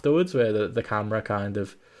beatdown afterwards where the camera kind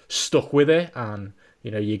of stuck with it, and,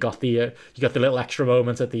 you got the little extra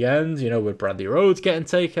moments at the end, with Brandy Rhodes getting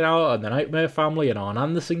taken out and the Nightmare Family and Arn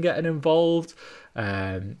Anderson getting involved.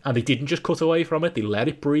 And they didn't just cut away from it, they let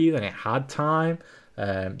it breathe and it had time.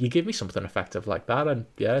 You give me something effective like that, and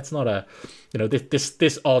yeah, it's not a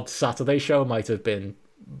this odd Saturday show might have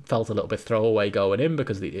felt a little bit throwaway going in,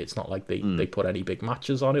 because it's not like they put any big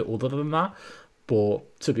matches on it other than that.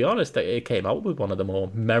 But to be honest, it came out with one of the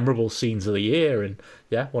more memorable scenes of the year, and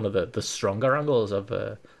yeah, one of the stronger angles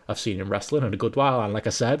I've seen in wrestling in a good while. And like I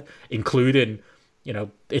said, including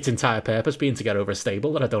its entire purpose being to get over a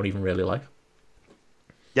stable that I don't even really like.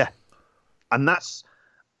 Yeah, and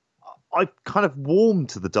I've kind of warmed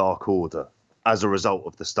to the Dark Order as a result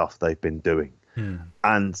of the stuff they've been doing,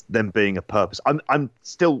 and them being a purpose. I'm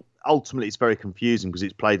still, ultimately, it's very confusing because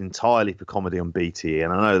it's played entirely for comedy on BTE,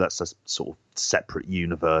 and I know that's a sort of separate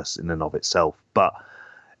universe in and of itself, but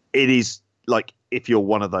it is like, if you're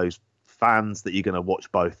one of those fans that you're going to watch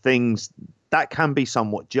both things, that can be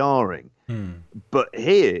somewhat jarring. But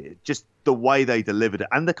here, just the way they delivered it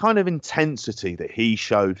and the kind of intensity that he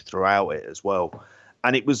showed throughout it as well.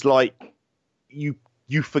 And it was like, you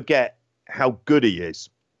forget how good he is.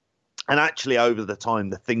 And actually, over the time,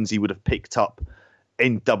 the things he would have picked up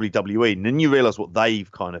in WWE, and then you realise what they've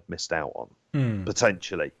kind of missed out on,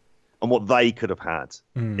 potentially, and what they could have had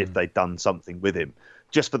if they'd done something with him,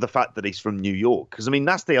 just for the fact that he's from New York. Because, I mean,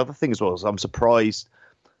 that's the other thing as well. I'm surprised.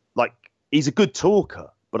 Like, he's a good talker,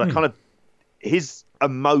 but his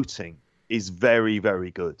emoting is very,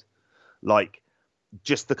 very good. Like,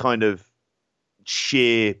 just the kind of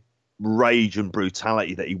sheer rage and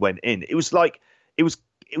brutality that he went in. It was like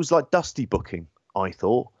Dusty booking, I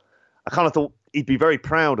thought. I kind of thought he'd be very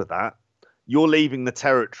proud of that. You're leaving the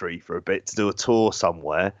territory for a bit to do a tour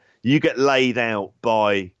somewhere. You get laid out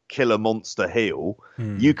by Killer Monster Heel.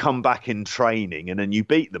 You come back in training and then you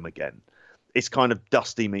beat them again. It's kind of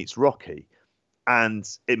Dusty meets Rocky. And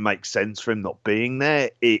it makes sense for him not being there.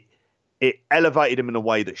 It elevated him in a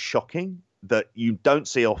way that's shocking, that you don't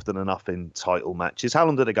see often enough in title matches. How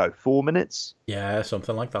long did it go? 4 minutes? Yeah,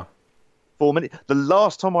 something like that. 4 minutes. The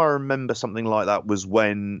last time I remember something like that was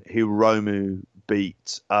when Hiromu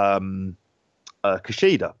beat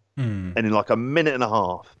Kushida, and in like a minute and a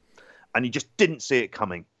half, and you just didn't see it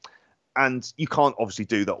coming. And you can't obviously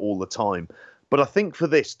do that all the time. But I think for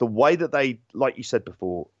this, the way that they, like you said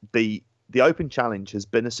before, the Open Challenge has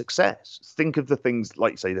been a success. Think of the things,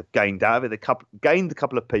 like you say, they've gained out of it. They've gained a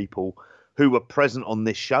couple of people who were present on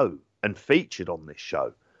this show and featured on this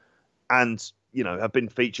show, and have been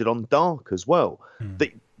featured on Dark as well.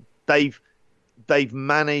 They've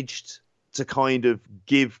managed to kind of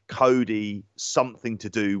give Cody something to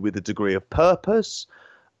do with a degree of purpose.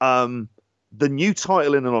 The new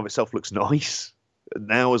title in and of itself looks nice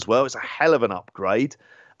now as well. It's a hell of an upgrade,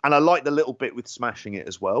 and I like the little bit with smashing it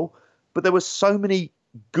as well. But there were so many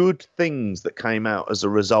good things that came out as a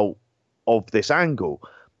result of this angle.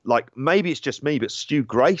 Like, maybe it's just me, but Stu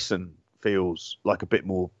Grayson feels like a bit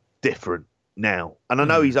more different now. And I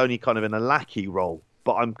know he's only kind of in a lackey role,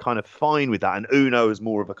 but I'm kind of fine with that. And Uno is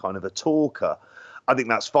more of a kind of a talker. I think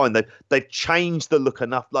that's fine. They've changed the look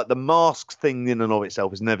enough. Like, the mask thing in and of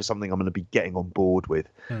itself is never something I'm going to be getting on board with.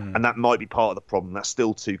 And that might be part of the problem. That's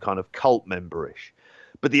still too kind of cult memberish.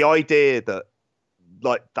 But the idea that,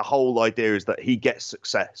 like, the whole idea is that he gets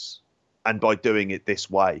success, and by doing it this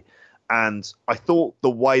way. And I thought the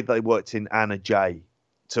way they worked in Anna Jay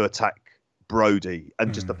to attack Brody,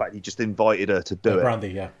 and just the fact he just invited her to do it. Brandy,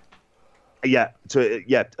 yeah. Yeah.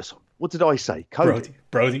 What did I say? Cody?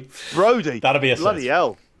 Brody. That'd be a bloody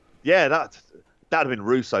hell. Yeah, that'd have been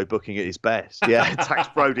Russo booking at his best. Yeah, attacks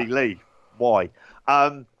Brody Lee. Why?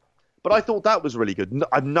 But I thought that was really good.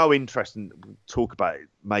 I've no interest in talk about it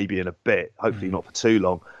maybe in a bit, hopefully not for too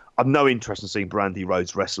long. I've no interest in seeing Brandy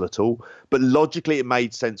Rhodes wrestle at all. But logically, it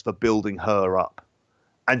made sense for building her up.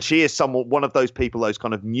 And she is somewhat one of those people, those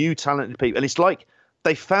kind of new talented people. And it's like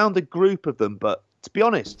they found a group of them. But to be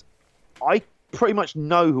honest, I pretty much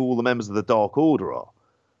know who all the members of the Dark Order are.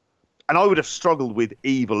 And I would have struggled with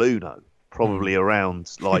Evil Uno, probably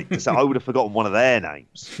around, like, so I would have forgotten one of their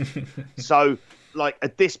names. So, like,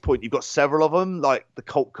 at this point, you've got several of them. Like, the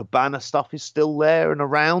Colt Cabana stuff is still there and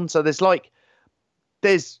around. So they've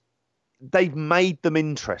made them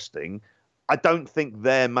interesting. I don't think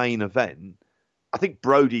their main event, I think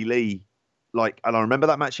Brody Lee, like, and I remember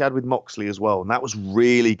that match he had with Moxley as well, and that was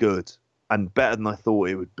really good and better than I thought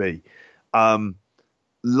it would be.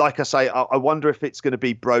 Like I say, I wonder if it's going to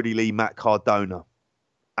be Brody Lee, Matt Cardona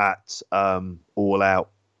at All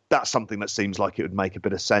Out. That's something that seems like it would make a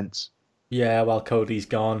bit of sense. Yeah, well, Cody's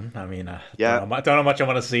gone. I mean, I don't know how much I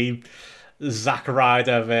want to see Zack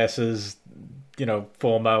Ryder versus,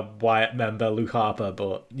 former Wyatt member Luke Harper,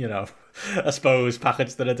 but, I suppose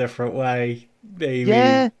packaged in a different way. Maybe.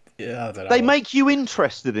 Yeah, I don't know. They make you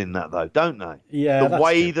interested in that, though, don't they? Yeah, the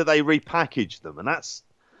way that they repackage them, and that's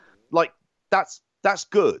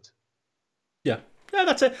good. Yeah,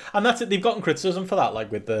 that's it, and that's it. They've gotten criticism for that,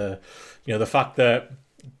 like with the, the fact that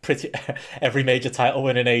pretty every major title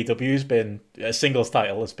win in AEW has been a singles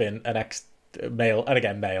title has been an ex-male, and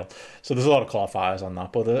again male. So there's a lot of clarifiers on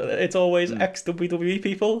that, but it's always ex-WWE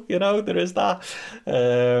people. There is that.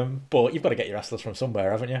 But you've got to get your wrestlers from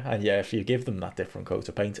somewhere, haven't you? And yeah, if you give them that different coat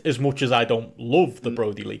of paint, as much as I don't love the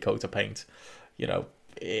Brody Lee coat of paint,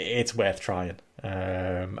 it's worth trying.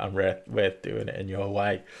 And worth doing it in your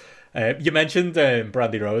way. You mentioned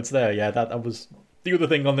Brandy Rhodes there. Yeah, that was the other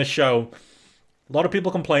thing on this show. A lot of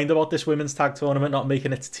people complained about this women's tag tournament not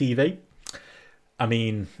making it to TV. I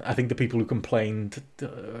mean, I think the people who complained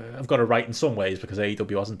have got it right in some ways because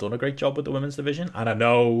AEW hasn't done a great job with the women's division. And I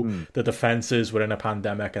know the defenses were in a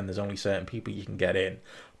pandemic and there's only certain people you can get in.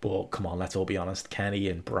 But come on, let's all be honest. Kenny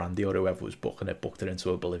and Brandy or whoever was booking it booked it into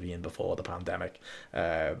oblivion before the pandemic.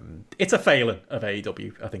 It's a failing of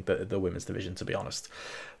AEW, I think, the women's division, to be honest.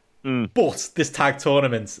 But this tag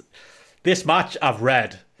tournament, this match I've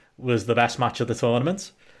read was the best match of the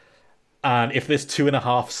tournament. And if this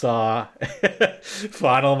 2.5-star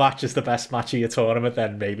final match is the best match of your tournament,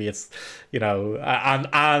 then maybe it's,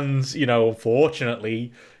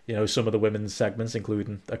 unfortunately, some of the women's segments,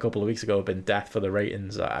 including a couple of weeks ago, have been death for the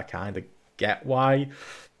ratings. I kind of get why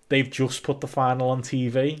they've just put the final on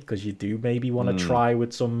TV, because you do maybe want to try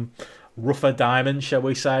with some rougher diamonds, shall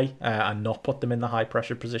we say, and not put them in the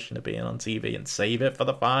high-pressure position of being on TV and save it for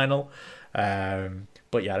the final.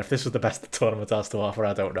 But yeah, if this was the best the tournament has to offer,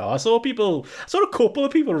 I don't know. I saw a couple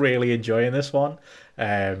of people really enjoying this one.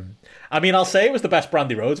 I mean, I'll say it was the best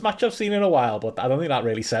Brandy Rhodes match I've seen in a while, but I don't think that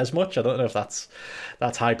really says much. I don't know if that's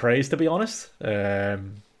high praise, to be honest. I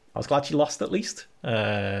was glad she lost at least.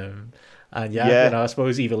 And I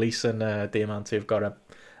suppose Ivelisse and Diamante have got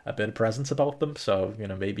a bit of presence about them, so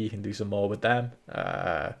maybe you can do some more with them.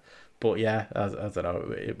 But yeah, I don't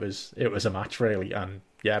know. It was a match really, and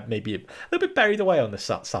yeah, maybe a little bit buried away on this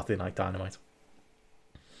Saturday Night Dynamite.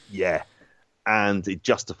 Yeah, and it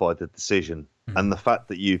justified the decision. And the fact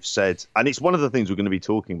that you've said, and it's one of the things we're going to be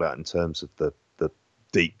talking about in terms of the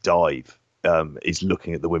deep dive, is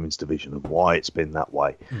looking at the women's division and why it's been that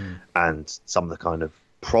way, and some of the kind of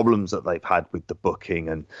problems that they've had with the booking.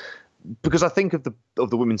 And because I think of the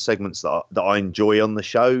women's segments that I enjoy on the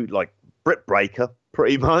show, like Britt Baker,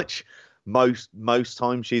 pretty much most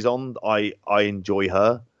times she's on, I enjoy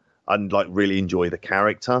her and like really enjoy the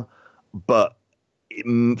character, but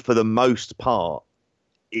for the most part,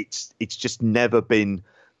 it's just never been.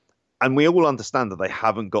 And we all understand that they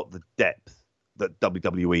haven't got the depth that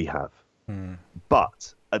WWE have,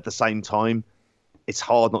 but at the same time, it's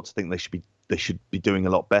hard not to think they should be doing a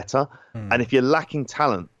lot better. And if you're lacking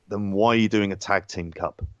talent, then why are you doing a tag team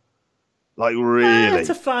cup? Like, really?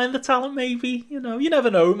 To find the talent, maybe. You never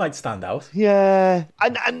know who might stand out. Yeah.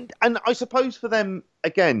 And I suppose for them,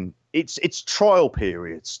 again, it's trial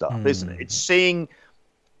period stuff, isn't it? It's seeing...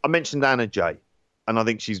 I mentioned Anna Jay, and I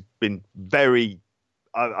think she's been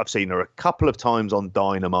I've seen her a couple of times on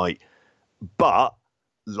Dynamite, but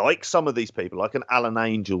like some of these people, like an Alan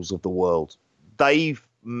Angels of the world, they've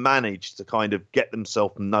managed to kind of get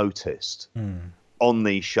themselves noticed on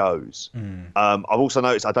these shows. I've also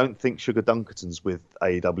noticed I don't think Sugar Dunkerton's with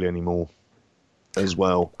AEW anymore as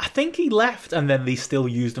well. I think he left and then they still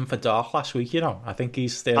used him for Dark last week, I think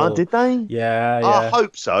he's still... Oh, did they? Yeah. I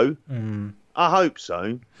hope so. I hope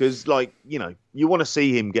so, because you want to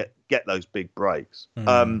see him get those big breaks.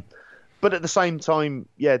 But at the same time,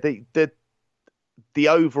 yeah, the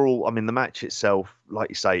overall, I mean, the match itself, like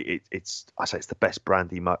you say, it's the best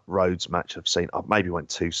Brandy Rhodes match I've seen. I maybe went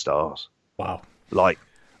 2 stars. Wow. Like,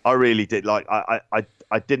 I really did. Like,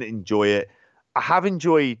 I didn't enjoy it. I have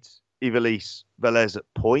enjoyed Ivelisse Velez at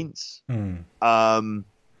points.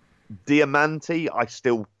 Diamante, I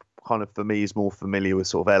still kind of, for me, is more familiar with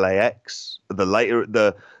sort of LAX,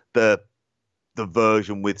 the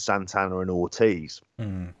version with Santana and Ortiz.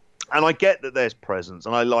 And I get that there's presence,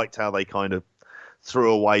 and I liked how they kind of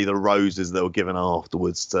threw away the roses that were given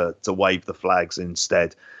afterwards to wave the flags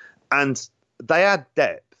instead. And they had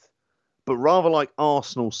depth, but rather like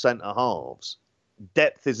Arsenal centre halves,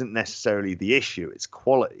 depth isn't necessarily the issue, it's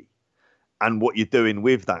quality and what you're doing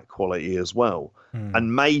with that quality as well.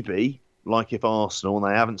 And maybe, like if Arsenal, and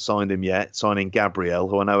they haven't signed him yet, signing Gabriel,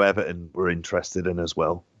 who I know Everton were interested in as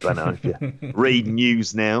well. Don't know if you read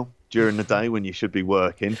news now during the day when you should be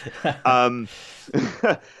working.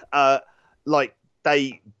 Like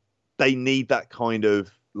they need that kind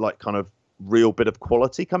of real bit of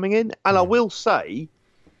quality coming in. And I will say,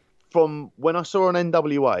 from when I saw an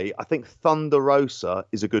NWA, I think Thunder Rosa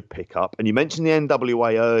is a good pickup. And you mentioned the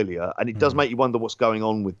NWA earlier, and it does make you wonder what's going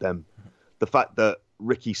on with them. The fact that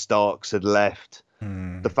Ricky Starks had left,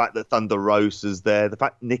 the fact that Thunder Rosa's there, the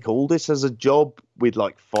fact Nick Aldis has a job with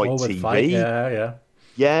like Fight TV.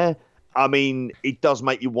 Yeah. I mean, it does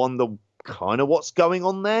make you wonder kind of what's going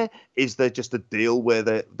on there. Is there just a deal where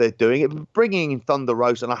they're doing it, bringing in Thunder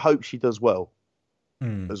Rosa, and I hope she does well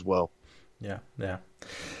as well. Yeah.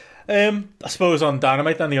 I suppose on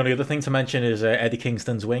Dynamite, then the only other thing to mention is Eddie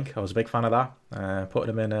Kingston's wink. I was a big fan of that.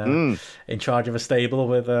 Putting him in charge of a stable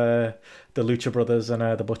with the Lucha Brothers and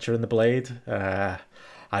the Butcher and the Blade. I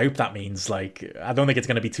hope that means, like, I don't think it's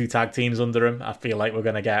going to be 2 tag teams under him. I feel like we're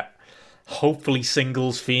going to get hopefully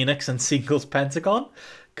singles Phoenix and singles Pentagon,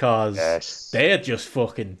 because they're just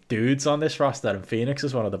fucking dudes on this roster, and Phoenix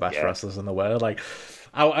is one of the best wrestlers in the world. Like,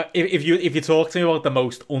 if you talk to me about the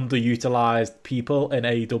most underutilized people in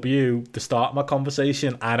AEW to start my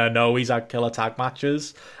conversation, and I know he's had killer tag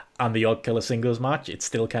matches and the odd killer singles match, it's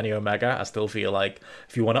still Kenny Omega. I still feel like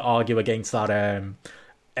if you want to argue against that,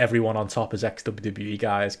 everyone on top is ex-WWE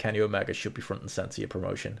guys, Kenny Omega should be front and center of your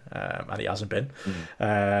promotion, and he hasn't been.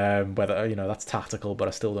 Whether that's tactical, but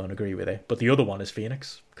I still don't agree with it. But the other one is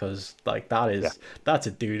Phoenix, because like that's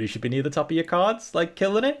a dude who should be near the top of your cards, like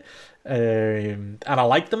killing it. And I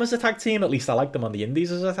like them as a tag team. At least I like them on the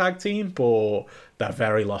indies as a tag team, but they're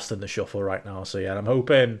very lost in the shuffle right now. So yeah, I'm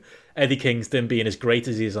hoping Eddie Kingston, being as great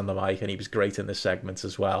as he is on the mic, and he was great in this segment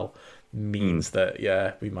as well, means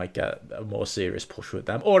that we might get a more serious push with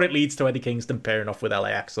them, or it leads to Eddie Kingston pairing off with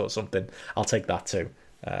LAX or something. I'll take that too.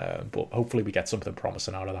 But hopefully we get something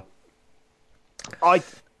promising out of that.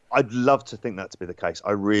 I'd love to think that to be the case.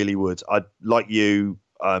 I really would. I'd, like you,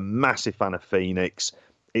 a massive fan of Phoenix.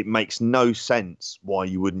 It makes no sense why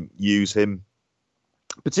you wouldn't use him,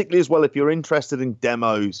 particularly as well if you're interested in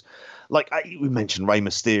demos. Like we mentioned Rey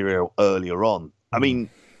Mysterio earlier on. I mean,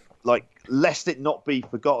 like, lest it not be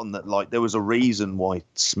forgotten that like there was a reason why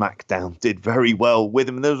SmackDown did very well with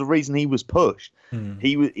him, and there was a reason he was pushed.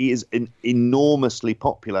 He is enormously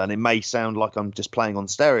popular, and it may sound like I'm just playing on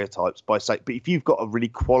stereotypes by saying, but if you've got a really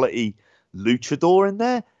quality luchador in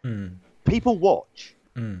there, people watch.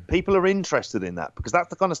 People are interested in that, because that's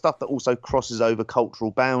the kind of stuff that also crosses over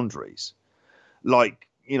cultural boundaries. Like,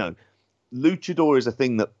 luchador is a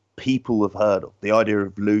thing that people have heard of, the idea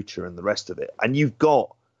of lucha and the rest of it. And you've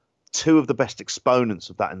got 2 of the best exponents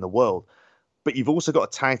of that in the world. But you've also got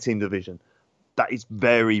a tag team division that is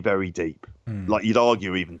very, very deep. Like, you'd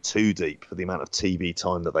argue even too deep for the amount of TV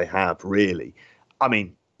time that they have, really. I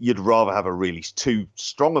mean, you'd rather have a really too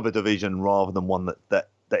strong of a division rather than one that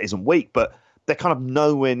isn't weak. But they're kind of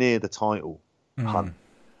nowhere near the title hunt.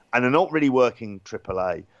 And they're not really working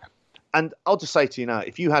AAA. And I'll just say to you now,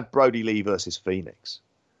 if you had Brody Lee versus Phoenix,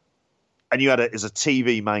 and you had it as a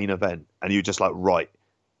TV main event, and you're just like, right,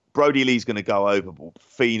 Brody Lee's going to go over, but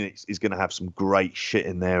Phoenix is going to have some great shit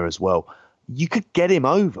in there as well, you could get him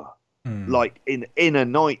over, like in a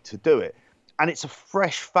night to do it. And it's a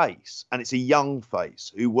fresh face, and it's a young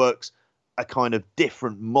face who works a kind of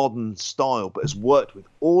different modern style, but has worked with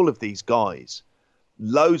all of these guys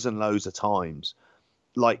loads and loads of times.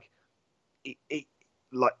 Like,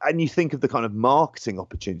 and you think of the kind of marketing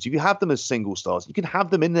opportunities. If you have them as single stars, you can have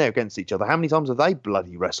them in there against each other. How many times have they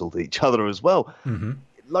bloody wrestled each other as well?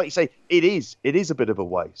 Like you say, it is a bit of a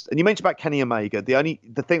waste. And you mentioned about Kenny Omega.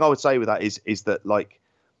 The thing I would say with that is that, like,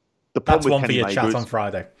 the problem with Kenny Omega chat on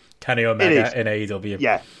Friday. Kenny Omega in AEW.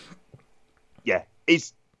 Yeah.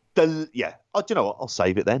 Is Yeah. Oh, do you know what? I'll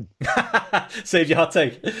save it then. Save your hot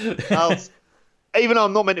take. Even though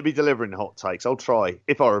I'm not meant to be delivering hot takes, I'll try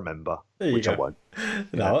if I remember, which I won't.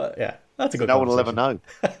 No, yeah, that's a good. No one will ever know.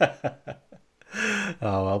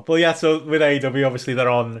 Oh well, but yeah. So with AEW, obviously they're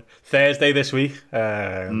on Thursday this week.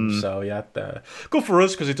 So yeah, good for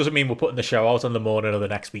us because it doesn't mean we're putting the show out on the morning of the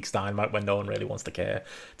next week's Dynamite when no one really wants to care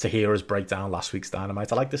to hear us break down last week's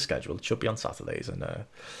Dynamite. I like this schedule; it should be on Saturdays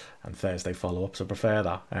and Thursday follow up. So I prefer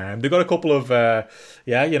that. They've got a couple of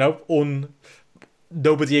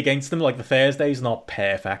nobody against them. Like the Thursday's not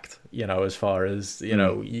perfect, as far as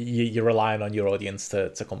you're relying on your audience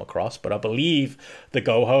to come across. But I believe the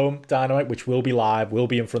Go Home Dynamite, which will be live, will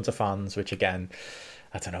be in front of fans. Which again,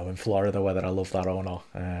 I don't know in Florida whether I love that or not.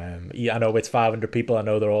 I know it's 500 people. I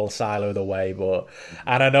know they're all siloed away,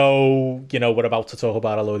 and I know we're about to talk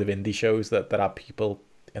about a load of indie shows that have people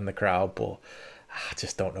in the crowd, but I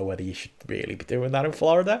just don't know whether you should really be doing that in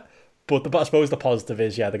Florida. But I suppose the positive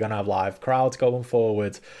is, they're going to have live crowds going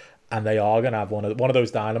forward, and they are going to have one of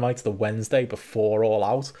those Dynamites the Wednesday before All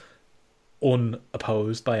Out,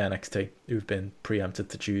 unopposed by NXT, who've been preempted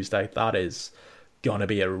to Tuesday. That is going to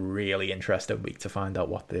be a really interesting week to find out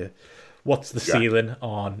what's the ceiling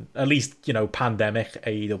on, at least, pandemic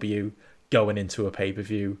AEW going into a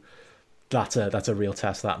pay-per-view. That's a real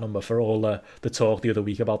test, that number, for all the talk the other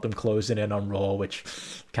week about them closing in on Raw, which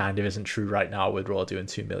kind of isn't true right now with Raw doing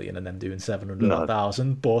 2 million and then doing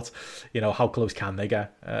 700,000. But how close can they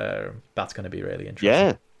get? That's going to be really interesting.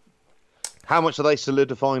 Yeah. How much are they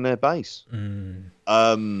solidifying their base? There's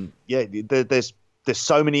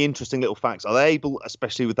so many interesting little facts. Are they able,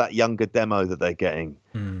 especially with that younger demo that they're getting,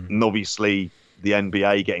 and obviously the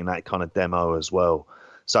NBA getting that kind of demo as well.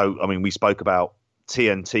 So I mean, we spoke about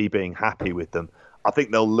TNT being happy with them. I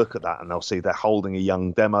think they'll look at that and they'll see they're holding a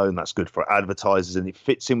young demo, and that's good for advertisers, and it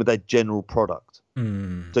fits in with their general product.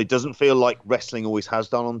 So it doesn't feel like wrestling always has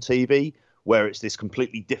done on TV, where it's this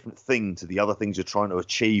completely different thing to the other things you're trying to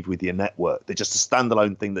achieve with your network. They're just a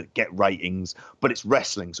standalone thing that get ratings, but it's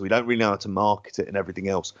wrestling, so we don't really know how to market it and everything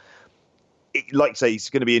else. Like I say, it's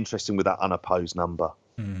going to be interesting with that unopposed number.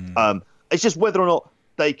 It's just whether or not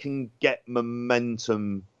they can get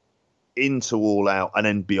momentum into All Out and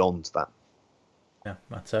then beyond that. Yeah,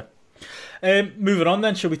 that's it. Moving on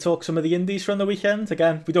then, shall we talk some of the indies from the weekend?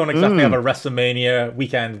 Again, we don't exactly have a WrestleMania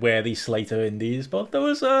weekend where these slate of indies, but there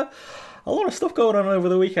was a lot of stuff going on over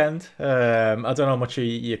the weekend. I don't know how much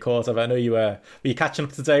you caught of it. I know you were you catching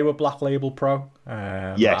up today with Black Label Pro?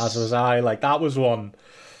 Yes. As was I. Like, that was one.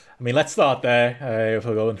 I mean, let's start there. If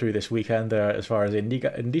we're going through this weekend as far as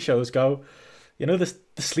indie shows go.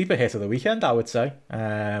 The sleeper hit of the weekend, I would say.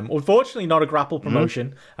 Unfortunately, not a Grapple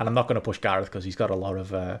promotion, and I'm not going to push Gareth because he's got a lot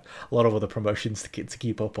of other promotions to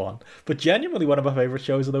keep up on. But genuinely, one of my favourite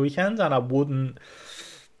shows of the weekend, and I wouldn't.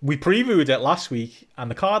 We previewed it last week, and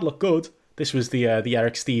the card looked good. This was the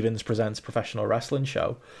Eric Stevens Presents Professional Wrestling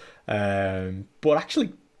show, but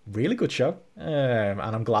actually, really good show. And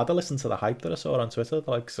I'm glad I listened to the hype that I saw on Twitter. The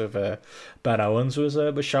likes of Ben Owens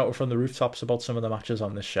was shouting from the rooftops about some of the matches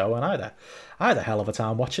on this show, and I had a hell of a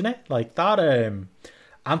time watching it. Like that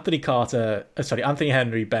Anthony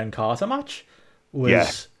Henry Ben Carter match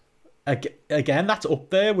was again, that's up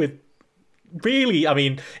there with. Really, I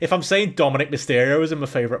mean, if I'm saying Dominic Mysterio was in my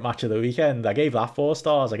favourite match of the weekend, I gave that 4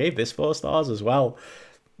 stars. I gave this 4 stars as well.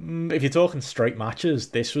 If you're talking straight matches,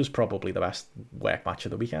 this was probably the best work match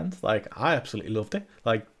of the weekend. Like, I absolutely loved it.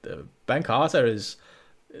 Like, Ben Carter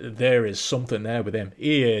there is something there with him.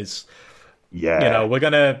 He is, we're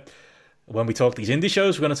going to, when we talk these indie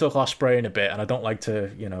shows, we're going to talk Ospreay in a bit. And I don't like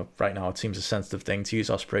to, right now it seems a sensitive thing to use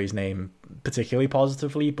Ospreay's name particularly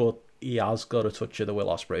positively, but he has got a touch of the Will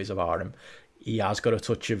Ospreays of Arnhem. He has got a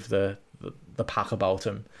touch of the pack about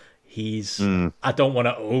him. He's, I don't want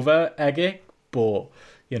to over-egg it, but,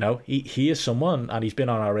 he is someone, and he's been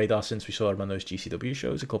on our radar since we saw him on those GCW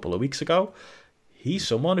shows a couple of weeks ago. He's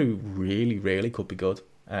someone who really, really could be good.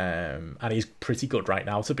 And he's pretty good right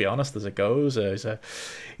now, to be honest, as it goes.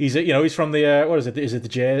 He's from the what is it? Is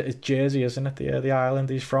it it's Jersey, isn't it? The island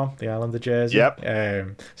he's from, the island of Jersey. Yep.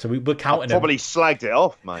 So we're counting him. Probably slagged it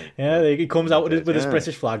off, mate. Yeah, he comes out with his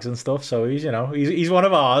British flags and stuff. So he's one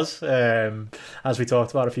of ours. As we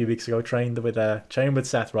talked about a few weeks ago, trained with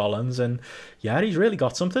Seth Rollins, and he's really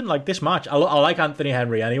got something. Like this match, I like Anthony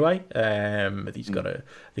Henry anyway. I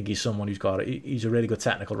think he's someone he's a really good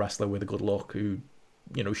technical wrestler with a good look who.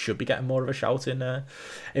 Should be getting more of a shout in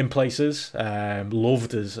places.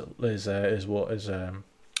 Loved his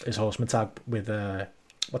horseman tag with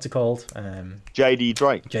what's it called? JD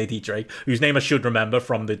Drake. JD Drake, whose name I should remember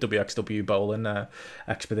from the WXW bowling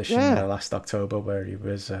expedition last October, where he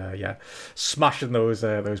was smashing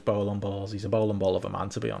those bowling balls. He's a bowling ball of a man,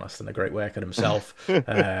 to be honest, and a great worker himself.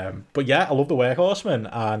 But yeah, I love the Workhorseman,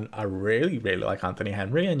 and I really, really like Anthony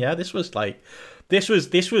Henry. And yeah, this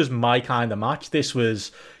was my kind of match. This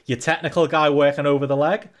was your technical guy working over the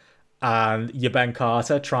leg, and your Ben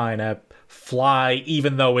Carter trying to fly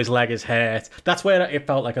even though his leg is hurt. That's where it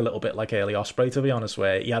felt like a little bit like early Ospreay, to be honest,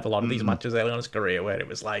 where he had a lot of these matches early on in his career where it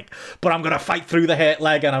was like, but I'm gonna fight through the hurt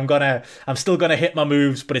leg, and I'm still gonna hit my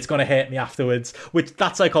moves, but it's gonna hurt me afterwards. Which,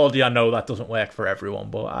 that psychology, I know that doesn't work for everyone,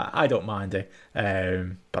 but I don't mind it.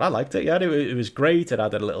 But I liked it. Yeah, it was great. It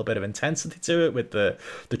added a little bit of intensity to it with the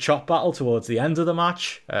chop battle towards the end of the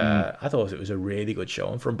match. I thought it was a really good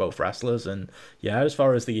showing from both wrestlers, and yeah, as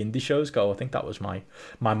far as the indie shows go, I think that was my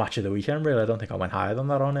match of the weekend. Really, I don't think I went higher than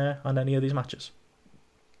that on any of these matches.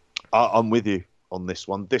 I'm with you on this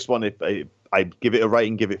one. This one, if I'd give it a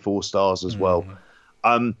rating, give it 4 stars as well.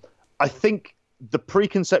 I think the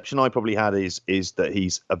preconception I probably had is that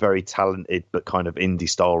he's a very talented but kind of indie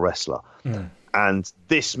style wrestler. And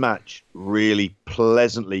this match really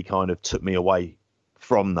pleasantly kind of took me away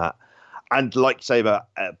from that. And like you say about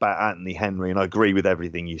Anthony Henry, and I agree with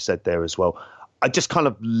everything you said there as well, I just kind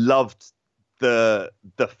of loved the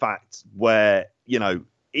fact where, you know,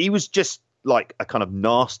 he was just like a kind of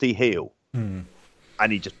nasty heel. And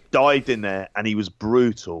he just dived in there and he was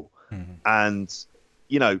brutal. And,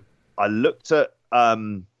 you know, I looked at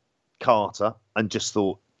Carter and just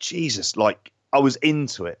thought, Jesus, like, I was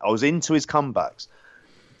into it. I was into his comebacks.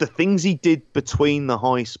 The things he did between the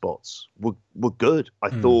high spots were good. I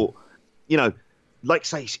thought, you know, like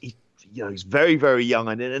say, he's very, very young,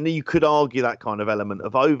 and you could argue that kind of element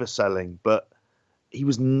of overselling, but he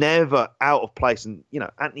was never out of place. And you know,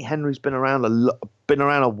 Anthony Henry's been around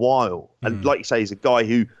a while, and like you say, he's a guy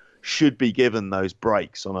who should be given those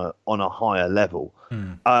breaks on a higher level.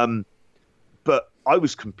 But I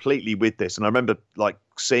was completely with this, and I remember like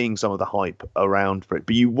seeing some of the hype around for it.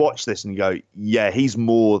 But you watch this and you go, yeah, he's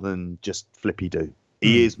more than just flippy do.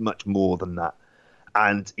 He is much more than that.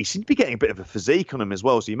 And he seemed to be getting a bit of a physique on him as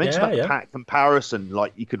well. So you mentioned that Pac comparison,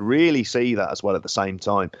 like you could really see that as well at the same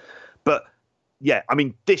time. But yeah, I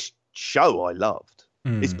mean, this show I loved.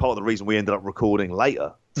 It's part of the reason we ended up recording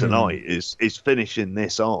later tonight is finishing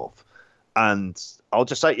this off. And I'll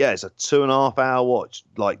just say, yeah, it's a 2.5 hour watch.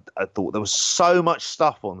 Like, I thought there was so much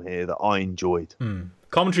stuff on here that I enjoyed.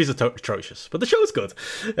 Commentaries are atrocious, but the show's good.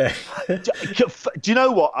 Do you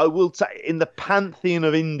know what? I will say, in the pantheon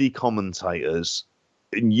of indie commentators,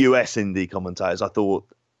 in US indie commentators, I thought,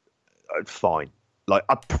 fine. Like,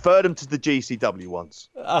 I preferred them to the GCW ones.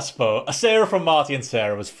 I suppose. Sarah from Marty and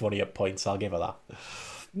Sarah was funny at points. I'll give her that.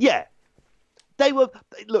 Yeah. They were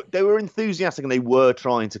enthusiastic and they were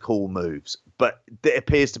trying to call moves, but there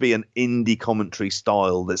appears to be an indie commentary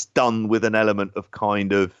style that's done with an element of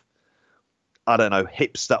kind of, I don't know,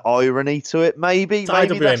 hipster irony to it, maybe. It's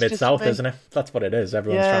IWA Mid-South, isn't it? That's what it is.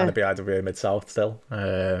 Everyone's trying to be IWA Mid-South still.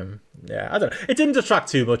 Yeah, I don't know. It didn't detract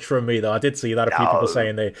too much from me, though. I did see that a few people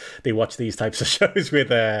saying they watch these types of shows with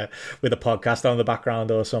a podcast on the background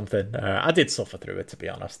or something. I did suffer through it, to be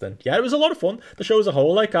honest. And yeah, it was a lot of fun. The show as a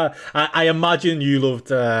whole, like I imagine you loved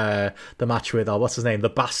the match with what's his name, the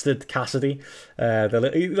Bastard Cassidy,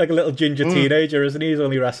 he's like a little ginger teenager, isn't he? He's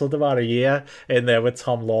only wrestled about a year in there with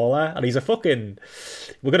Tom Lawler, and he's a fucking.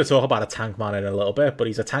 We're going to talk about a tank man in a little bit, but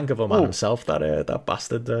he's a tank of a man himself. That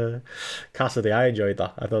Bastard Cassidy. I enjoyed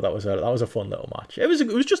that. I thought that was a fun little match. It was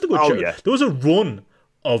just a good show. Yeah. There was a run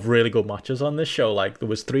of really good matches on this show. Like there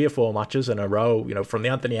was 3 or 4 matches in a row. You know, from the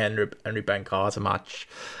Anthony Henry Ben Carter match,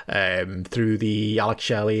 through the Alex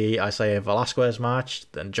Shelley Isaiah Velasquez match,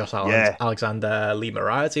 then Josh Alexander Lee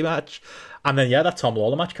Moriarty match, and then that Tom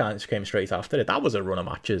Lawler match came straight after it. That was a run of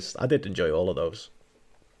matches. I did enjoy all of those.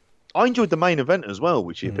 I enjoyed the main event as well,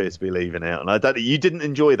 which you appear to be leaving out, and I don't. You didn't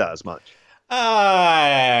enjoy that as much.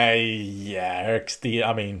 Eric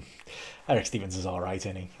Stevens is all right,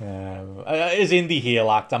 isn't he? His indie heel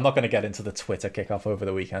act. I'm not going to get into the Twitter kickoff over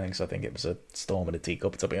the weekend because I think it was a storm in a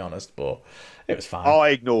teacup, to be honest. But it was fine.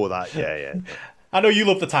 I ignore that. Yeah. I know you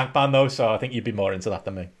love the Tank Band though, so I think you'd be more into that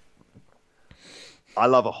than me. I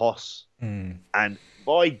love a Hoss, and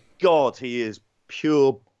by God, he is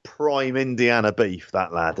pure prime Indiana beef.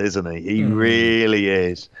 That lad, isn't he? He really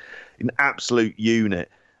is an absolute unit.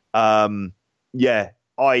 Yeah,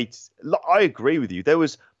 I agree with you. There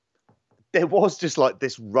was just like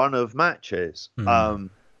this run of matches of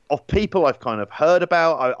people I've kind of heard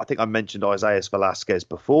about. I think I mentioned Isaiah Velasquez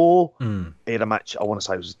before. He had a match, I want to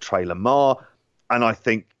say it was Trey Lamar. And I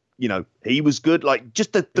think, he was good. Like,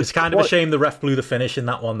 just it's kind of a shame the ref blew the finish in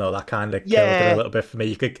that one, though. That kind of killed it a little bit for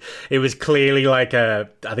me. It was clearly like I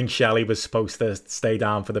think Shelley was supposed to stay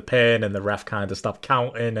down for the pin, and the ref kind of stopped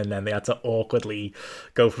counting, and then they had to awkwardly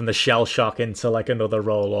go from the shell shock into like another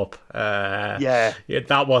roll up.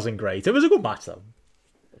 That wasn't great. It was a good match, though.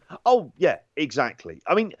 Oh, yeah, exactly.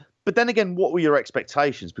 I mean, but then again, what were your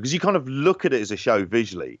expectations? Because you kind of look at it as a show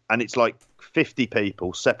visually, and it's like 50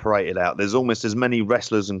 people separated out. There's almost as many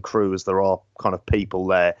wrestlers and crew as there are kind of people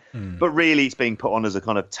there. But really, it's being put on as a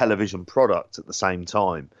kind of television product at the same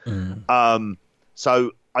time.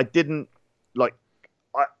 So I didn't, like,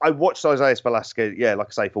 I watched Isaiah Velasquez, like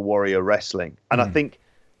I say, for Warrior Wrestling. And I think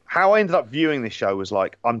how I ended up viewing this show was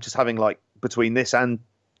like, I'm just having like, between this and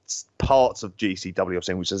parts of GCW I've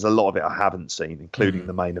seen, which there's a lot of it I haven't seen, including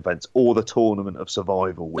the main events or the Tournament of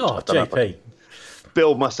Survival, which I don't know if I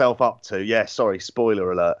build myself up to. Yeah, sorry,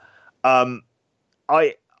 spoiler alert. I'm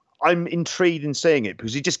intrigued in seeing it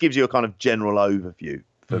because it just gives you a kind of general overview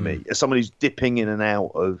for me as someone who's dipping in and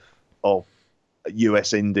out of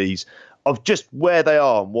US indies, of just where they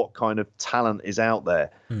are and what kind of talent is out there.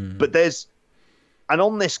 But and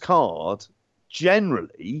on this card,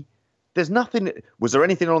 generally, there's nothing. Was there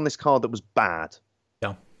anything on this card that was bad?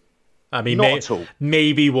 No. I mean, not at all.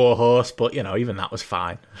 Maybe Warhorse, but even that was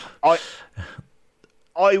fine. I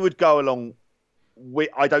would go along with.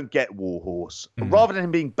 I don't get Warhorse. Rather than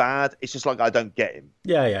him being bad, it's just like I don't get him.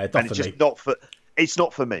 Yeah, it's not and for it's me. Just not for. It's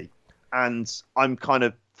not for me, and I'm kind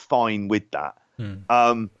of fine with that.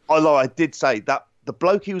 Although I did say that the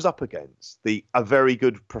bloke he was up against, a very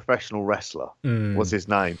good professional wrestler, was his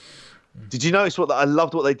name. Did you notice I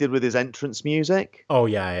loved what they did with his entrance music? Oh,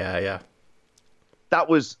 yeah. That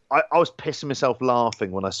was... I was pissing myself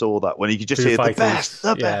laughing when I saw that, when you could just hear the best.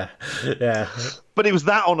 Yeah. But it was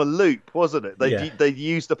that on a loop, wasn't it? They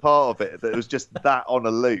used a part of it that was just that on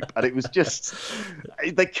a loop. And it was just...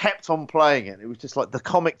 They kept on playing it. It was just like the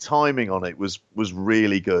comic timing on it was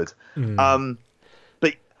really good.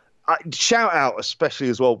 Shout out especially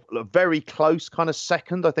as well, a very close kind of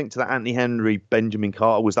second, I think, to that Anthony Henry, Benjamin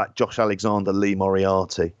Carter, was that Josh Alexander, Lee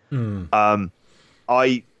Moriarty. I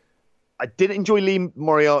didn't enjoy Lee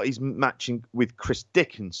Moriarty's matching with Chris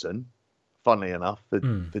Dickinson, funnily enough, for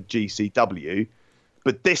GCW.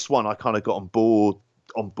 But this one I kind of got on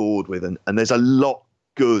board with, and there's a lot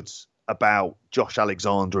good about Josh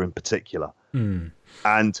Alexander in particular.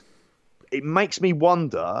 And it makes me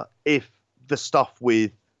wonder if the stuff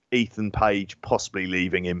with Ethan Page possibly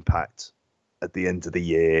leaving Impact at the end of the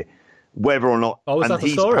year, whether or not... Oh, is that the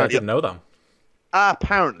story? I didn't know that.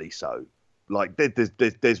 Apparently so. Like,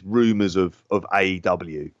 there's rumours of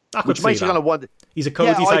AEW, which makes you kind of wonder... He's a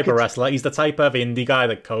Cody type of wrestler. He's the type of indie guy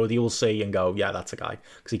that Cody will see and go, yeah, that's a guy.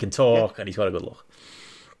 Because he can talk and he's got a good look.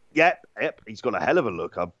 Yep. He's got a hell of a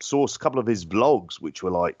look. I saw a couple of his vlogs, which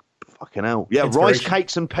were like, fucking hell. Yeah, rice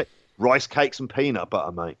cakes and peanut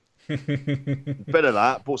butter, mate. Bit of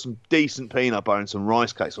that. Bought some decent peanut butter and some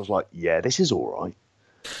rice cakes. I was like, yeah, this is all right.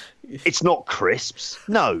 It's not crisps,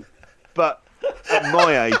 no, but at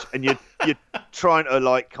my age, and you're trying to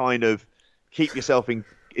like kind of keep yourself in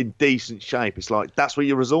decent shape. It's like that's what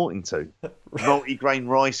you're resorting to: multi-grain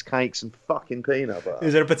rice cakes and fucking peanut butter.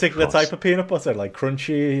 Is there a particular type of peanut butter, like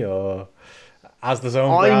crunchy or Asda's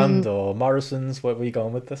own brand or Morrison's? Where were you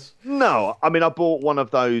going with this? No, I mean I bought one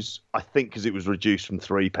of those. I think because it was reduced from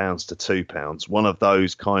 £3 to £2. One of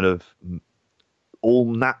those kind of all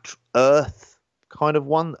natural earth kind of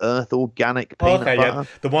one, earth organic peanut butter. Yeah.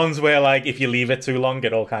 The ones where like if you leave it too long,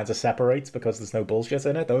 it all kinds of separates because there's no bullshit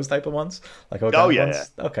in it. Those type of ones, like organic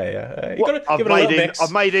ones. Okay, yeah. You gotta give it a little mix.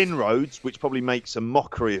 I've made inroads, which probably makes a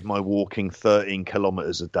mockery of my walking 13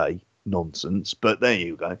 kilometres a day nonsense. But there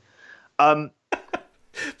you go.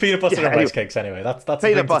 Peanut butter and rice cakes. Anyway, that's the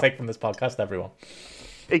thing to take from this podcast, everyone.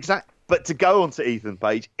 Exactly. But to go on to Ethan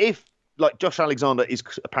Page, if like Josh Alexander is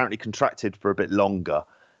apparently contracted for a bit longer,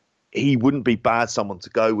 he wouldn't be bad someone to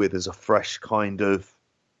go with as a fresh kind of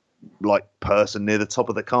like person near the top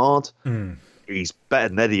of the card. He's better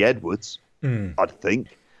than Eddie Edwards, I'd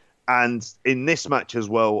think. And in this match as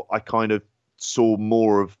well, I kind of saw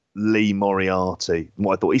more of Lee Moriarty than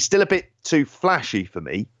what I thought. He's still a bit too flashy for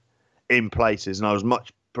me in places, and I was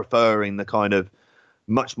much preferring the kind of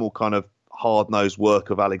much more kind of hard-nosed work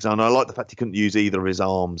of Alexander. I like the fact he couldn't use either of his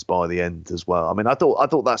arms by the end as well. I mean, I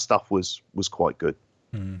thought that stuff was quite good.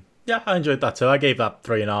 Yeah, I enjoyed that too. I gave that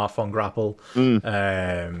 3.5 on Grapple.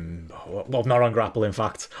 Well, not on Grapple, in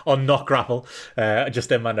fact, on Not Grapple.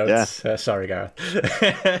 Just in my notes. Yeah. Sorry, Gareth.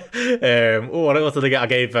 What did I get? I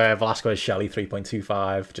gave Velasquez Shelley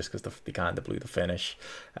 3.25 just because they kind of blew the finish.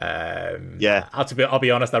 I'll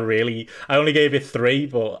be honest. I only gave it 3,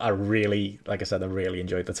 but like I said, I really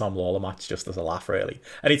enjoyed the Tom Lawler match just as a laugh. Really,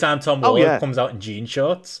 anytime Tom Lawler comes out in jean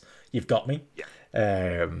shorts, you've got me. Yeah.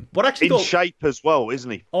 What actually in shape as well,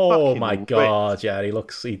 isn't he? Oh my god, yeah, he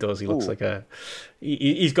looks like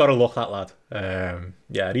he's got a look, that lad.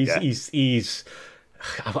 He's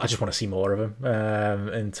I just want to see more of him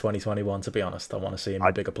in 2021, to be honest. I want to see him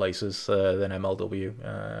in bigger places than MLW,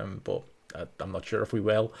 but I'm not sure if we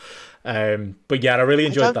will. But yeah, I really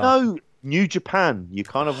enjoyed that. I don't know. New Japan, you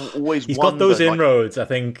kind of always he's got those inroads. I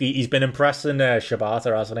think he's been impressing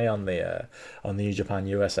Shibata, hasn't he, on the New Japan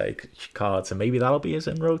USA card, so maybe that'll be his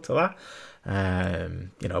inroad to that.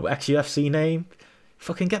 XUFC name,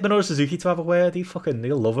 fucking get Minoru Suzuki to have a word.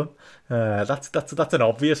 He'll love him. That's an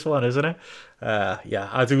obvious one, isn't it? Yeah,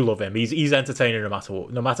 I do love him. He's entertaining no matter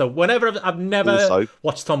what. No matter whenever. I've never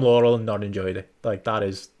watched Tom Laurel and not enjoyed it. Like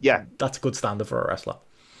that's a good standard for a wrestler.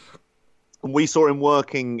 We saw him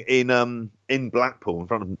working in Blackpool in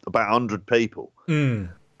front of about 100 people, and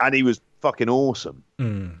he was fucking awesome.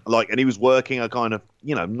 And he was working a kind of,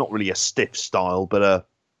 not really a stiff style, but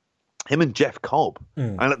him and Jeff Cobb.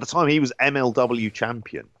 And at the time, he was MLW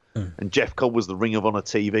champion, and Jeff Cobb was the Ring of Honor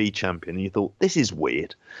TV champion. And you thought, this is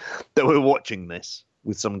weird that we're watching this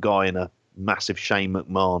with some guy in a massive Shane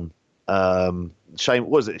McMahon, Shane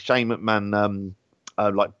McMahon.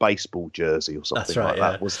 Like baseball jersey or something. That's right,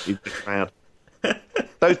 that was the crowd.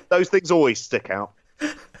 those things always stick out.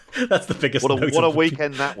 That's the biggest. What a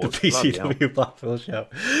weekend that was. The PCW Blackpool show.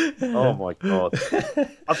 Oh my god!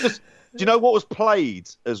 Do you know what was played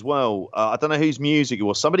as well? I don't know whose music it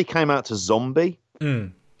was. Somebody came out to Zombie,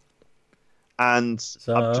 and I'm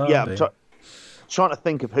trying to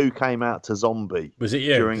think of who came out to Zombie. Was it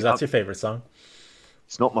you? Because that's your favourite song.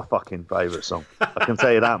 It's not my fucking favourite song. I can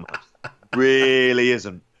tell you that much. Really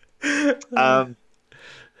isn't.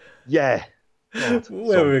 Yeah. God.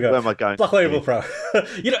 Where were we going? Where am I going? Black Label Pro.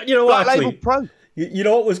 you know what? Black Label Pro. You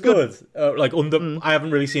know what was good? I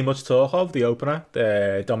haven't really seen much talk of the opener,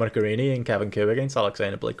 Dominic Garrini and Kevin Koo against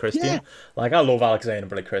Alexander Blake Christian. Yeah. I love Alexander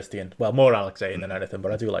Blake Christian. Well, more Alexander than anything,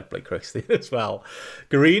 but I do like Blake Christian as well.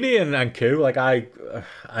 Garrini and Koo,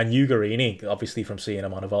 I knew Garrini obviously from seeing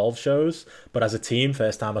him on Evolve shows, but as a team,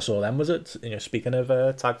 first time I saw them was at speaking of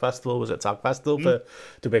Tag Festival, was at Tag Festival for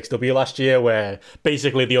WXW last year, where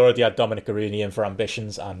basically they already had Dominic Garrini in for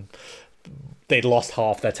Ambitions and they'd lost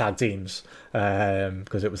half their tag teams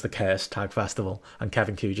because it was the Cursed Tag Festival, and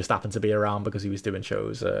Kevin Koo just happened to be around because he was doing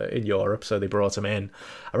shows in Europe, so they brought him in.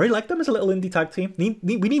 I really like them as a little indie tag team. We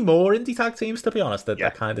need more indie tag teams, to be honest,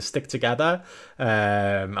 that kind of stick together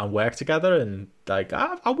and work together, and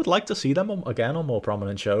I would like to see them again on more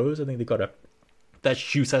prominent shows. I think they've got their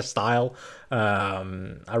shooter style.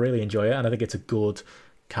 I really enjoy it, and I think it's a good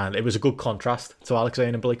it was a good contrast to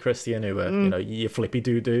Alexander and Blake Christian, who were your flippy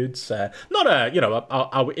dudes. Not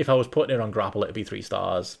if I was putting it on Grapple, it'd be 3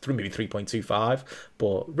 stars, maybe 3.25.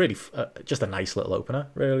 But really, just a nice little opener,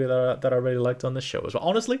 really that I really liked on this show as well.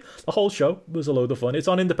 Honestly, the whole show was a load of fun. It's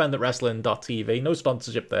on independentwrestling.tv, no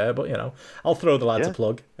sponsorship there, but I'll throw the lads a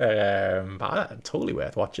plug. But totally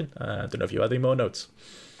worth watching. I don't know if you had any more notes.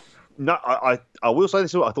 No, I will say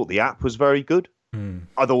this. I thought the app was very good.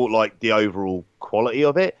 I thought the overall quality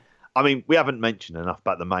of it. I mean, we haven't mentioned enough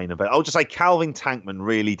about the main event. I'll just say Calvin Tankman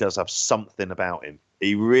really does have something about him.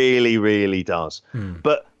 He really, really does.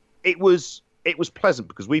 But it was pleasant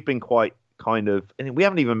because we've been quite kind of, and we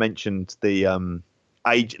haven't even mentioned the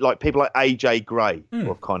people like AJ Gray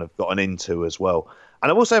who I've kind of gotten into as well.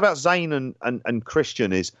 And I will say about Zayn and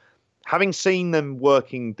Christian is having seen them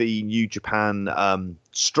working the New Japan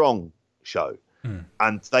Strong show,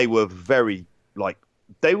 and they were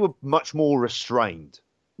they were much more restrained,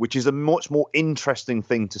 which is a much more interesting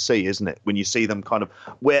thing to see, isn't it? When you see them kind of,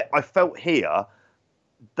 where I felt here,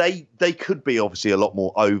 they could be obviously a lot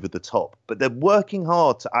more over the top, but they're working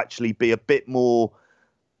hard to actually be a bit more,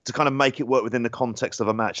 to kind of make it work within the context of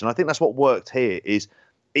a match. And I think that's what worked here. Is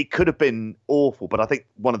it could have been awful, but I think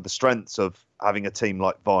one of the strengths of having a team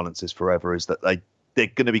like Violence is Forever is that they're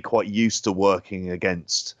going to be quite used to working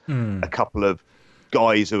against a couple of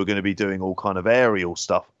guys who are going to be doing all kind of aerial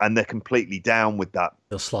stuff, and they're completely down with that.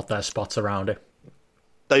 They'll slot their spots around it.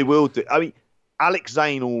 They will do. I mean, Alex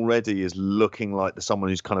Zane already is looking like someone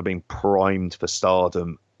who's kind of been primed for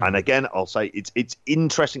stardom. And again, I'll say it's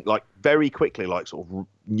interesting, very quickly, sort of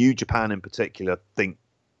New Japan in particular, think,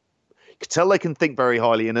 could tell they can think very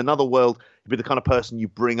highly. In another world, he'd be the kind of person you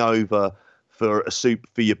bring over for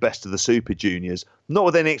your best of the Super Juniors, not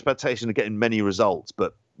with any expectation of getting many results,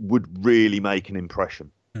 but would really make an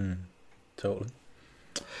impression. Totally.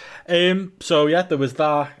 So yeah, there was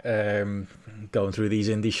that. Going through these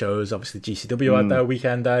indie shows, obviously GCW had their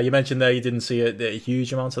weekend there. You mentioned there you didn't see a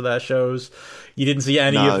huge amount of their shows. You didn't see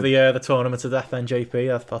any of the Tournament of Death then,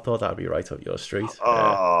 JP. I thought that would be right up your street.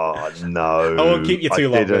 Oh no! I won't keep you too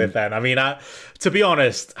long with it then. I mean, to be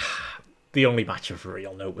honest, the only match of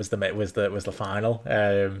real note was the final.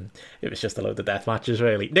 It was just a load of death matches,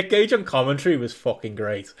 really. Nick Gage on commentary was fucking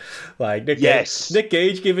great. Like Nick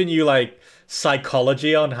Gage giving you like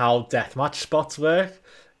psychology on how deathmatch spots work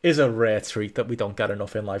is a rare treat that we don't get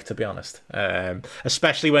enough in life, to be honest.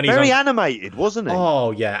 Especially when he's very animated, wasn't he? Oh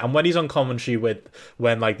yeah, and when he's on commentary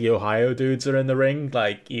when like the Ohio dudes are in the ring,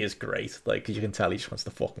 like he is great. Like, 'cause you can tell he just wants to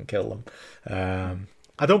fucking kill them.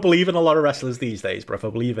 I don't believe in a lot of wrestlers these days, but if I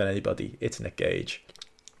believe in anybody, it's Nick Gage.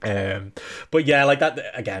 But yeah, like that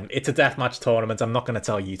again, it's a deathmatch tournament. I'm not going to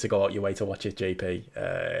tell you to go out your way to watch it, JP.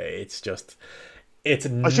 It's just.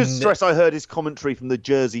 I should stress I heard his commentary from the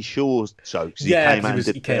Jersey Shore show. He came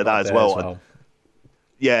that as well.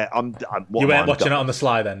 Yeah, you weren't watching it on the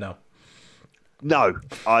sly then, no? No,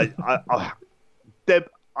 I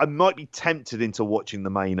might be tempted into watching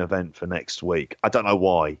the main event for next week. I don't know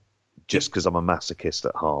why, just because I'm a masochist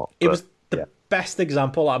at heart. It was the best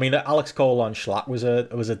example. I mean, Alex Cole on Schlatt was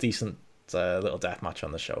a decent little death match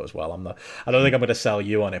on the show as well. I don't think I'm going to sell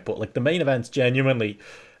you on it, but like the main event's genuinely.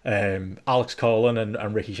 Alex Colon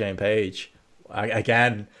and Ricky Shane Page.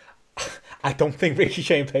 Again, I don't think Ricky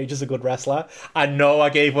Shane Page is a good wrestler. I know I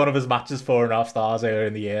gave one of his matches 4.5 stars earlier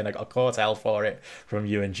in the year, and I got caught hell for it from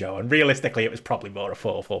you and Joe. And realistically, it was probably more a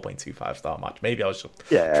 4.25 star match. Maybe I was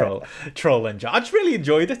just trolling Joe. I just really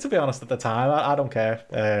enjoyed it, to be honest, at the time. I don't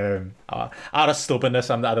care. Out of stubbornness,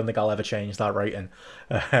 I don't think I'll ever change that rating.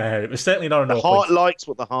 It was certainly not a the heart likes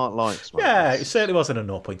what the heart likes. Man. Yeah, it certainly wasn't a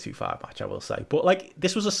 0.25 match, I will say. But like,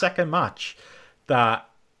 this was a second match that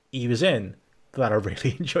he was in that I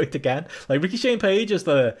really enjoyed again. Like Ricky Shane Page is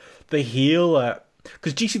the heel,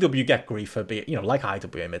 because GCW get grief for being, like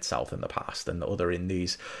IWA Mid-South in the past and the other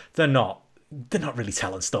indies. They're not really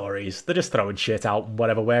telling stories. They're just throwing shit out and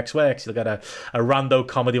whatever works. You'll get a rando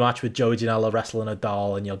comedy match with Joey Janela wrestling a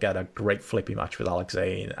doll, and you'll get a great flippy match with Alex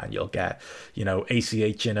Zane, and you'll get,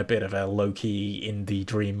 ACH in a bit of a low-key indie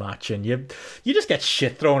dream match, and you just get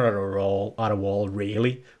shit thrown at a wall,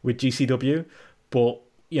 really, with GCW. But,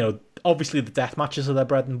 obviously the death matches are their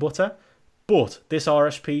bread and butter. But this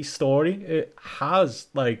RSP story, it has,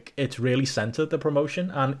 it's really centered the promotion.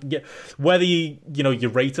 And whether you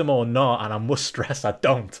rate him or not, and I must stress I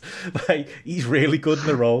don't, he's really good in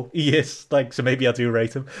the role. He is, so maybe I do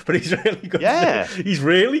rate him, but he's really good. Yeah. He's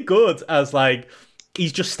really good as, he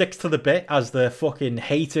just sticks to the bit as the fucking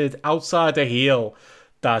hated outsider heel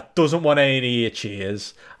that doesn't want any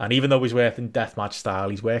cheers. And even though he's working deathmatch style,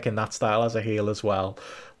 he's working that style as a heel as well.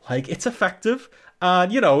 It's effective.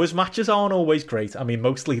 And, his matches aren't always great. I mean,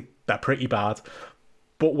 mostly they're pretty bad.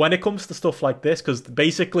 But when it comes to stuff like this, because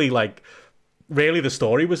basically, really the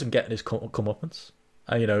story wasn't getting his comeuppance.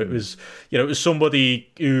 And, it was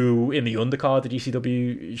somebody who, in the undercard of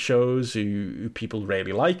GCW shows, who people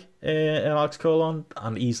really like, Alex Colon.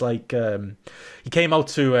 And he's he came out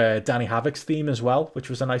to Danny Havoc's theme as well, which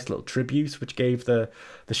was a nice little tribute, which gave the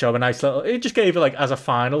show a nice little, it just gave it, as a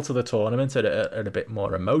final to the tournament, a bit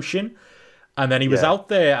more emotion. And then he was out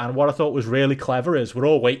there, and what I thought was really clever is we're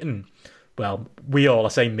all waiting. Well, I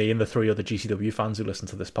say me and the 3 other GCW fans who listen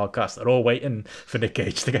to this podcast, are all waiting for Nick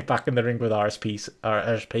Gage to get back in the ring with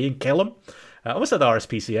RSP and kill him. I almost said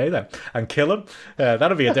RSPCA then, and kill him.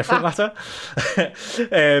 That'll be a different matter.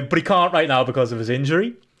 But he can't right now because of his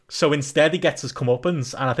injury. So instead, he gets his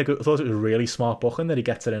comeuppance, and I thought it was really smart booking that he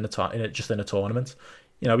gets it in a tournament.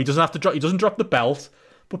 He doesn't have to he doesn't drop the belt,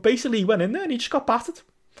 but basically he went in there and he just got battered.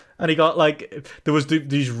 And he got, there was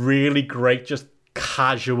these really great, just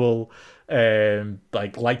casual,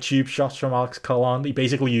 light tube shots from Alex Colon. He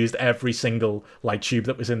basically used every single light tube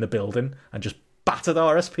that was in the building and just battered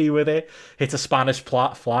RSP with it. Hit a Spanish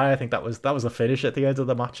fly. I think that was the finish at the end of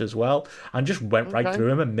the match as well. And just went right through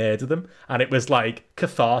him and murdered him. And it was,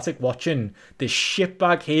 cathartic watching this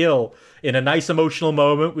shitbag heel in a nice emotional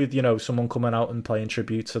moment with, someone coming out and paying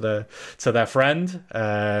tribute to their friend,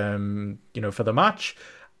 for the match.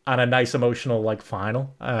 and a nice emotional like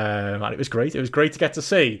final, and it was great. It was great to get to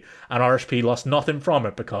see, and RSP lost nothing from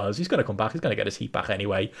it because he's going to come back. He's going to get his heat back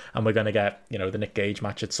anyway, and we're going to get the Nick Gage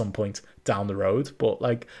match at some point down the road. But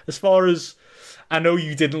like, as far as I know,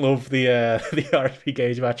 you didn't love the the RSP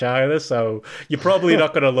Gage match either, so you're probably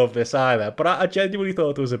not going to love this either. But I genuinely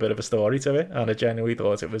thought there was a bit of a story to it, and I genuinely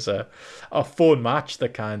thought it was a fun match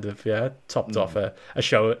that kind of topped off a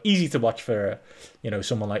show. Easy to watch for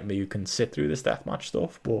someone like me who can sit through this deathmatch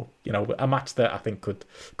stuff, but a match that I think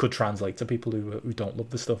could translate to people who don't love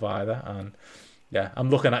the stuff either. And yeah, I'm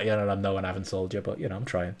looking at you and I know I haven't sold you, but I'm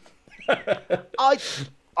trying.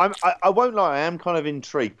 I won't lie. I am kind of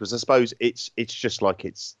intrigued because I suppose it's just like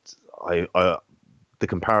the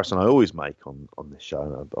comparison I always make on this show,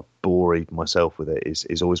 and I've bored myself with it,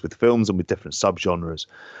 is always with films and with different subgenres.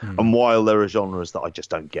 And while there are genres that I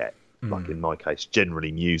just don't get, like in my case,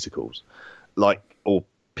 generally musicals, or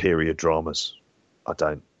period dramas, I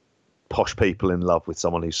don't. Posh people in love with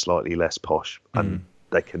someone who's slightly less posh, and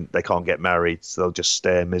they can't get married, so they'll just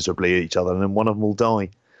stare miserably at each other, and then one of them will die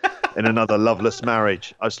in another loveless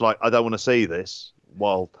marriage. I was like, I don't want to see this.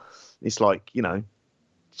 While it's like,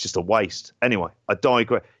 it's just a waste. Anyway, I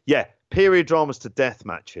digress. Yeah, period dramas to death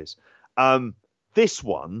matches. This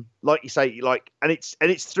one, like you say, and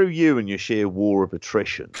it's through you and your sheer war of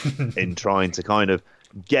attrition in trying to kind of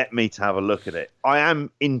get me to have a look at it. I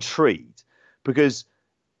am intrigued because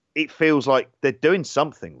it feels like they're doing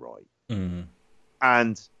something right,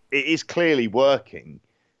 and it is clearly working.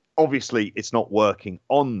 Obviously, it's not working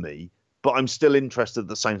on me, but I'm still interested at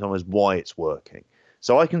the same time as why it's working.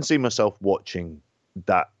 So I can see myself watching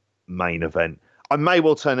that main event. I may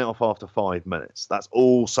well turn it off after 5 minutes. That's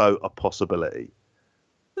also a possibility.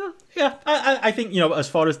 Yeah, I think as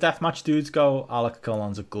far as deathmatch dudes go, Alec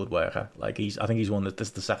Colon's a good worker. Like I think he's won this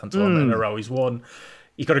is the second tournament in a row he's won.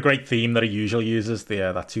 He's got a great theme that he usually uses,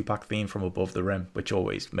 that 2-pack theme from Above the Rim, which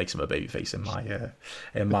always makes him a babyface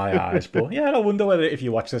in my eyes. But yeah, I wonder whether if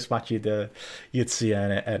you watch this match you'd see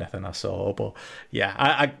anything I saw. But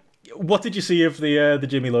yeah, what did you see of the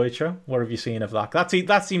Jimmy Lloyd show? What have you seen of that?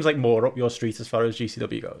 That seems like more up your street as far as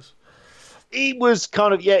GCW goes. It was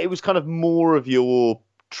kind of more of your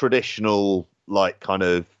traditional kind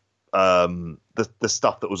of the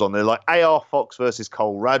stuff that was on there, like AR Fox versus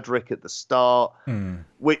Cole Radrick at the start,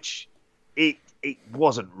 which it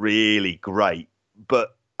wasn't really great,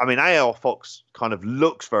 but I mean AR Fox kind of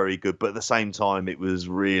looks very good, but at the same time it was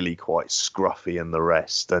really quite scruffy and the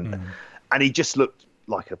rest, and he just looked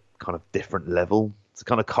like a kind of different level to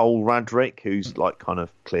kind of Cole Radrick, who's like kind of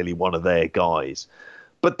clearly one of their guys,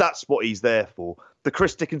 but that's what he's there for. The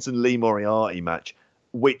Chris Dickinson Lee Moriarty match,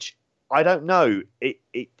 which I don't know, it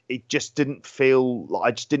just didn't feel like,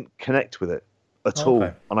 I just didn't connect with it at all.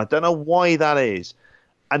 And I don't know why that is.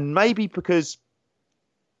 And maybe because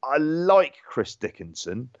I like Chris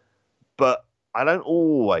Dickinson, but I don't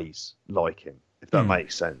always like him, if that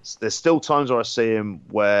makes sense. There's still times where I see him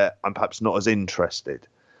where I'm perhaps not as interested.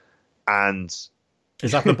 And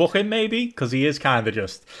is that the booking maybe? Because he is kind of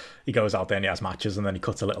just, he goes out there and he has matches and then he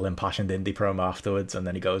cuts a little impassioned indie promo afterwards and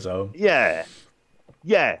then he goes home. Yeah,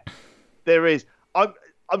 there is.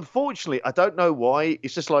 Unfortunately, I don't know why.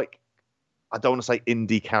 It's just like, I don't want to say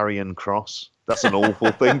indie Karrion Kross. That's an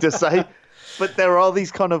awful thing to say. But there are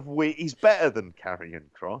these kind of weird... He's better than Karrion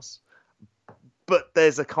Kross. But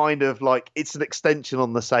there's a kind of it's an extension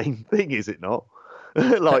on the same thing, is it not?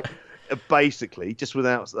 Basically, just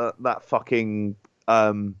without that fucking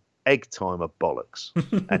egg timer bollocks.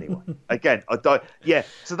 Anyway, again, I don't... Yeah,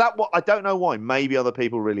 so I don't know why. Maybe other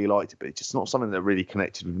people really liked it, but it's just not something that really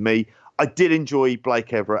connected with me. I did enjoy Blake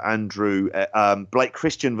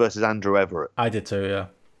Christian versus Andrew Everett. I did too, yeah.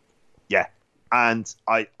 Yeah, and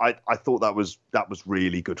I thought that was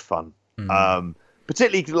really good fun.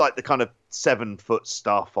 Particularly like the kind of 7-foot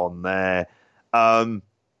stuff on there. I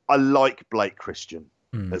like Blake Christian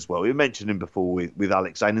as well. We mentioned him before with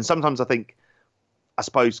Alex Zane, and sometimes I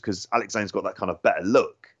suppose because Alex Zane's got that kind of better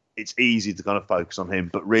look, it's easy to kind of focus on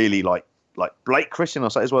him. But really, like Blake Christian, I'll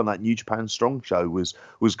say as well, in that New Japan Strong show was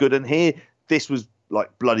good. And here, this was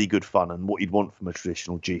like bloody good fun and what you'd want from a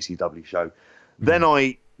traditional GCW show. Then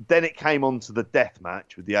it came on to the death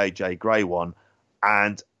match with the AJ Gray one,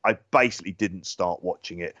 and I basically didn't start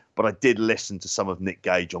watching it, but I did listen to some of Nick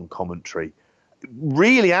Gage on commentary.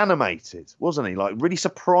 really animated, wasn't he? Like really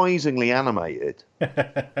surprisingly animated.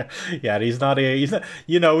 Yeah, he's not.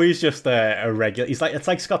 You know, he's just a regular. It's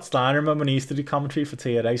like Scott Steiner. Remember when he used to do commentary for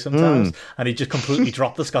TNA sometimes, and he just completely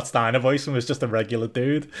dropped the Scott Steiner voice and was just a regular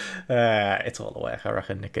dude. It's all the work. I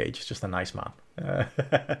reckon Nick Gage is just a nice man.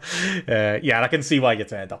 Yeah, I can see why you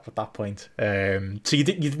turned up at that point. So you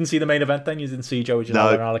didn't see the main event then? You didn't see Joey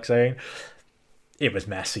Janela and Alex Zayne? It was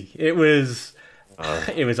messy. It was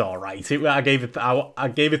all right. I gave it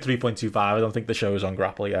 3.25. I don't think the show is on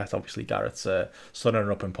Grapple yet. Obviously, Garrett's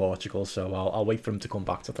sunning up in Portugal, so I'll wait for him to come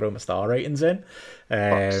back to throw my star ratings in.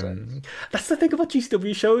 That's the thing about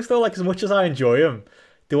GCW shows, though. Like, as much as I enjoy them,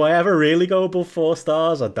 do I ever really go above 4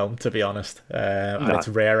 stars? I don't, to be honest. And it's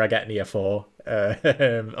rare I get near 4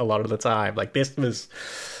 a lot of the time. Like, this was,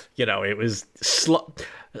 it was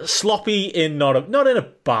sloppy in not in a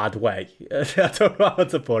bad way. I don't know how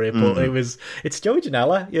to put it, but it's Joey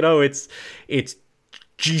Janela. It's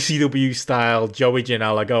GCW style Joey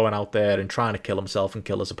Janela going out there and trying to kill himself and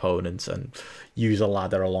kill his opponents and use a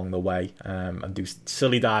ladder along the way, and do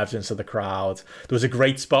silly dives into the crowd. There was a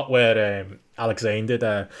great spot where Alex Zayne did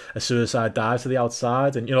a suicide dive to the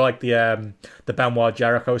outside, and like the Benoit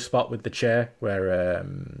Jericho spot with the chair where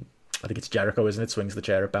I think it's Jericho, isn't it? Swings the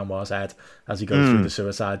chair at Benoit's head as he goes through the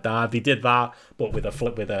suicide dive. He did that, but with a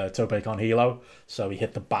flip with a tope con hilo. So he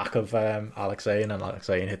hit the back of Alex Zayne, and Alex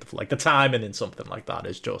Zayne hit the timing in something like that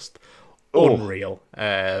is just unreal.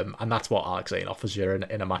 And that's what Alex Zayne offers you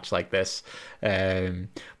in a match like this.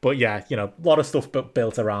 But yeah, a lot of stuff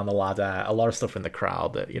built around the ladder, a lot of stuff in the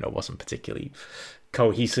crowd that wasn't particularly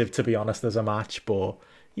cohesive, to be honest, as a match, but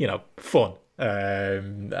fun.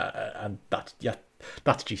 And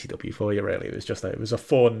that's GCW for you, really. It was a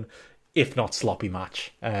fun, if not sloppy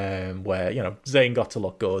match, where Zayne got to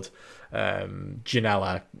look good,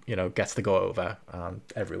 Janela gets to go over, and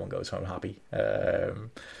everyone goes home happy. So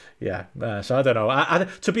I don't know.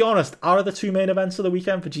 To be honest, out of the 2 main events of the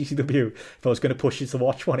weekend for GCW, if I was going to push you to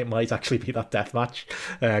watch one, it might actually be that death match,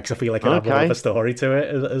 because I feel like it had more of a story to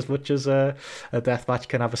it, as much as a death match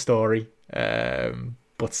can have a story.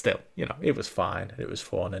 But still, it was fine. It was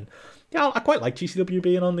fun, and I quite like GCW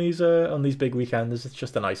being on these big weekends. It's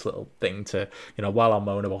just a nice little thing to, while I'm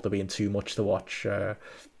moaning about there being too much to watch,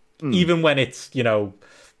 even when it's,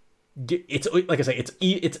 it's like I say,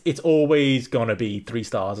 it's always gonna be 3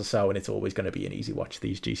 stars or so, and it's always gonna be an easy watch,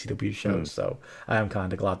 these GCW shows. So I am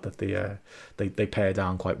kind of glad that they pair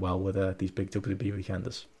down quite well with these big WB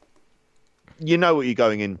weekenders. You know what you're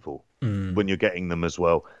going in for when you're getting them as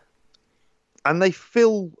well. And they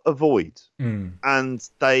fill a void, and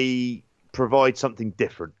they provide something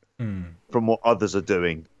different from what others are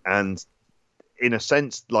doing. And in a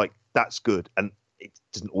sense, like, that's good. And it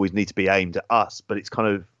doesn't always need to be aimed at us, but it's kind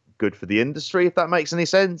of good for the industry, if that makes any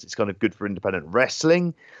sense. It's kind of good for independent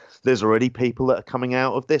wrestling. There's already people that are coming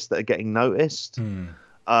out of this that are getting noticed.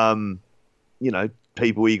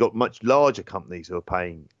 People, you got much larger companies who are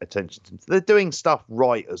paying attention to. They're doing stuff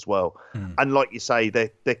right as well. And like you say,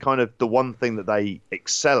 they're kind of the one thing that they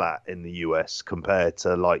excel at in the US compared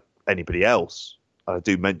to like anybody else. I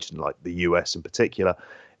do mention like the US in particular,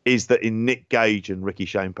 is that in Nick Gage and Ricky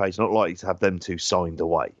Shane Page, not likely to have them two signed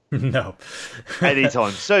away. No.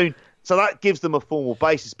 Anytime soon. So that gives them a formal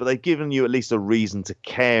basis, but they've given you at least a reason to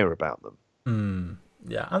care about them.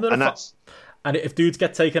 Yeah. And if dudes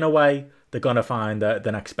get taken away, they're going to find the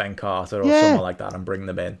next Ben Carter or someone like that and bring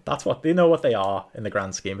them in. That's what they know what they are in the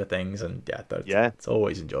grand scheme of things. And it's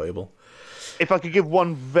always enjoyable. If I could give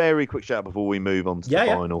one very quick shout out before we move on to the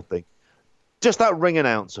final thing. Just that ring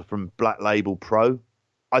announcer from Black Label Pro.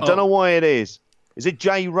 I don't know why it is. Is it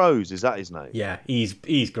Jay Rose? Is that his name? Yeah, he's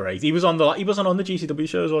great. He wasn't on the GCW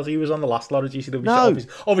shows, was he? He was on the last lot of GCW shows.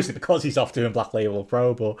 Obviously because he's off doing Black Label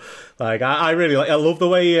Pro, but like I really I love the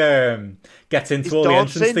way he gets into all the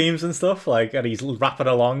entrance themes and stuff. Like, and he's rapping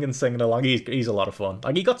along and singing along. He's a lot of fun.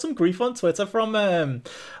 Like, he got some grief on Twitter from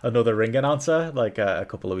another ring announcer like a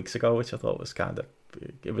couple of weeks ago, which I thought was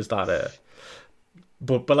it was that.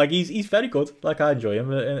 But like he's very good. Like, I enjoy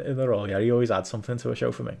him in the role. Yeah, he always adds something to a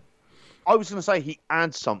show for me. I was going to say he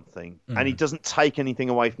adds something, and he doesn't take anything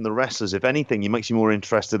away from the wrestlers. If anything, he makes you more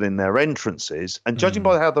interested in their entrances. And judging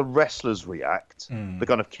by how the wrestlers react, the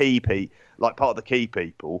kind of part of the key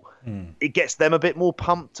people, it gets them a bit more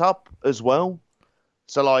pumped up as well.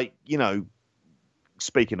 So, like,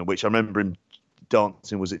 speaking of which, I remember him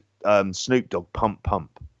dancing, was it Snoop Dogg, Pump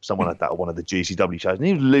Pump? Someone had that at one of the GCW shows, and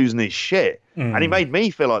he was losing his shit. And he made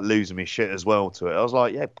me feel like losing my shit as well to it. I was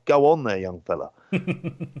like, yeah, go on there, young fella.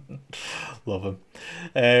 Love him.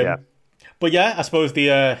 But yeah, I suppose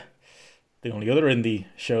the the only other indie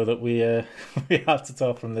show that we we have to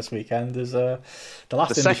talk from this weekend is the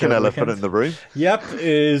last. The indie second show elephant weekend. in the room. Yep,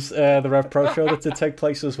 is the Rev Pro show that did take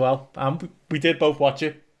place as well. We did both watch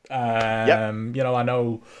it. You know, I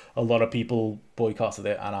know a lot of people boycotted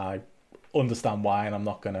it, and I understand why, and I'm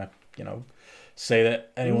not gonna, you know, say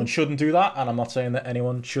that anyone shouldn't do that, and I'm not saying that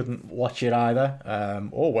anyone shouldn't watch it either,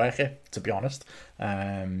 or work it, to be honest.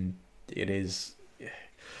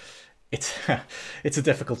 It's it's a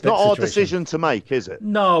difficult It's not situation. our decision to make, is it?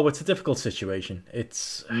 No, it's a difficult situation.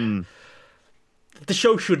 It's the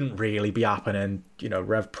show shouldn't really be happening. You know,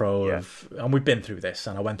 Rev Pro and we've been through this,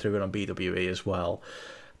 and I went through it on BWE as well.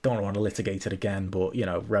 Don't want to litigate it again, but you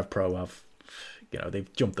know, Rev Pro have, you know,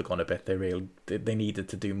 they've jumped the gun a bit. They needed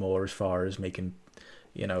to do more as far as making,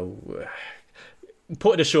 you know,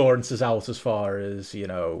 putting assurances out as far as, you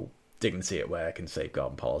know, dignity at work and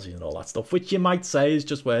safeguarding policies and all that stuff, which you might say is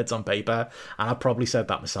just words on paper, and I probably said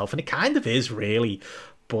that myself, and it kind of is really,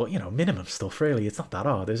 but you know, minimum stuff really. It's not that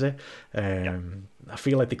hard, is it? I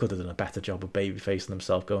feel like they could have done a better job of babyfacing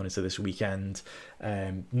themselves going into this weekend.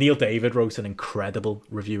 Neil David wrote an incredible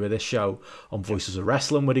review of this show on Voices of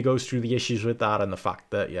Wrestling, where he goes through the issues with that and the fact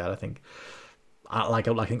that, I think like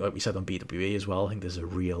we said on BWE as well, I think there's a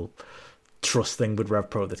real trust thing with Rev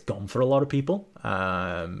Pro that's gone for a lot of people,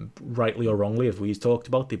 rightly or wrongly. As we've talked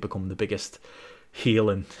about, they've become the biggest heel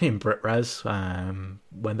in Brit Res,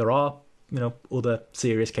 when there are, you know, other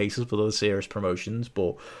serious cases with other serious promotions.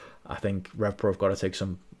 But I think Rev Pro have got to take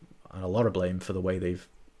a lot of blame for the way they've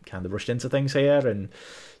kind of rushed into things here, and,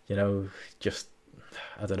 you know, just,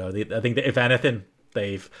 I don't know, I think that if anything,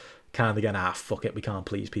 they've kind of gone, fuck it, we can't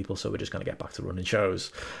please people, so we're just going to get back to running shows,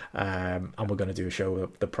 and we're going to do a show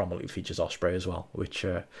that prominently features Ospreay as well, which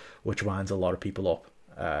winds a lot of people up.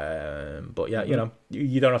 But yeah, you know,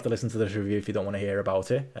 you don't have to listen to this review if you don't want to hear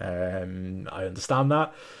about it. I understand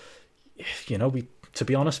that. You know, to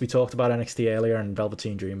be honest, we talked about NXT earlier, and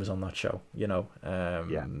Velveteen Dream was on that show. You know,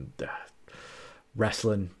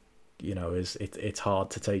 wrestling, you know, it's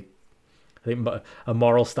hard to take. I think a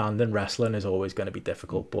moral stand in wrestling is always going to be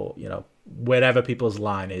difficult, but, you know, wherever people's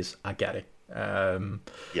line is, I get it.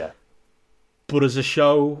 But as a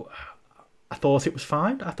show, I thought it was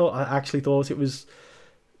fine. I actually thought it was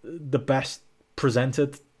the best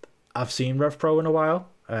presented I've seen Rev Pro in a while,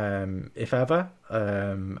 if ever.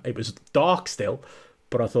 It was dark still,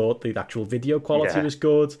 but I thought the actual video quality was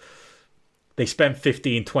good. They spent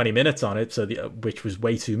 15-20 minutes on it, which was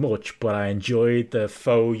way too much, but I enjoyed the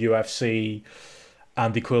faux UFC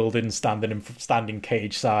Andy Quildan standing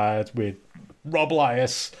cage side with Rob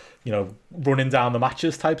Elias, you know, running down the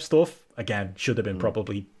matches type stuff. Again, should have been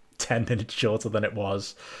probably 10 minutes shorter than it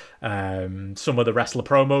was. Some of the wrestler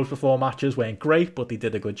promos before matches weren't great, but they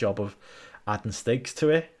did a good job of adding stakes to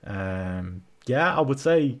it. I would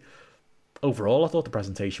say overall, I thought the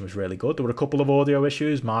presentation was really good. There were a couple of audio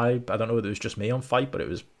issues. I don't know whether it was just me on Fight, but it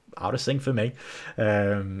was out of sync for me,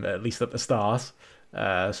 at least at the start.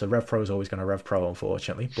 So Rev Pro is always going to Rev Pro,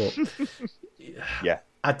 unfortunately. But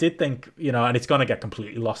I did think, you know, and it's going to get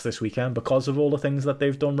completely lost this weekend because of all the things that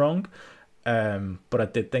they've done wrong. But I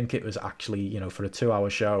did think it was actually, you know, for a 2-hour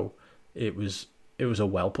show, it was a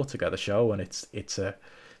well put together show, and it's a,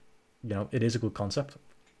 you know, it is a good concept.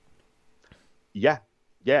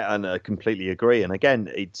 Yeah, and I completely agree. And again,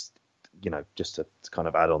 it's, you know, just to kind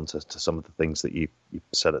of add on to some of the things that you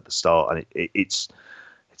said at the start, and it's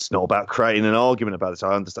not about creating an argument about this.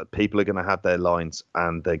 I understand people are going to have their lines,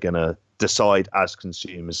 and they're going to decide as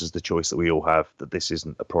consumers, as the choice that we all have, that this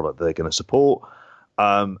isn't a product they're going to support.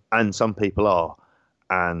 And some people are,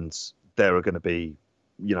 and there are going to be,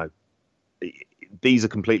 you know, these are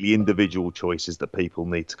completely individual choices that people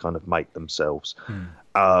need to kind of make themselves.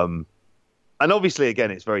 And obviously,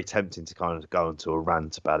 again, it's very tempting to kind of go into a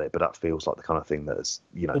rant about it, but that feels like the kind of thing that is,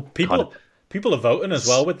 you know, people are voting as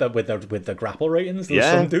well with the grapple ratings. There was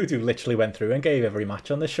some dude who literally went through and gave every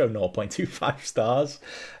match on this show 0.25 stars.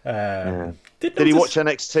 Did he watch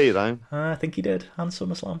NXT though? I think he did, and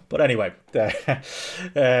SummerSlam. But anyway,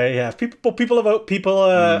 people are vote. People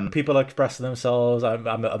are expressing themselves.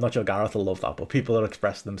 I'm not sure Gareth will love that, but people are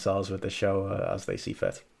expressing themselves with the show as they see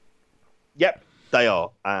fit. Yep. They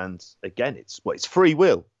are, and again, it's free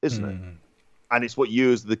will, isn't it? And it's what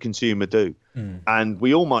you as the consumer do. And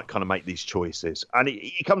we all might kind of make these choices. And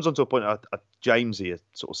it comes on to a point Jamesy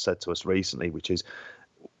sort of said to us recently, which is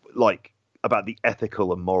like about the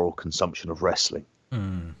ethical and moral consumption of wrestling.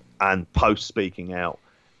 And post speaking out,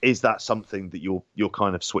 is that something that you're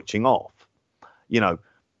kind of switching off? You know,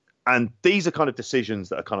 and these are kind of decisions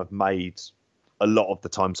that are kind of made a lot of the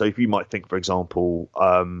time. So if you might think, for example,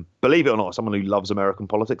 believe it or not, someone who loves American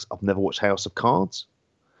politics, I've never watched House of Cards.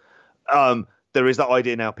 There is that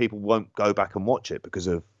idea now people won't go back and watch it because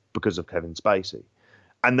of Kevin Spacey,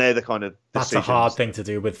 and they're the kind of That's a hard thing to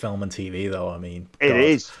do with film and TV, though. I mean, it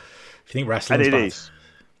is. If you think wrestling's and it bad. is,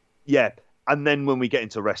 yeah. And then when we get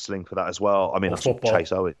into wrestling for that as well, I mean, that's football.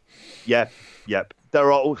 Chase Owens. Yeah.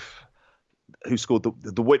 There are who scored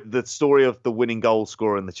the story of the winning goal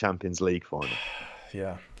scorer in the Champions League final.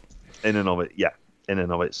 Yeah. In and of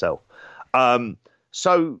itself.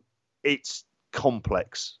 So it's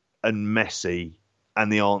complex and messy,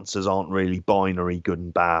 and the answers aren't really binary, good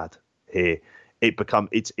and bad here.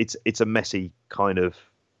 It's a messy kind of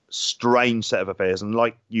strange set of affairs, and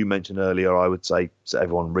like you mentioned earlier, I would say to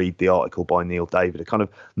everyone read the article by Neil David, kind of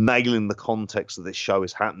nailing the context that this show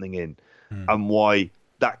is happening in, and why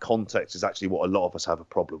that context is actually what a lot of us have a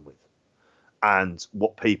problem with, and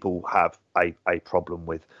what people have a problem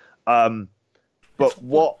with. But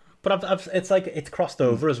it's like it's crossed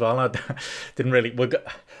over as well. I didn't really.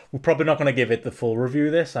 We're probably not going to give it the full review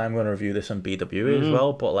of this. I'm going to review this on BWE as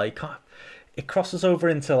well. But like, it crosses over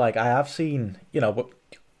into like I have seen.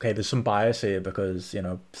 Okay, there's some bias here because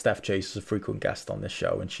Steph Chase is a frequent guest on this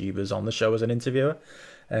show, and she was on the show as an interviewer,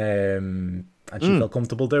 and she felt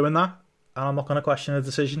comfortable doing that. And I'm not going to question her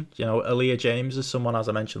decision. Aaliyah James is someone, as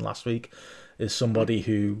I mentioned last week, is somebody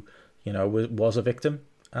who was a victim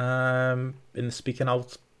in the speaking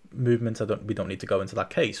out movement. We don't need to go into that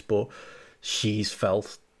case, but she's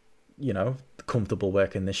felt comfortable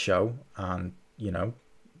working this show, and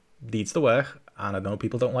needs to work. And I know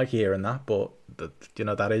people don't like hearing that, but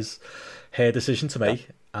that is her decision to make,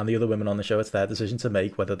 and the other women on the show, it's their decision to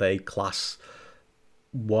make whether they class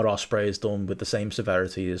what Ospreay has done with the same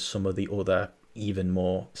severity as some of the other even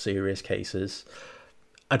more serious cases.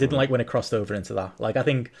 I didn't like when it crossed over into that. Like, I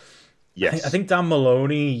think Dan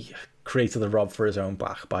Maloney created the rod for his own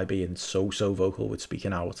back by being so vocal with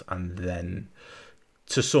speaking out, and then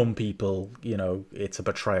to some people, it's a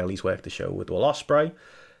betrayal. He's worked the show with Will Ospreay,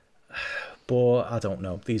 but I don't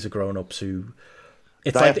know. These are grown-ups who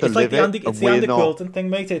it's like the Andy Quilton thing,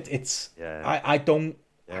 mate.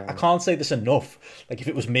 I can't say this enough. Like, if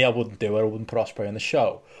it was me, I wouldn't do it. I wouldn't put Ospreay on the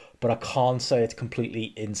show. But I can't say it's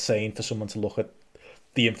completely insane for someone to look at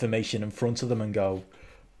the information in front of them and go,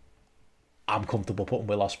 I'm comfortable putting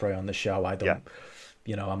Will Ospreay on the show. I don't,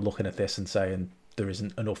 I'm looking at this and saying there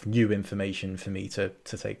isn't enough new information for me to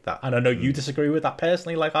take that. And I know you disagree with that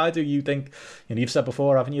personally, like I do. You think, you've said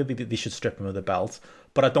before, haven't you, they should strip him of the belt.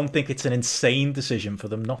 But I don't think it's an insane decision for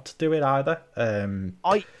them not to do it either.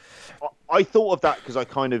 I thought of that because I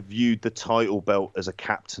kind of viewed the title belt as a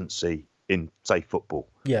captaincy in, say, football.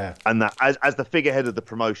 Yeah. And that as the figurehead of the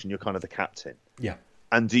promotion, you're kind of the captain. Yeah.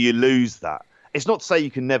 And do you lose that? It's not to say you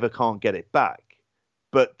can't get it back,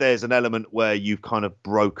 but there's an element where you've kind of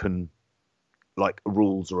broken like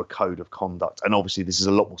rules or a code of conduct. And obviously this is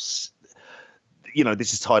a lot more,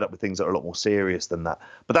 this is tied up with things that are a lot more serious than that.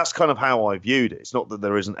 But that's kind of how I viewed it. It's not that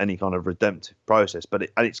there isn't any kind of redemptive process, but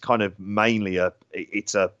it's kind of mainly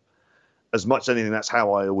as much as anything, that's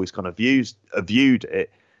how I always kind of viewed it.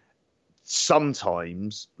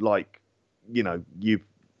 Sometimes, like, you've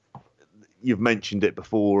mentioned it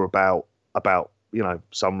before about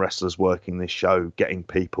some wrestlers working this show, getting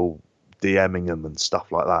people DMing them and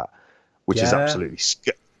stuff like that, which is absolutely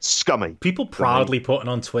scummy. People proudly putting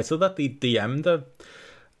on Twitter that they DM'd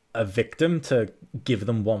a victim to give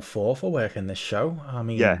them 1-4 for working this show. I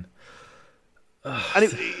mean, yeah.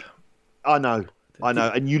 And I know,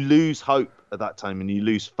 and you lose hope at that time, and you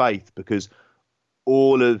lose faith because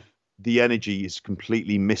all of the energy is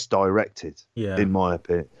completely misdirected. Yeah. In my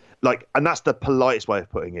opinion, like, and that's the politest way of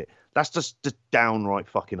putting it. That's just downright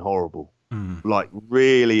fucking horrible. Like,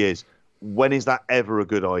 really is. When is that ever a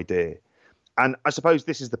good idea? And I suppose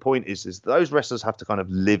this is the point: is those wrestlers have to kind of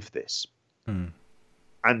live this,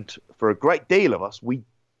 and for a great deal of us, we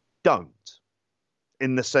don't,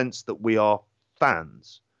 in the sense that we are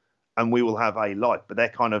fans. And we will have a life, but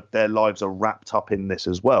their lives are wrapped up in this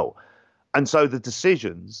as well. And so the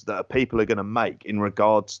decisions that people are going to make in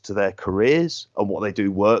regards to their careers and what they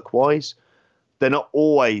do work-wise, they're not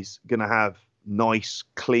always going to have nice,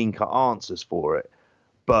 clean-cut answers for it.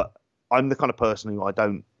 But I'm the kind of person who I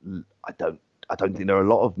don't think there are a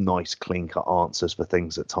lot of nice, clean-cut answers for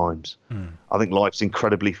things at times. I think life's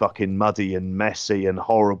incredibly fucking muddy and messy and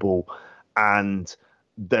horrible, and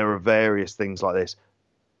there are various things like this.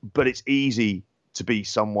 But it's easy to be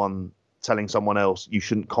someone telling someone else you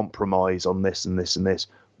shouldn't compromise on this and this and this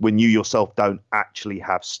when you yourself don't actually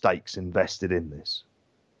have stakes invested in this.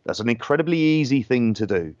 That's an incredibly easy thing to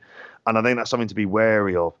do. And I think that's something to be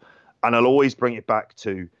wary of. And I'll always bring it back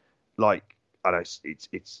to, like, I know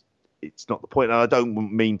it's it's not the point. And I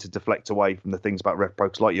don't mean to deflect away from the things about RevPro,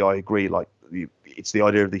 because like you, I agree. Like it's the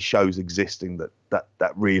idea of these shows existing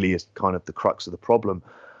that really is kind of the crux of the problem.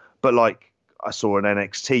 But like I saw an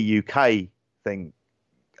NXT UK thing.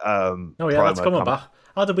 Oh yeah, that's coming back.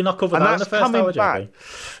 How did we not cover that in the first hour, JP?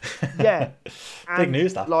 Yeah, big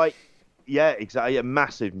news. That like, yeah, exactly. Yeah,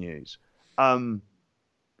 massive news.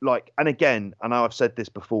 Like, and again, I know I've said this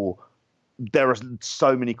before. There are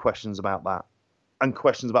so many questions about that, and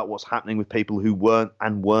questions about what's happening with people who weren't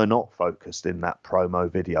and were not focused in that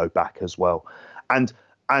promo video back as well. And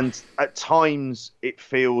at times it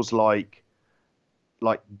feels like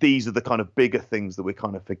these are the kind of bigger things that we're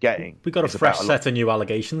kind of forgetting. We got a fresh set of new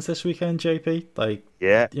allegations this weekend, JP. Like,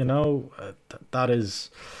 yeah, you know, that is,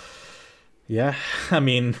 yeah. I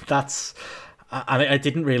mean, that's, and I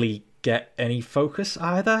didn't really get any focus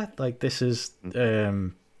either. Like, this is,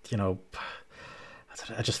 you know,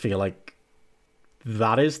 I just feel like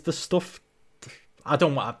that is the stuff. I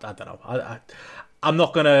don't know. I'm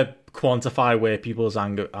not gonna quantify where people's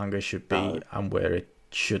anger should be and where it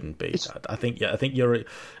shouldn't be. I think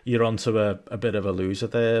you're onto a bit of a loser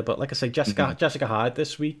there. But like I say, Jessica Hyde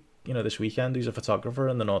this weekend, who's a photographer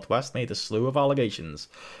in the Northwest, made a slew of allegations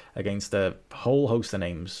against a whole host of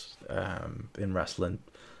names in wrestling.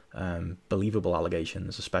 Believable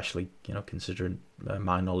allegations, especially, you know, considering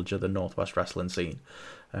my knowledge of the Northwest wrestling scene.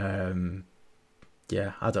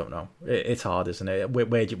 Yeah, I don't know. It's hard, isn't it?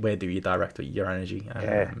 Where do you direct your energy?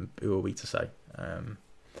 Who are we to say?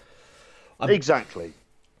 Exactly.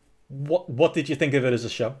 What did you think of it as a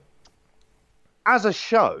show? As a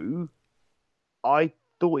show, I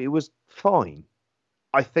thought it was fine.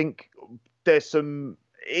 I think there's some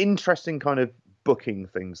interesting kind of booking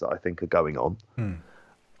things that I think are going on.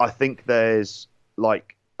 I think there's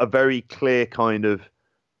like a very clear kind of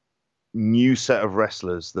new set of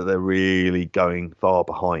wrestlers that they're really going far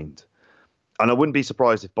behind. And I wouldn't be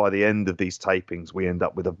surprised if by the end of these tapings, we end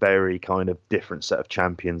up with a very kind of different set of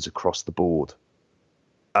champions across the board.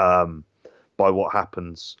 By what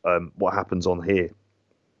happens on here.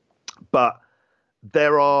 But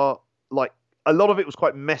there are like a lot of it was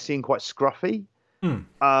quite messy and quite scruffy.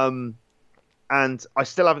 And I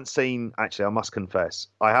still haven't seen, actually, I must confess,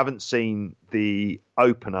 I haven't seen the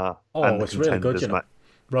opener. And it's really good, you know.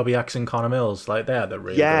 Robbie X and Connor Mills, like they're the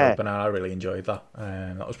really good opener. I really enjoyed that.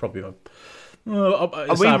 That was probably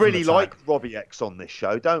and we really like Robbie X on this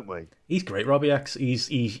show, don't we? He's great, Robbie X. He's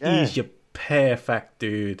your perfect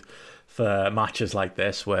dude for matches like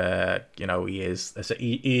this, where, you know, he's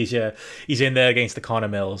in there against the Connor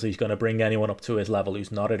Mills. He's going to bring anyone up to his level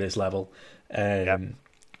who's not at his level, and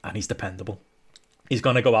he's dependable. He's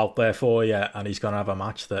going to go out there for you, and he's going to have a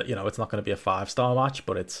match that, you know, it's not going to be a 5-star match,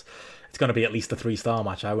 but it's going to be at least a 3-star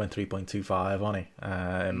match. I went 3.25 on it,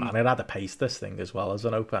 and it had to pace this thing as well as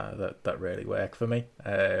an opener that really worked for me.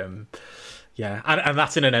 Yeah, and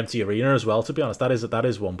that's in an empty arena as well. To be honest, that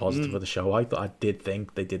is one positive of the show. I did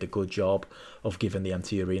think they did a good job of giving the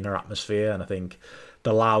empty arena atmosphere, and I think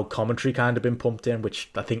the loud commentary kind of been pumped in, which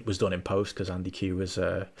I think was done in post because Andy Q was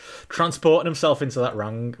transporting himself into that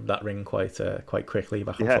ring quite quickly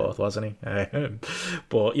back and forth, wasn't he?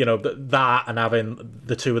 But you know, that and having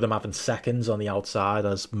the two of them having seconds on the outside,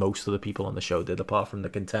 as most of the people on the show did, apart from the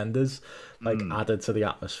contenders, added to the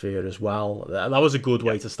atmosphere as well. That was a good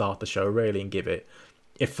way to start the show, really, and give it.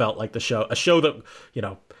 It felt like a show that, you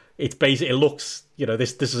know, it's basically, it looks, you know,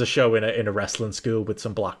 this is a show in a wrestling school with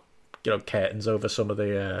some black, you know, curtains over some of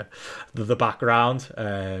the background,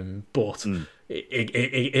 but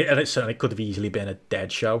it certainly could have easily been a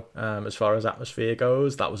dead show as far as atmosphere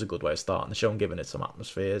goes. That was a good way of starting the show and giving it some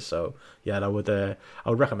atmosphere. So yeah, I would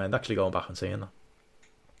recommend actually going back and seeing that.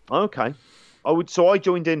 Okay, So I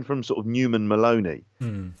joined in from sort of Newman Maloney,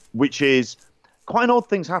 which is quite an odd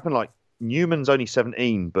thing's happened. Like Newman's only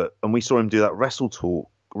 17, and we saw him do that Wrestle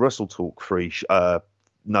Talk free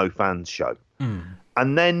no fans show,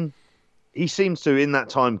 and then he seems to, in that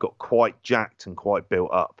time, got quite jacked and quite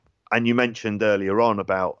built up. And you mentioned earlier on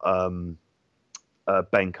about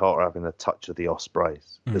Ben Carter having a touch of the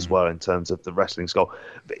Ospreys as well in terms of the wrestling skull.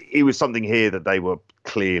 It was something here that they were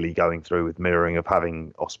clearly going through with mirroring of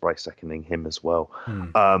having Ospreay seconding him as well.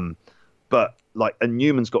 But like, and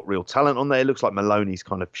Newman's got real talent on there. It looks like Maloney's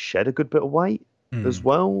kind of shed a good bit of weight as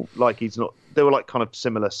well. Like he's not, they were like kind of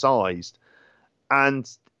similar sized, and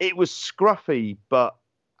it was scruffy, but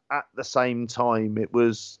at the same time, it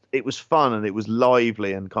was fun and it was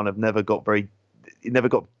lively and kind of never got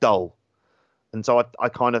dull. And so I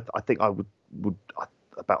think I would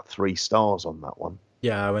about 3 stars on that one.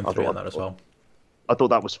 Yeah, I went 3 on that as well. I thought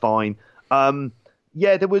that was fine.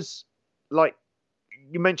 Yeah, there was, like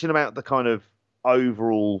you mentioned about the kind of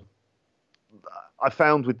overall I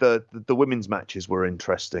found with the women's matches were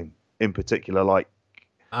interesting in particular. Like,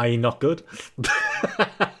 are you not good?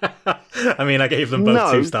 I mean, I gave them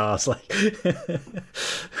both 2 stars. Like,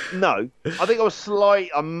 no, I think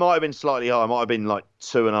I might have been slightly high. I might have been like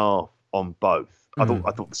 2.5 on both. I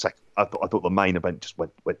thought the main event just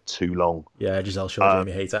went too long. Yeah, Giselle Shaw,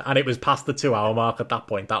 Jamie Hayter, and it was past the 2-hour mark at that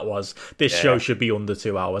point. This show should be under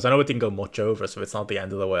 2 hours. I know it didn't go much over, so it's not the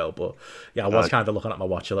end of the world. But yeah, I was kind of looking at my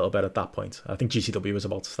watch a little bit at that point. I think GCW was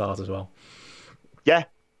about to start as well. Yeah.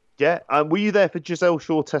 Were you there for Giselle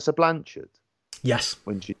Shaw, Tessa Blanchard? Yes.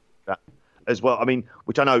 When she that as well. I mean,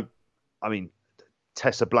 which I know. I mean,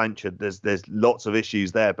 Tessa Blanchard. There's lots of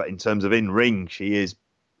issues there, but in terms of in ring, she is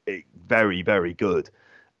very, very good.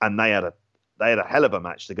 And they had a hell of a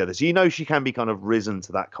match together. So you know she can be kind of risen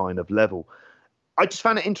to that kind of level. I just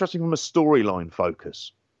found it interesting from a storyline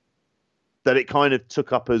focus that it kind of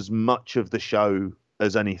took up as much of the show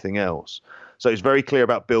as anything else. So it's very clear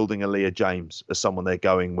about building Aaliyah James as someone they're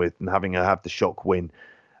going with and having her have the shock win.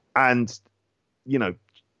 And, you know,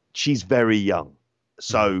 she's very young.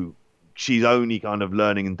 So she's only kind of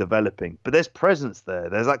learning and developing. But there's presence there.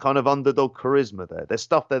 There's that kind of underdog charisma there. There's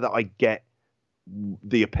stuff there that I get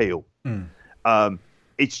the appeal.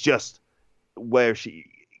 It's just where she's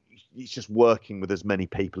just working with as many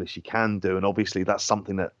people as she can do. And obviously that's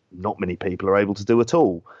something that not many people are able to do at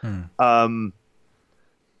all.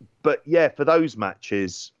 But yeah, for those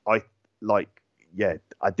matches, I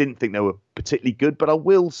didn't think they were particularly good, but I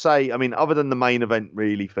will say, I mean, other than the main event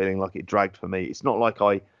really feeling like it dragged for me, it's not like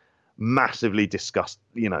I massively discussed,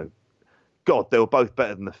 you know, God, they were both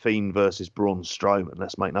better than The Fiend versus Braun Strowman.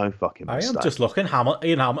 Let's make no fucking mistake. I am just looking.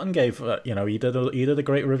 Ian Hamilton gave, he did a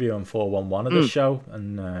great review on 411 of this show,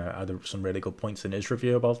 and had some really good points in his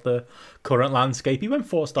review about the current landscape. He went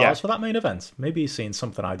 4 stars for that main event. Maybe he's seen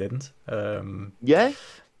something I didn't.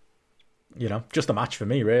 You know, just a match for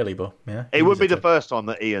me, really. But yeah, it would be the first time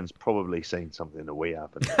that Ian's probably seen something that we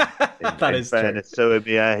haven't. That is fairness to him.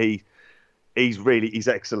 Yeah, he's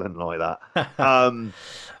excellent like that.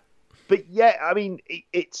 But yeah, I mean,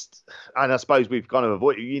 and I suppose we've kind of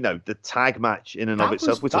avoided, you know, the tag match in and of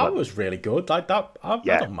itself. That was really good. I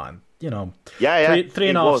don't mind. You know,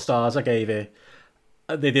 3.5 stars I gave it.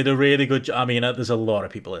 They did a really good job. I mean, there's a lot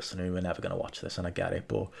of people listening who are never going to watch this, and I get it,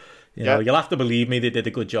 but you know, you'll have to believe me. They did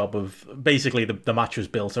a good job of basically the match was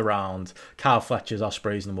built around Kyle Fletcher's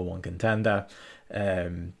Ospreay's #1 contender.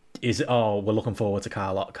 We're looking forward to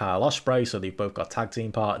Kyle Ospreay, so they've both got tag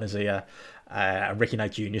team partners here. Ricky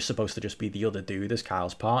Knight Jr. is supposed to just be the other dude as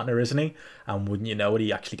Kyle's partner, isn't he? And wouldn't you know it,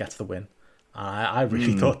 he actually gets the win. I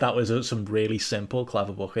really thought that was some really simple,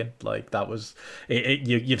 clever booking. Like, that was it.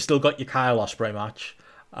 You've still got your Kyle Ospreay match,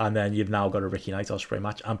 and then you've now got a Ricky Knight Ospreay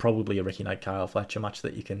match, and probably a Ricky Knight Kyle Fletcher match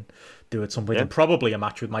that you can do at some point, and probably a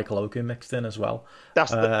match with Michael Oku mixed in as well.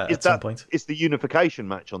 Some point. It's the unification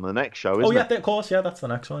match on the next show, isn't it? Of course, yeah, that's the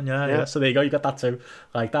next one. Yeah. So there you go, you got that too.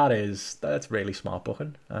 Like, that's really smart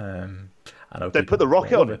booking. I know they put the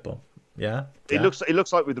rocket on it, but yeah. It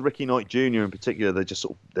looks like with Ricky Knight Jr. in particular,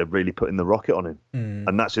 they're really putting the rocket on him,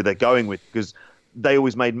 and that's who they're going with, because they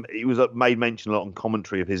always made mention a lot on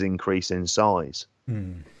commentary of his increase in size.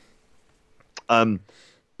 But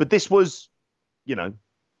this was, you know,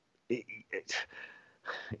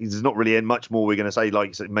 there's not really much more we're going to say.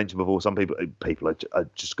 Like you mentioned before, some people are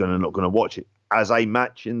just not going to watch it as a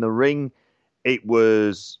match in the ring. It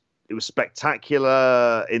was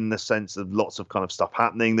spectacular in the sense of lots of kind of stuff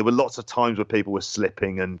happening. There were lots of times where people were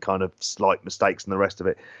slipping and kind of slight mistakes and the rest of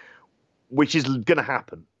it, which is going to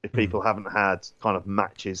happen if people haven't had kind of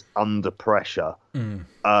matches under pressure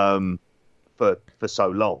for so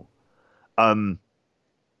long.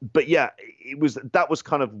 But yeah, that was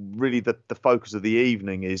kind of really the focus of the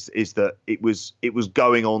evening is that it was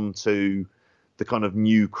going on to the kind of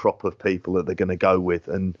new crop of people that they're going to go with,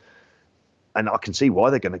 and I can see why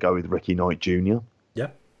they're going to go with Ricky Knight Jr. Yeah,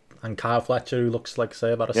 and Kyle Fletcher, who looks like,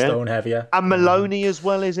 say, about a stone heavier, and Maloney as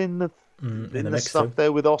well is in the stuff too.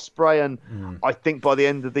 There with Ospreay, and I think by the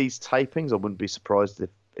end of these tapings, I wouldn't be surprised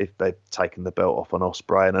if they've taken the belt off on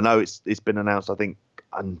Ospreay. And I know it's been announced, I think,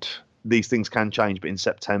 and these things can change, but in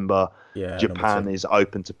September, Japan is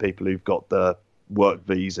open to people who've got the work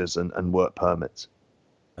visas and work permits.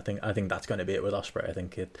 I think that's going to be it with Ospreay. I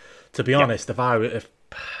think to be honest, if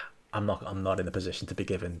I'm not in a position to be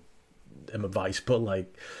giving him advice, but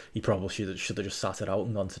like, he probably should have just sat it out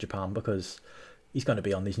and gone to Japan, because he's going to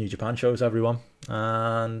be on these New Japan shows, everyone,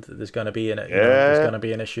 and there's going to be there's going to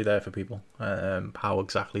be an issue there for people. How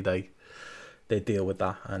exactly they deal with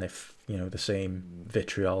that, and if the same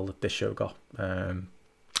vitriol that this show got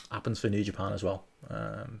happens for New Japan as well.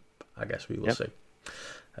 I guess we will see.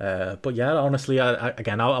 But yeah, honestly,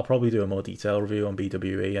 I'll probably do a more detailed review on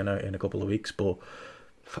BWE in a couple of weeks. But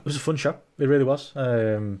it was a fun show. It really was.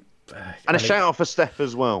 And a shout out for Steph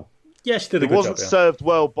as well. Yeah, she did a it good wasn't job, served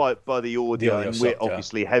well by the audio, and we're sucked,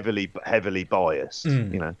 obviously heavily biased.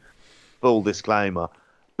 Full disclaimer.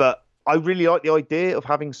 But I really like the idea of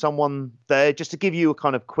having someone there just to give you a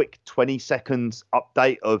kind of quick 20-second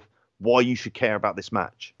update of why you should care about this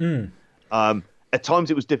match. At times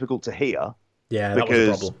it was difficult to hear. Yeah, that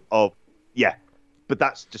was a problem. But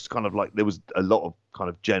that's just kind of like there was a lot of kind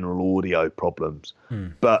of general audio problems.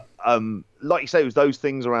 But like you say, it was those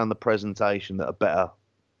things around the presentation that are better.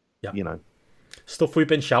 Yeah. Stuff we've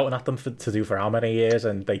been shouting at them to do for how many years,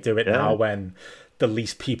 and they do it now when the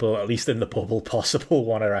least people, at least in the bubble possible,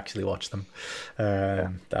 want to actually watch them.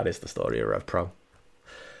 That is the story of Rev Pro.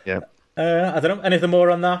 Yeah. I don't know, anything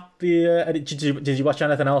more on that? Did you watch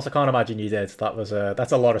anything else? I can't imagine you did. That's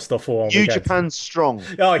a lot of stuff for one New Japan Strong.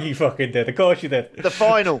 Oh, you fucking did. Of course you did. The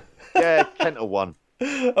final. Yeah, Kenta won.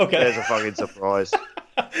 Okay. There's a fucking surprise.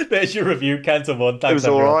 There's your review. Kenta won. Thanks, it was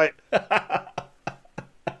all right.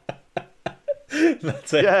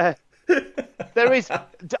 That's it. Yeah. There is.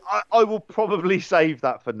 I will probably save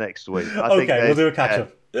that for next week. I think we'll do a catch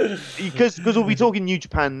up. Because we'll be talking New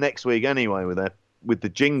Japan next week anyway with the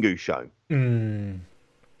Jingu show.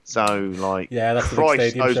 So that's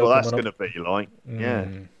Christ knows what that's going to be like. Yeah.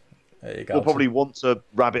 There you go. We'll probably want to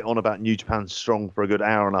rabbit on about New Japan Strong for a good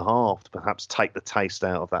hour and a half to perhaps take the taste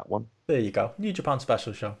out of that one. There you go. New Japan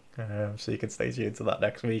special show. So you can stay tuned to that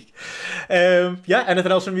next week.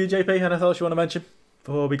 Anything else from you, JP? Anything else you want to mention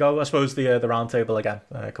before we go? I suppose the round table again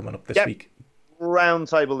coming up this week. Round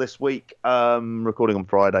table this week. Recording on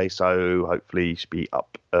Friday, so hopefully should be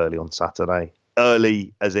up early on Saturday.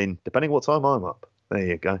 Early as in, depending what time I'm up. There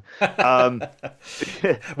you go.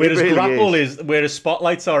 Whereas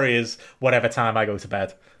Spotlight, is whatever time I go to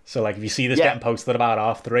bed. So, if you see this getting posted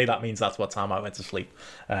about 3:30, that means that's what time I went to sleep.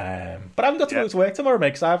 But I haven't got to go to work tomorrow, mate,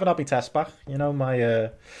 because I haven't had my test back.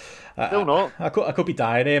 Still not. I could be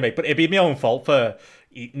dying here, mate, but it'd be my own fault for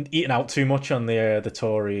eating out too much on the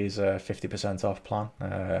Tories 50% off plan.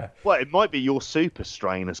 Well, it might be your super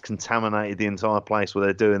strain has contaminated the entire place where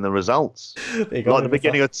they're doing the results. Like the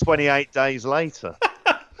beginning of 28 days later.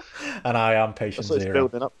 And I am patient zero. That's what it's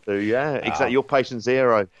building up to, yeah. Exactly, you're patient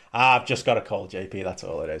zero. I've just got a cold, JP, that's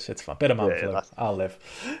all it is. It's fine. Bit of man flu. I'll live.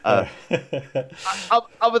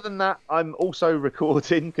 Other than that, I'm also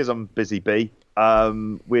recording, because I'm busy bee,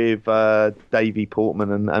 with Davey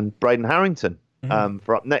Portman and Braden Harrington.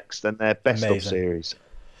 For up next, and their best of series,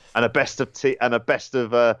 and a best of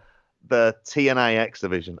the TNA X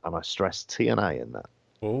division, and I stress TNA in that.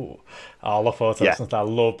 Oh, I'll look forward to listening to that. I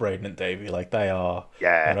love Braden and Davey. They are.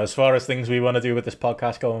 Yeah. As far as things we want to do with this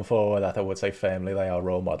podcast going forward, I would say firmly they are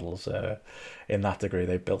role models. In that degree,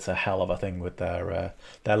 they've built a hell of a thing with their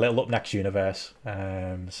little Up Next universe.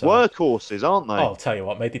 Workhorses, aren't they? I'll tell you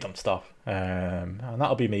what, mate, they don't stop. And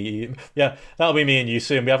that'll be me. Yeah, that'll be me and you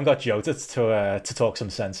soon. We haven't got Joe to talk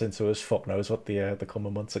some sense into us. Fuck knows what the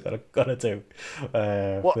coming months are gonna do.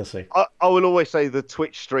 We'll see. I will always say the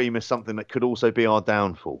Twitch stream is something that could also be our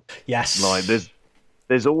downfall. Yes.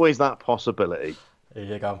 There's always that possibility. There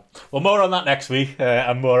you go. Well, more on that next week,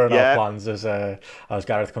 and more on our plans as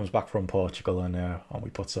Gareth comes back from Portugal, and we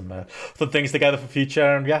put some things together for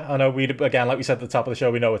future. And I know again, like we said at the top of the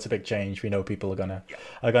show, we know it's a big change. We know people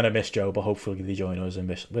are gonna miss Joe, but hopefully they join us and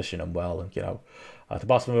wishing him well. And at the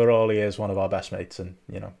bottom of it all, he is one of our best mates, and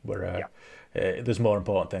we're. There's more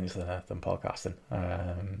important things than podcasting,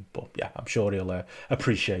 but I'm sure he'll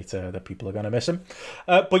appreciate that people are going to miss him.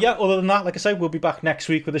 But other than that, like I say, we'll be back next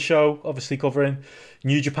week with a show, obviously covering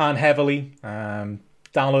New Japan heavily.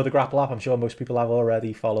 Download the Grapple app. I'm sure most people have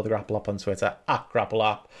already. Follow the Grapple app on Twitter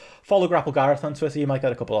 @GrappleApp. Follow Grapple Gareth on Twitter. You might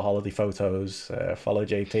get a couple of holiday photos. Follow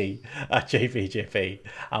JP @JPJP,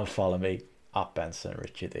 and follow me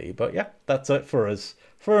 @BensonRichard. But that's it for us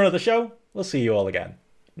for another show. We'll see you all again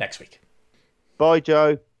next week. Bye,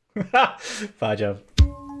 Joe. Bye, Joe.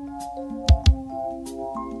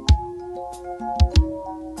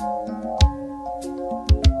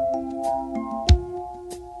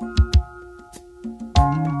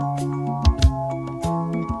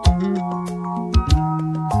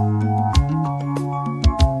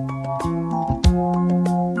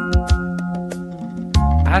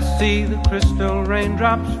 I see the crystal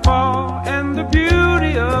raindrops fall, and the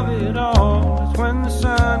beauty of it all is when the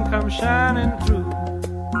sun comes shining through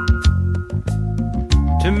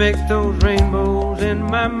to make those rainbows in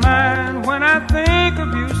my mind. When I think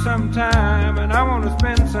of you sometime, and I want to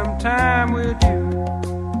spend some time with you,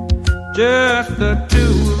 just the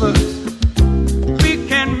two of us. We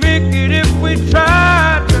can make it if we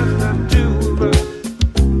try.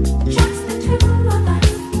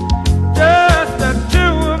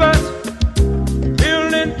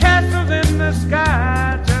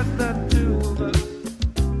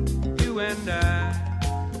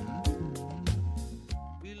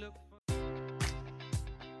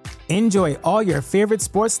 Enjoy all your favorite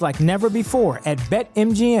sports like never before at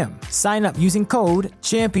BetMGM. Sign up using code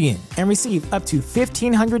CHAMPION and receive up to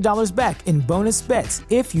 $1,500 back in bonus bets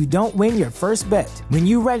if you don't win your first bet. When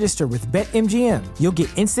you register with BetMGM, you'll get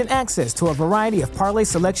instant access to a variety of parlay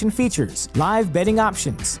selection features, live betting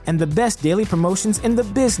options, and the best daily promotions in the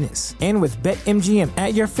business. And with BetMGM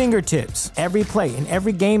at your fingertips, every play and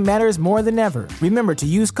every game matters more than ever. Remember to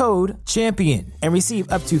use code CHAMPION and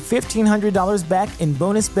receive up to $1,500 back in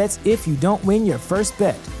bonus bets if you don't win your first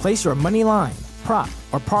bet. Place your money line, prop,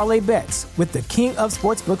 or parlay bets with the king of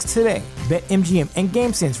sportsbooks today. BetMGM and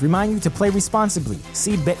GameSense remind you to play responsibly.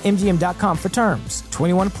 See BetMGM.com for terms.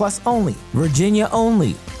 21 plus only. Virginia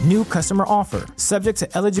only. New customer offer. Subject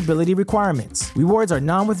to eligibility requirements. Rewards are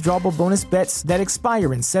non-withdrawable bonus bets that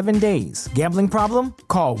expire in 7 days. Gambling problem?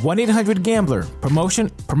 Call 1-800-GAMBLER.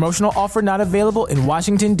 Promotional offer not available in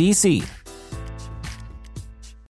Washington, D.C.